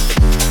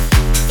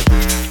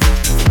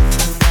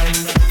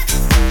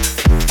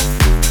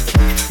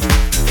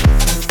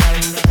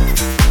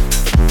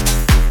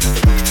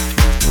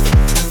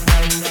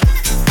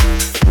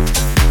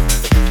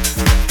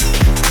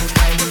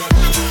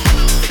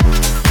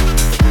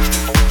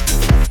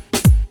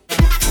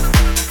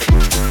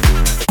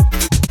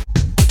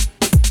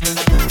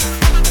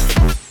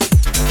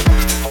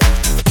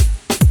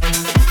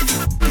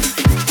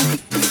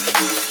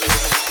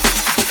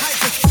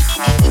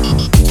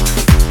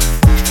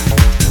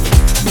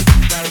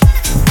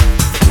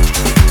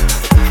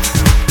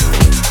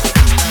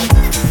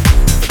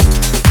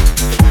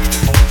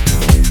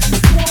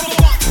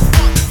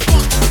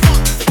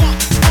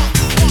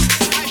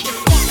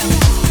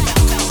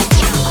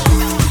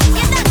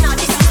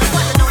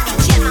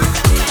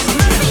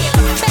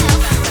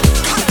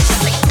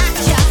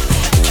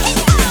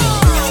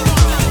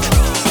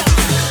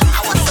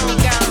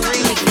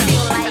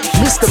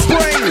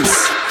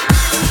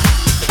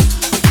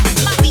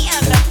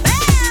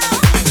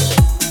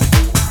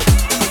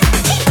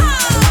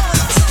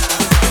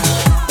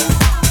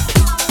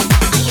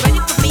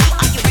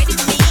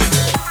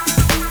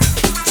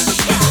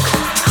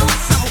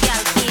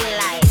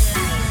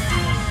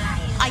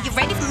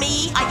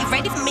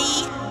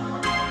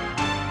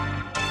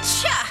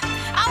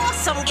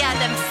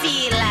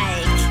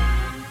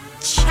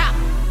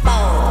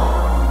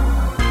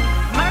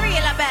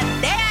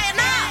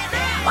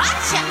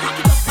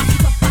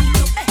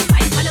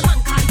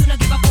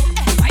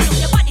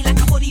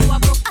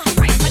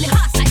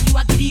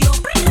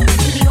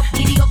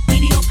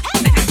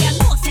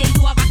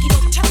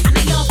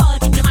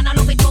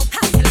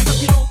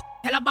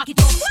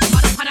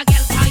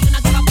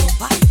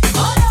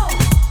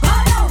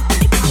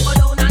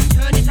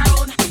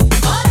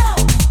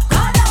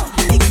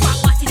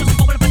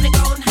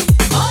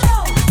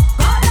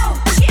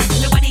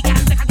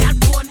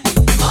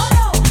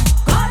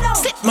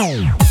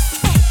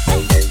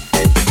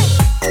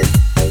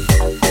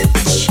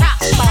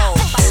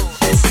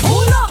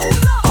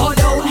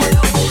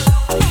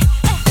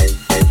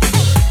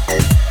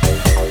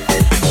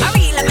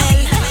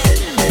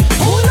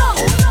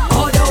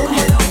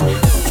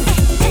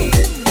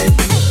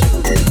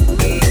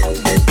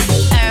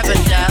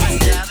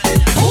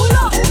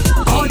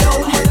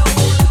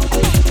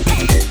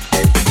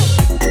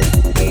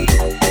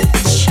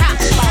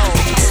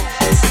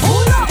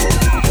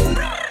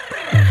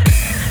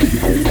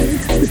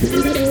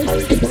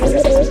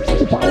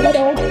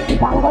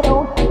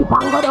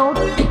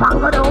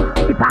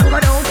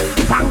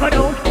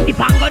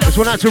 This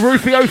one out to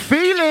Rufio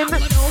feeling.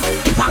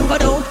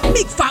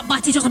 Big fat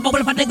body just a bubble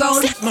up on the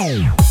ground.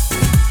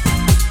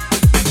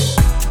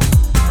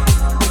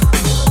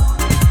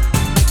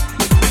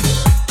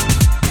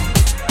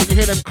 Can you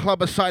hear them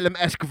Club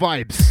Asylum-esque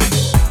vibes?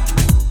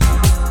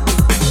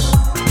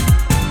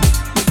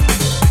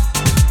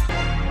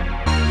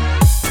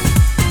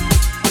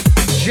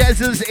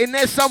 Jezzers in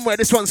there somewhere.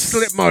 This one's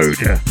slip mode.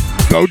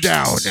 Go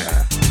down.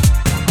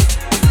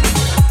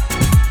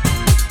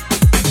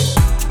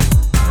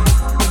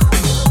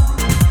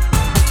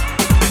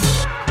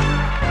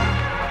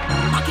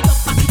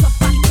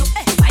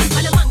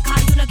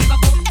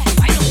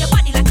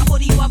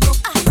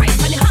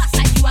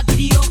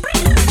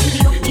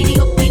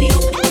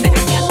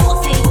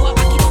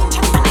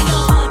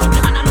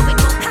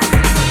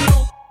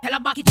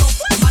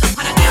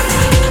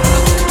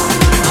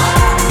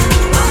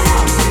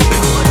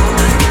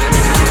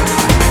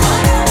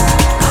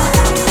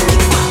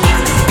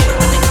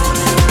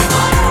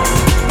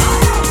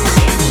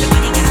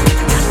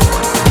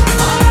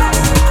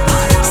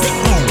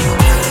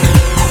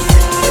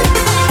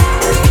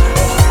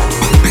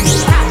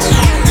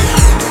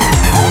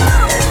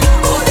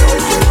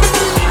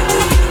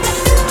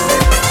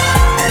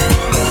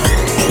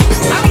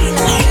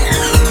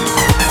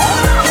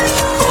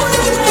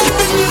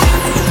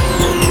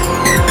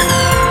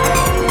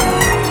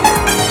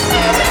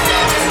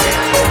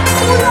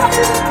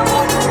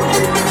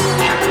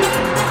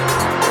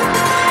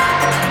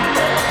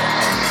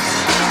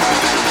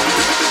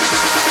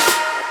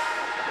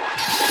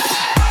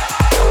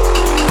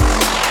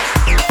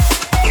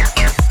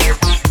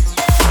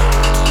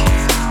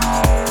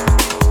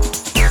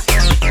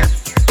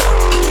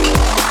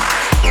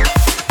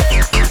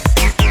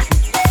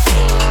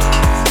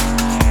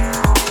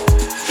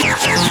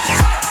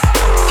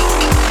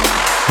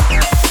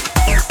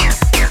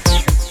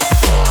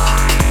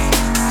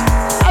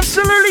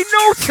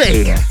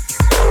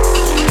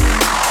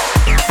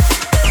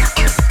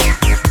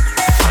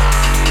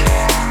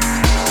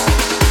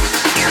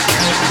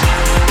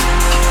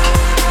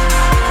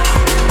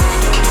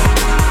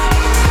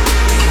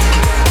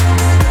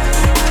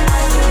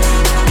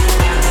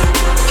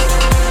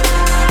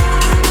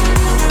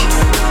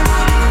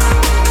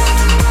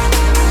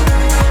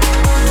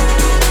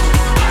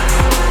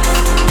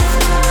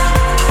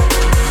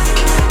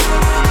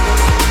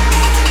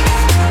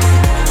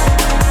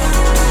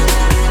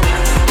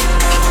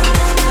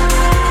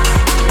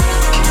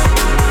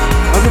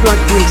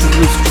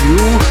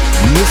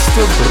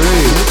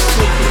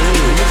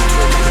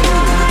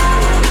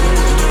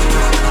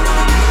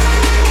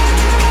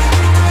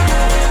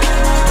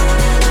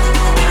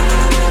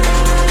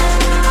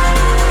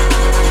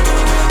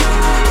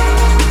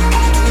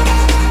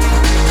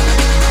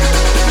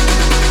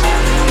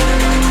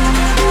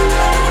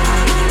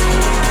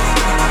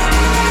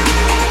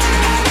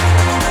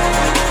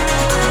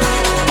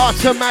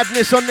 Utter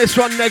madness on this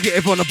one,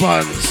 negative on the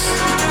buns.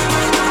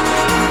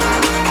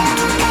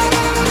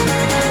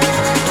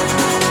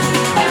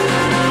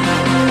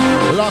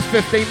 The last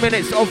 15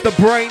 minutes of the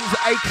Brainz,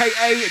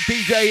 aka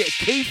DJ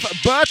Keith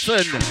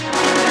Burton.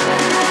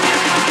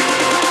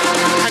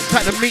 And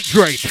take the meat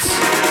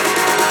grapes.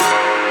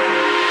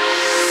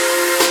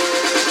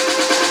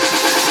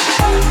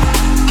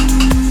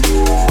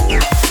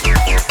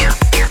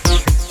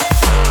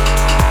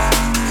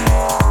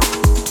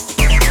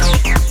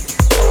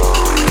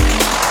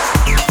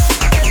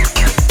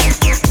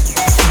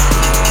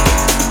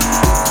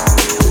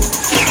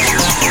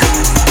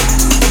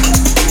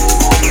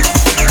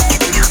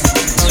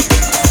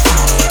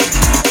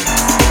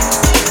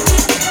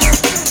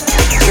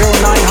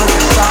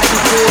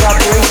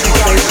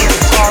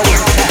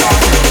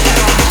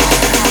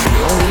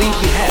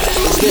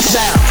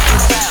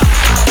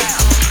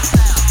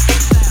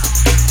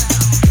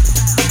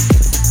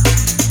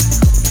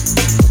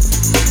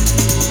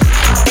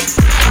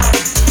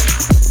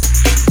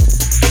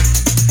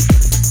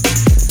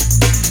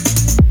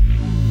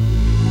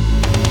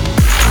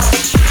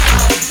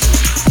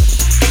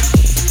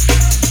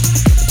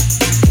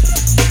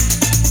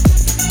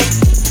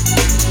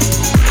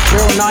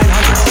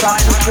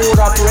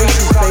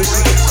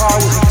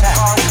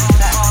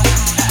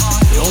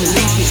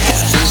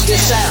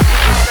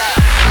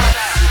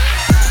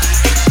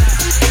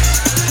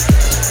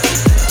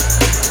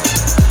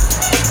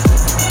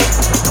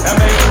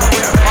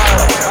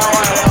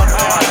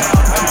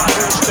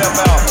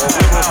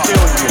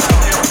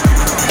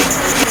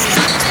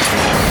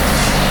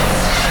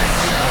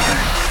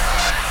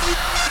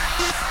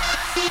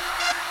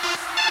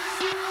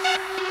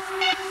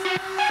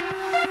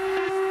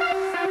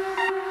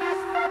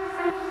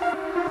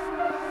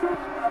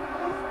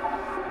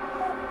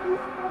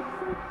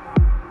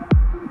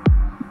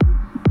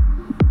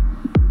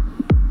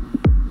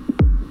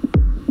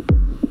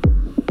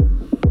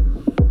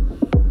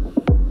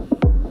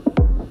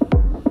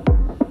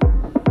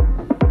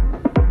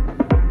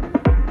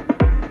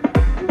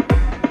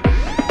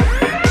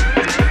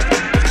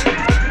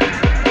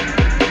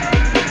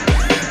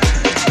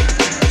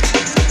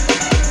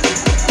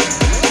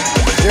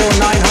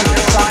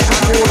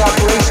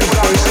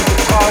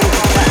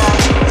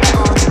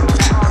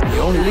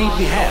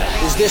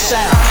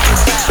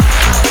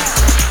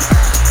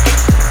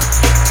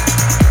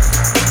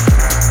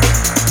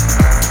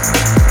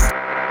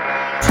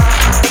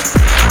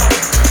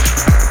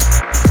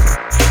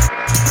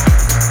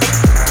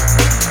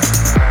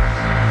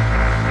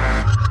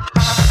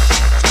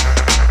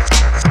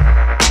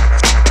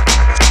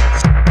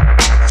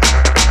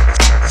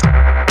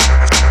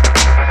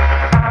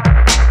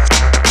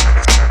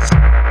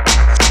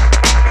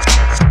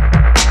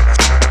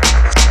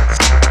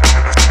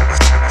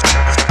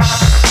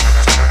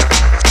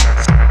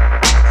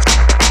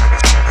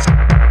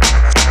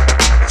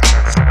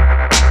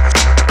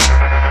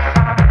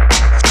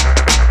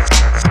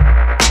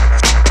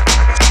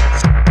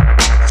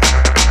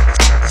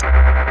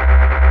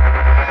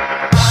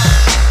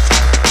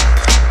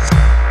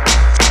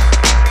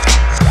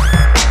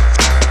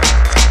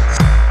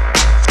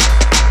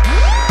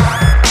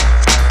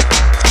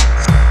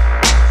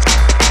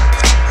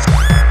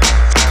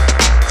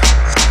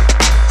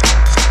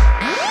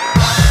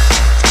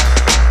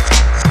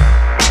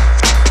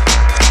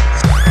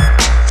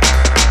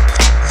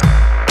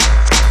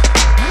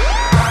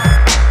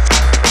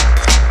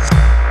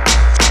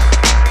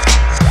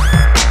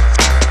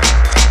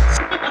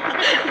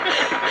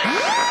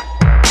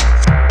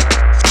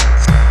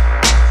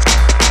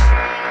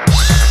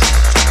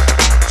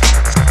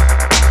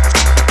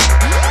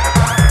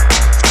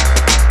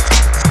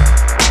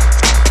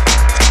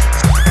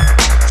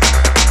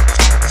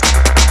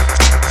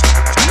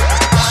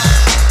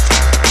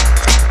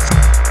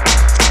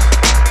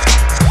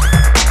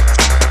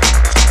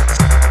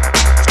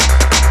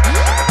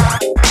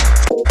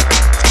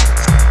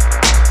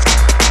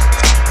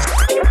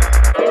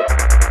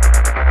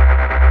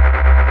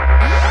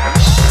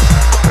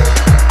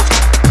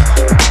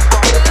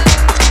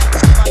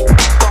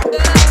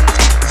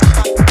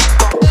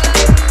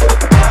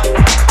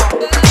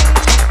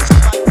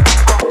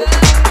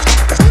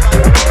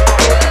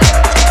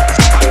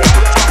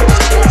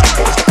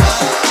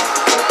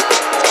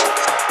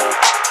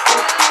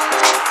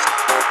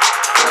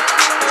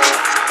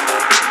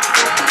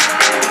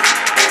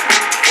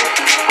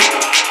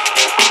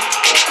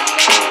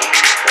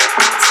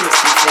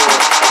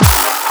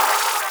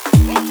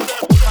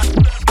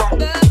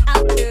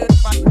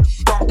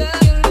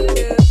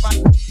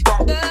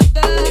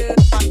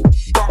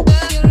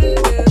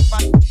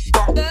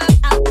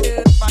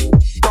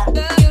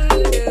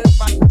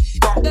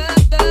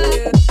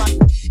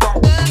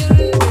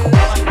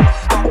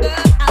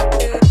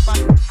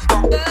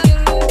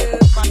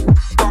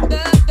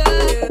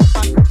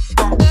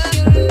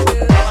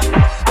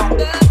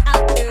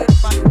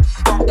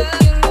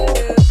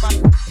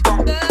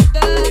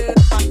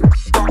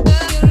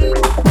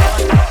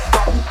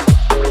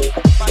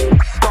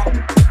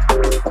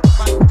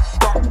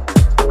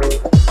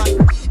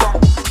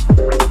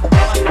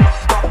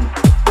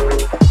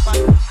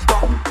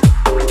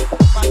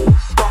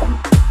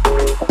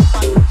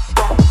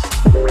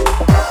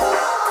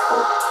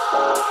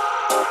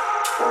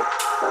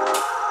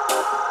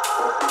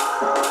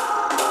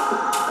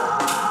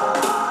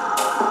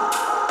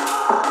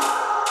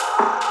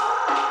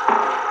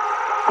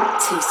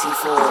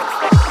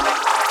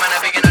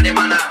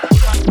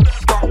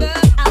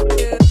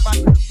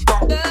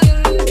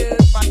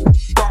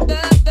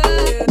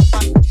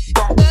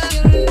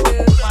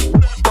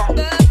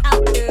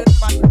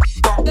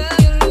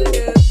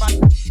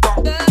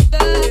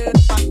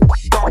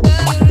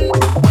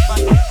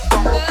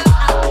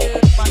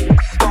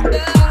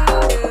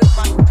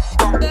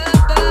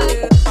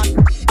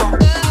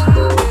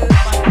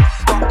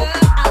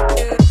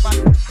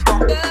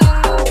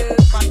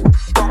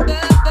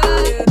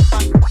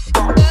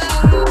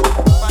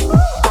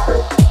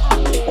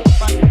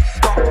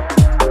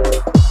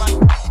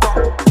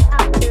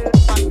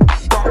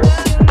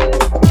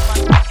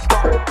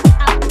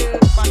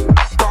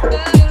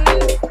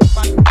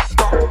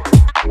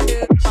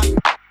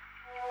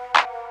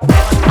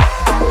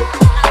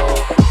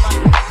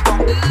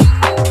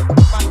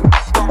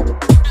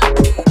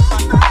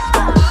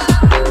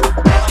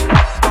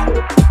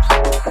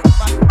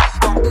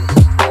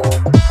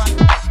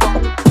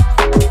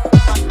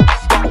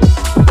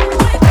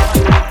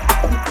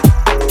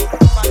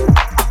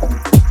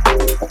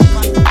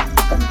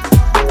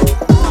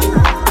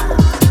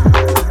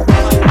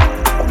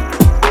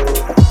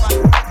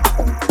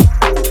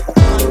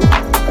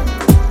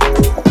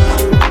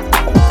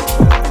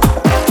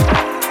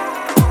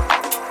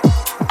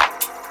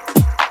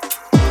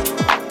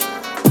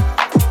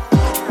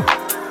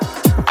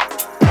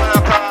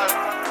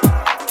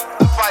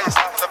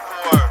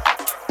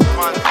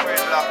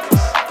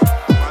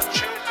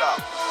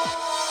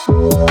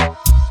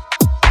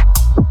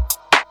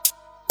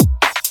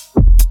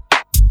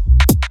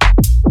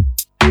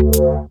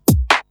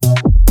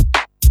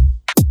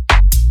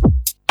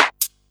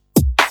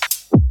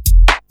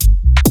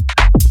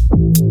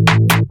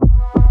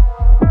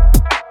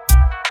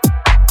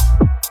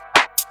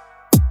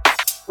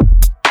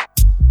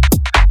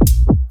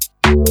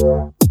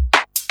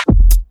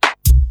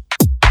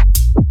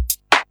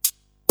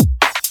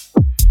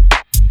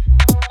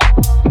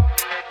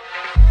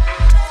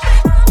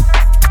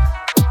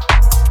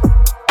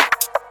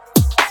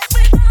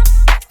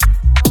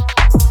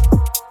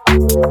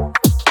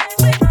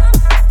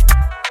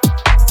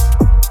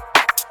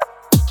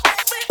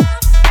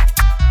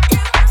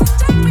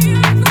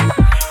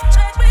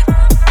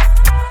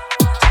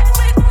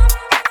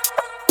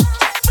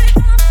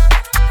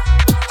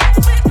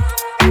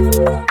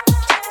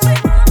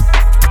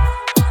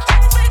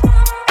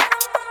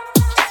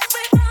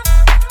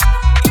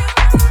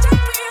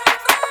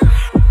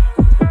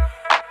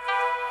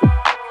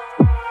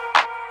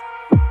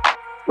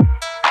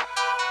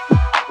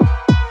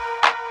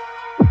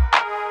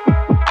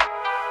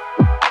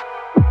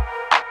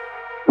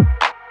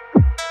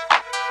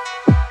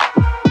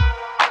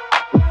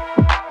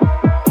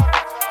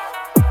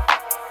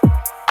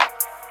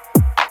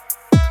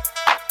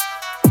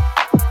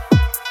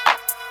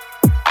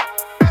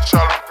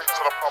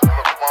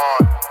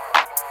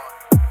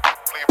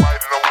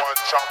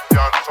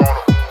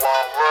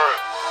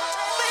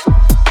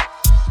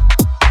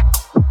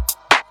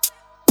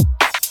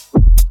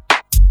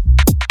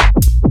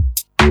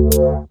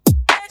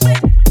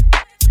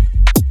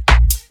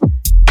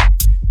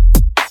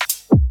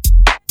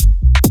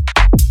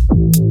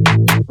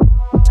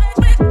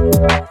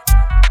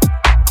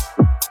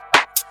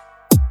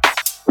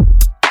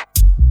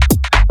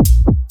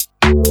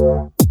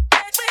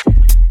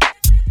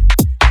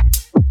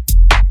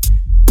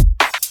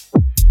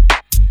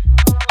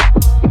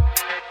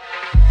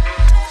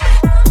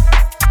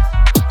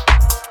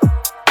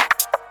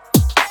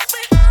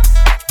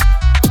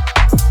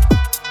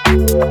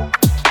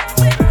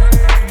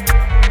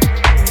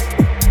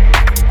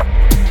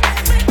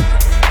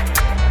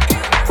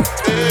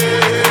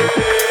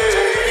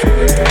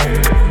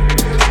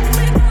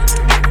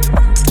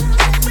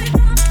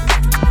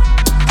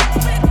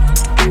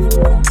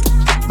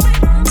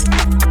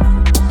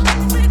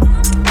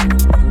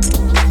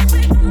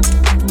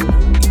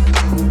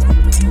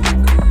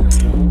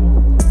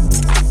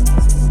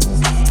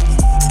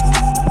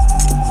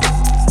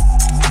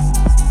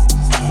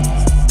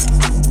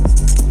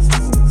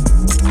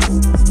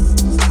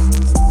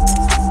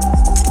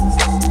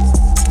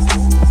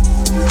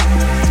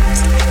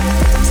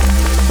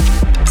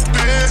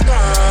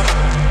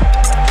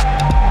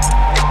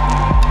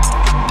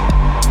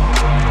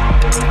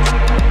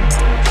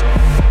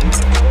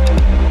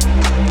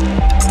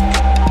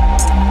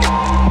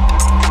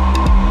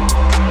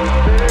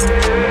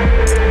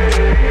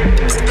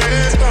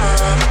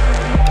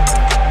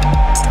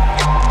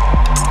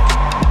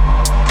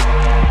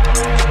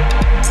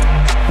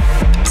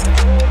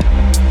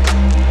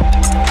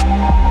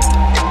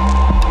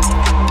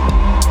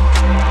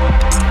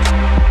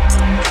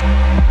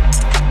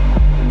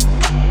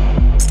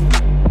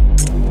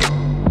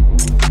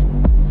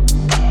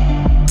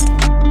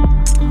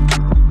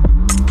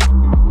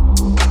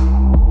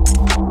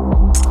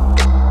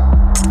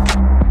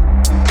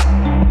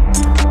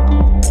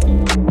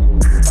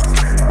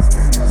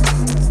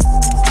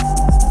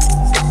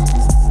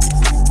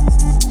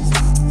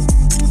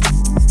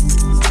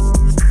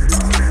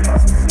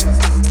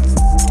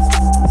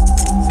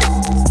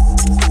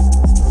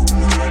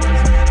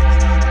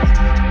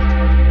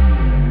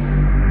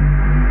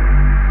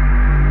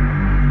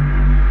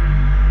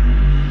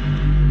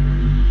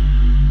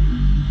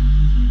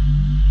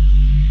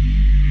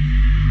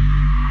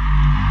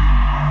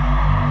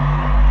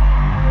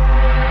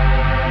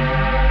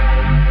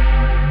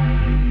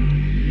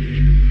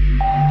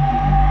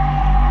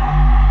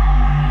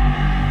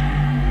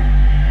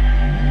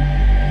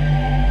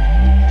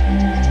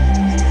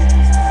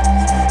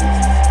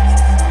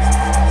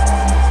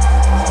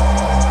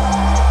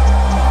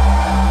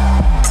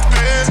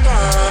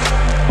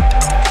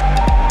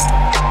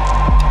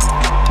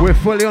 We're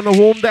fully on the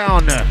warm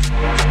down.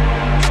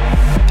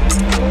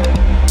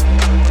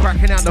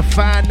 Cracking out the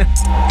fan,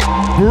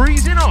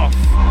 breezing off.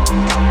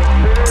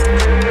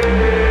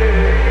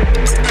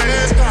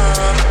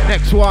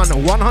 Next one,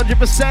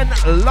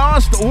 100%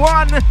 last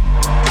one.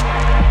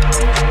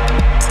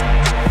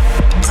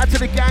 Add to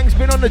the gang's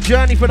been on the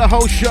journey for the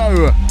whole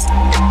show.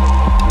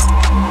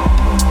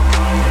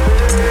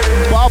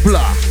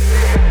 Bubbler.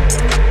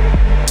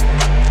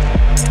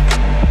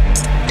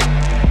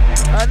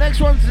 Next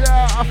one's,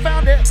 I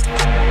found it.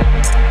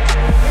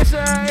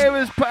 It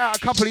was put out a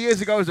couple of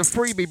years ago as a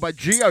freebie by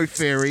Geo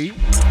Theory.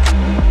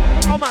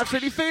 I'm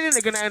absolutely feeling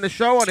they're going to end the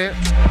show on it.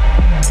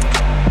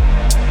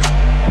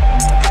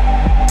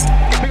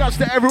 Big ups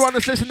to everyone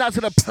that's listened out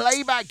to the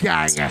Playback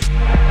Gang.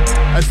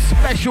 A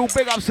special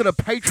big ups to the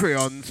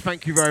Patreons.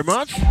 Thank you very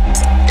much.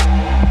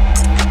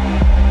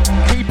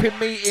 Keep dipping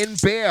me in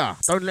beer.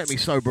 Don't let me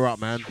sober up,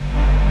 man.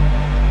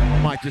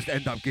 Might just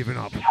end up giving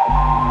up.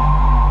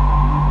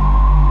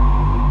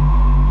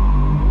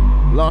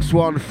 Last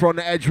one from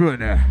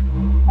Edgewood.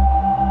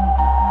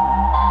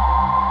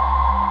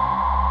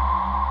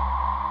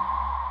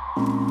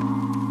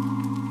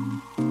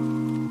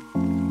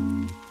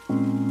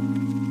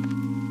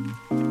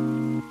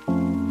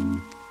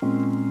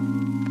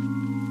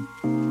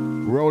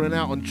 Rolling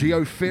out on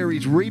Geo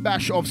Theory's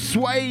rebash of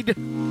Suede.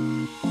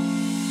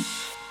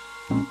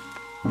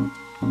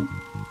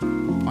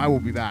 I will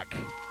be back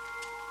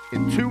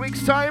in 2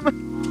 weeks' time.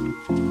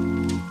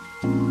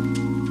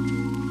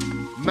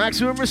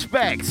 Maximum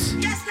respect.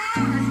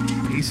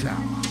 Peace out.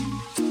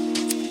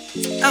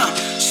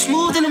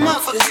 Smooth in the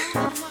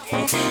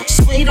motherfucker.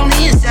 Suede on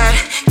the inside.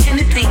 Can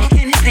it paint?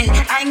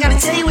 I ain't gotta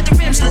tell you what the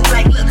rims look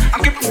like. Look,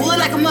 I'm gripping wood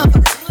like a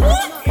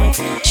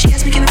motherfucker. She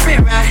asked me, can I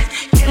friend ride?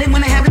 Kill it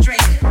when I have a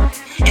drink.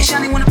 And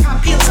Shawty wanna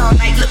pop pills all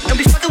night. Look, don't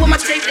be fucking with my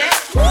tape there.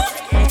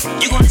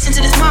 You gon' listen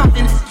to this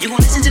Marvin. You gon'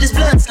 listen to this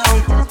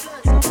Bloodstone.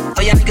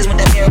 Oh, y'all niggas want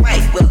that hair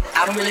white. Well,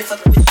 I don't really fuck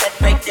with that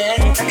right there.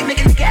 I can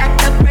make a nigga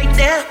act up right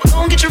there. Well,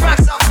 go and get your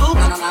rocks off, boo.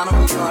 No, I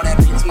don't do all that.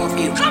 It's more for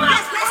you. I'm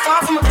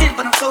far from a pimp,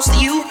 but I'm close to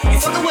you. You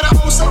fucking with a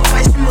whole soul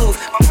twice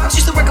removed. My pops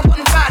used to work up on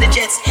the fighter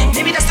jets.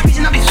 Maybe that's the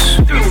reason I be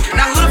through.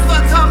 Now who the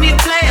fuck called me a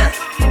player?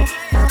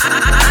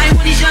 I ain't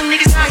one of these young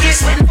niggas out here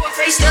sweating for a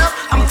face up.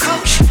 I'm a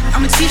coach.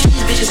 I'ma teach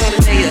these bitches how to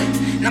lay up.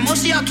 Now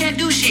most of y'all can't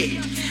do shit,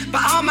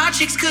 but all my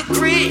chicks cook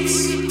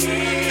grits.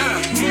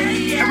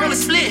 I roll a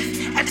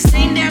spliff at the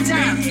same damn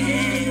time.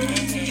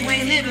 You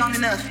ain't lived long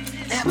enough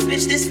to have a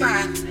bitch this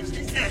fine.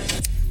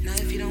 Now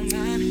if you don't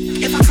mind,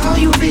 if I call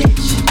you a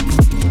bitch,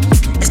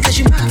 it's cause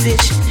you my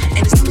bitch.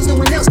 And as long as no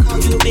one else call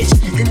you a bitch,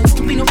 then there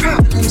won't be no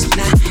problems.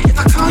 Now if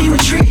I call you a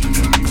trick,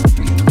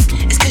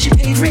 it's cause you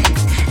paid rent.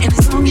 And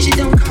as long as you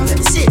don't call it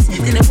a 6,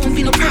 then there won't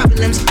be no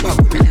problems. Walk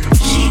with me now.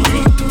 She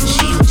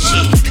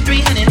the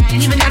 300, I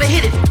ain't even gotta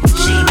hit it.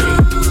 She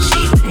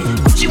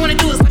all she wanna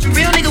do is watch a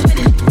real nigga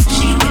winning.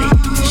 She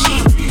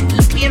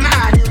look me in my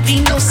eye, there'll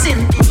be no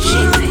sin.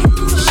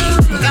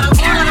 Got a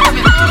whole lot of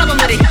women, all of them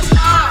with it.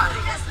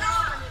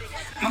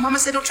 My mama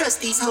said don't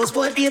trust these hoes,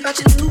 boy, be about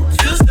your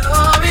true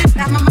story.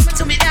 Now my mama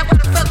told me that, why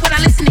the fuck would I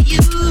listen to you?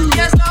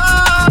 Yes,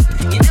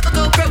 Lord. You never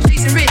go broke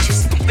chasing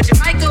riches, but you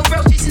might go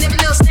broke chasing every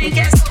little stank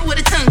ass hoe with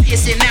a tongue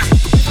piercing. Now,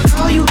 if I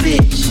call you a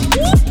bitch,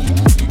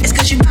 it's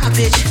cause you my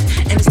bitch.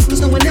 And as long as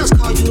no one else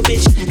call you a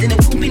bitch, then there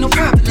won't be no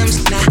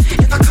problems. Now,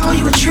 if I call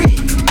you a trick,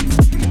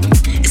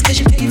 it's cause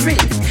you pay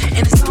rent.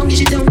 And as long as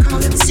you don't call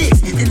it a 6,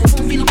 then there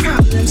won't be no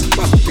problems.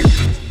 Walk with me.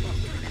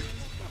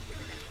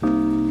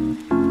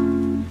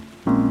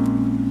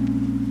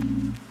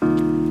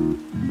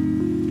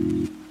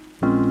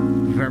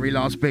 Very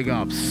last big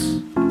ups.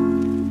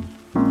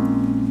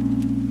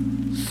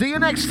 See you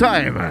next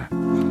time.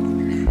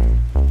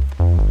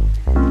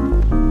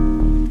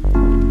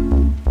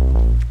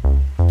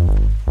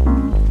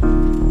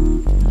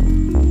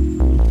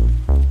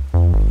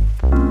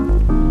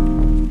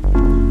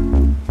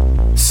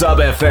 Sub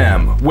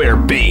FM, where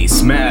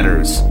bass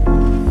matters.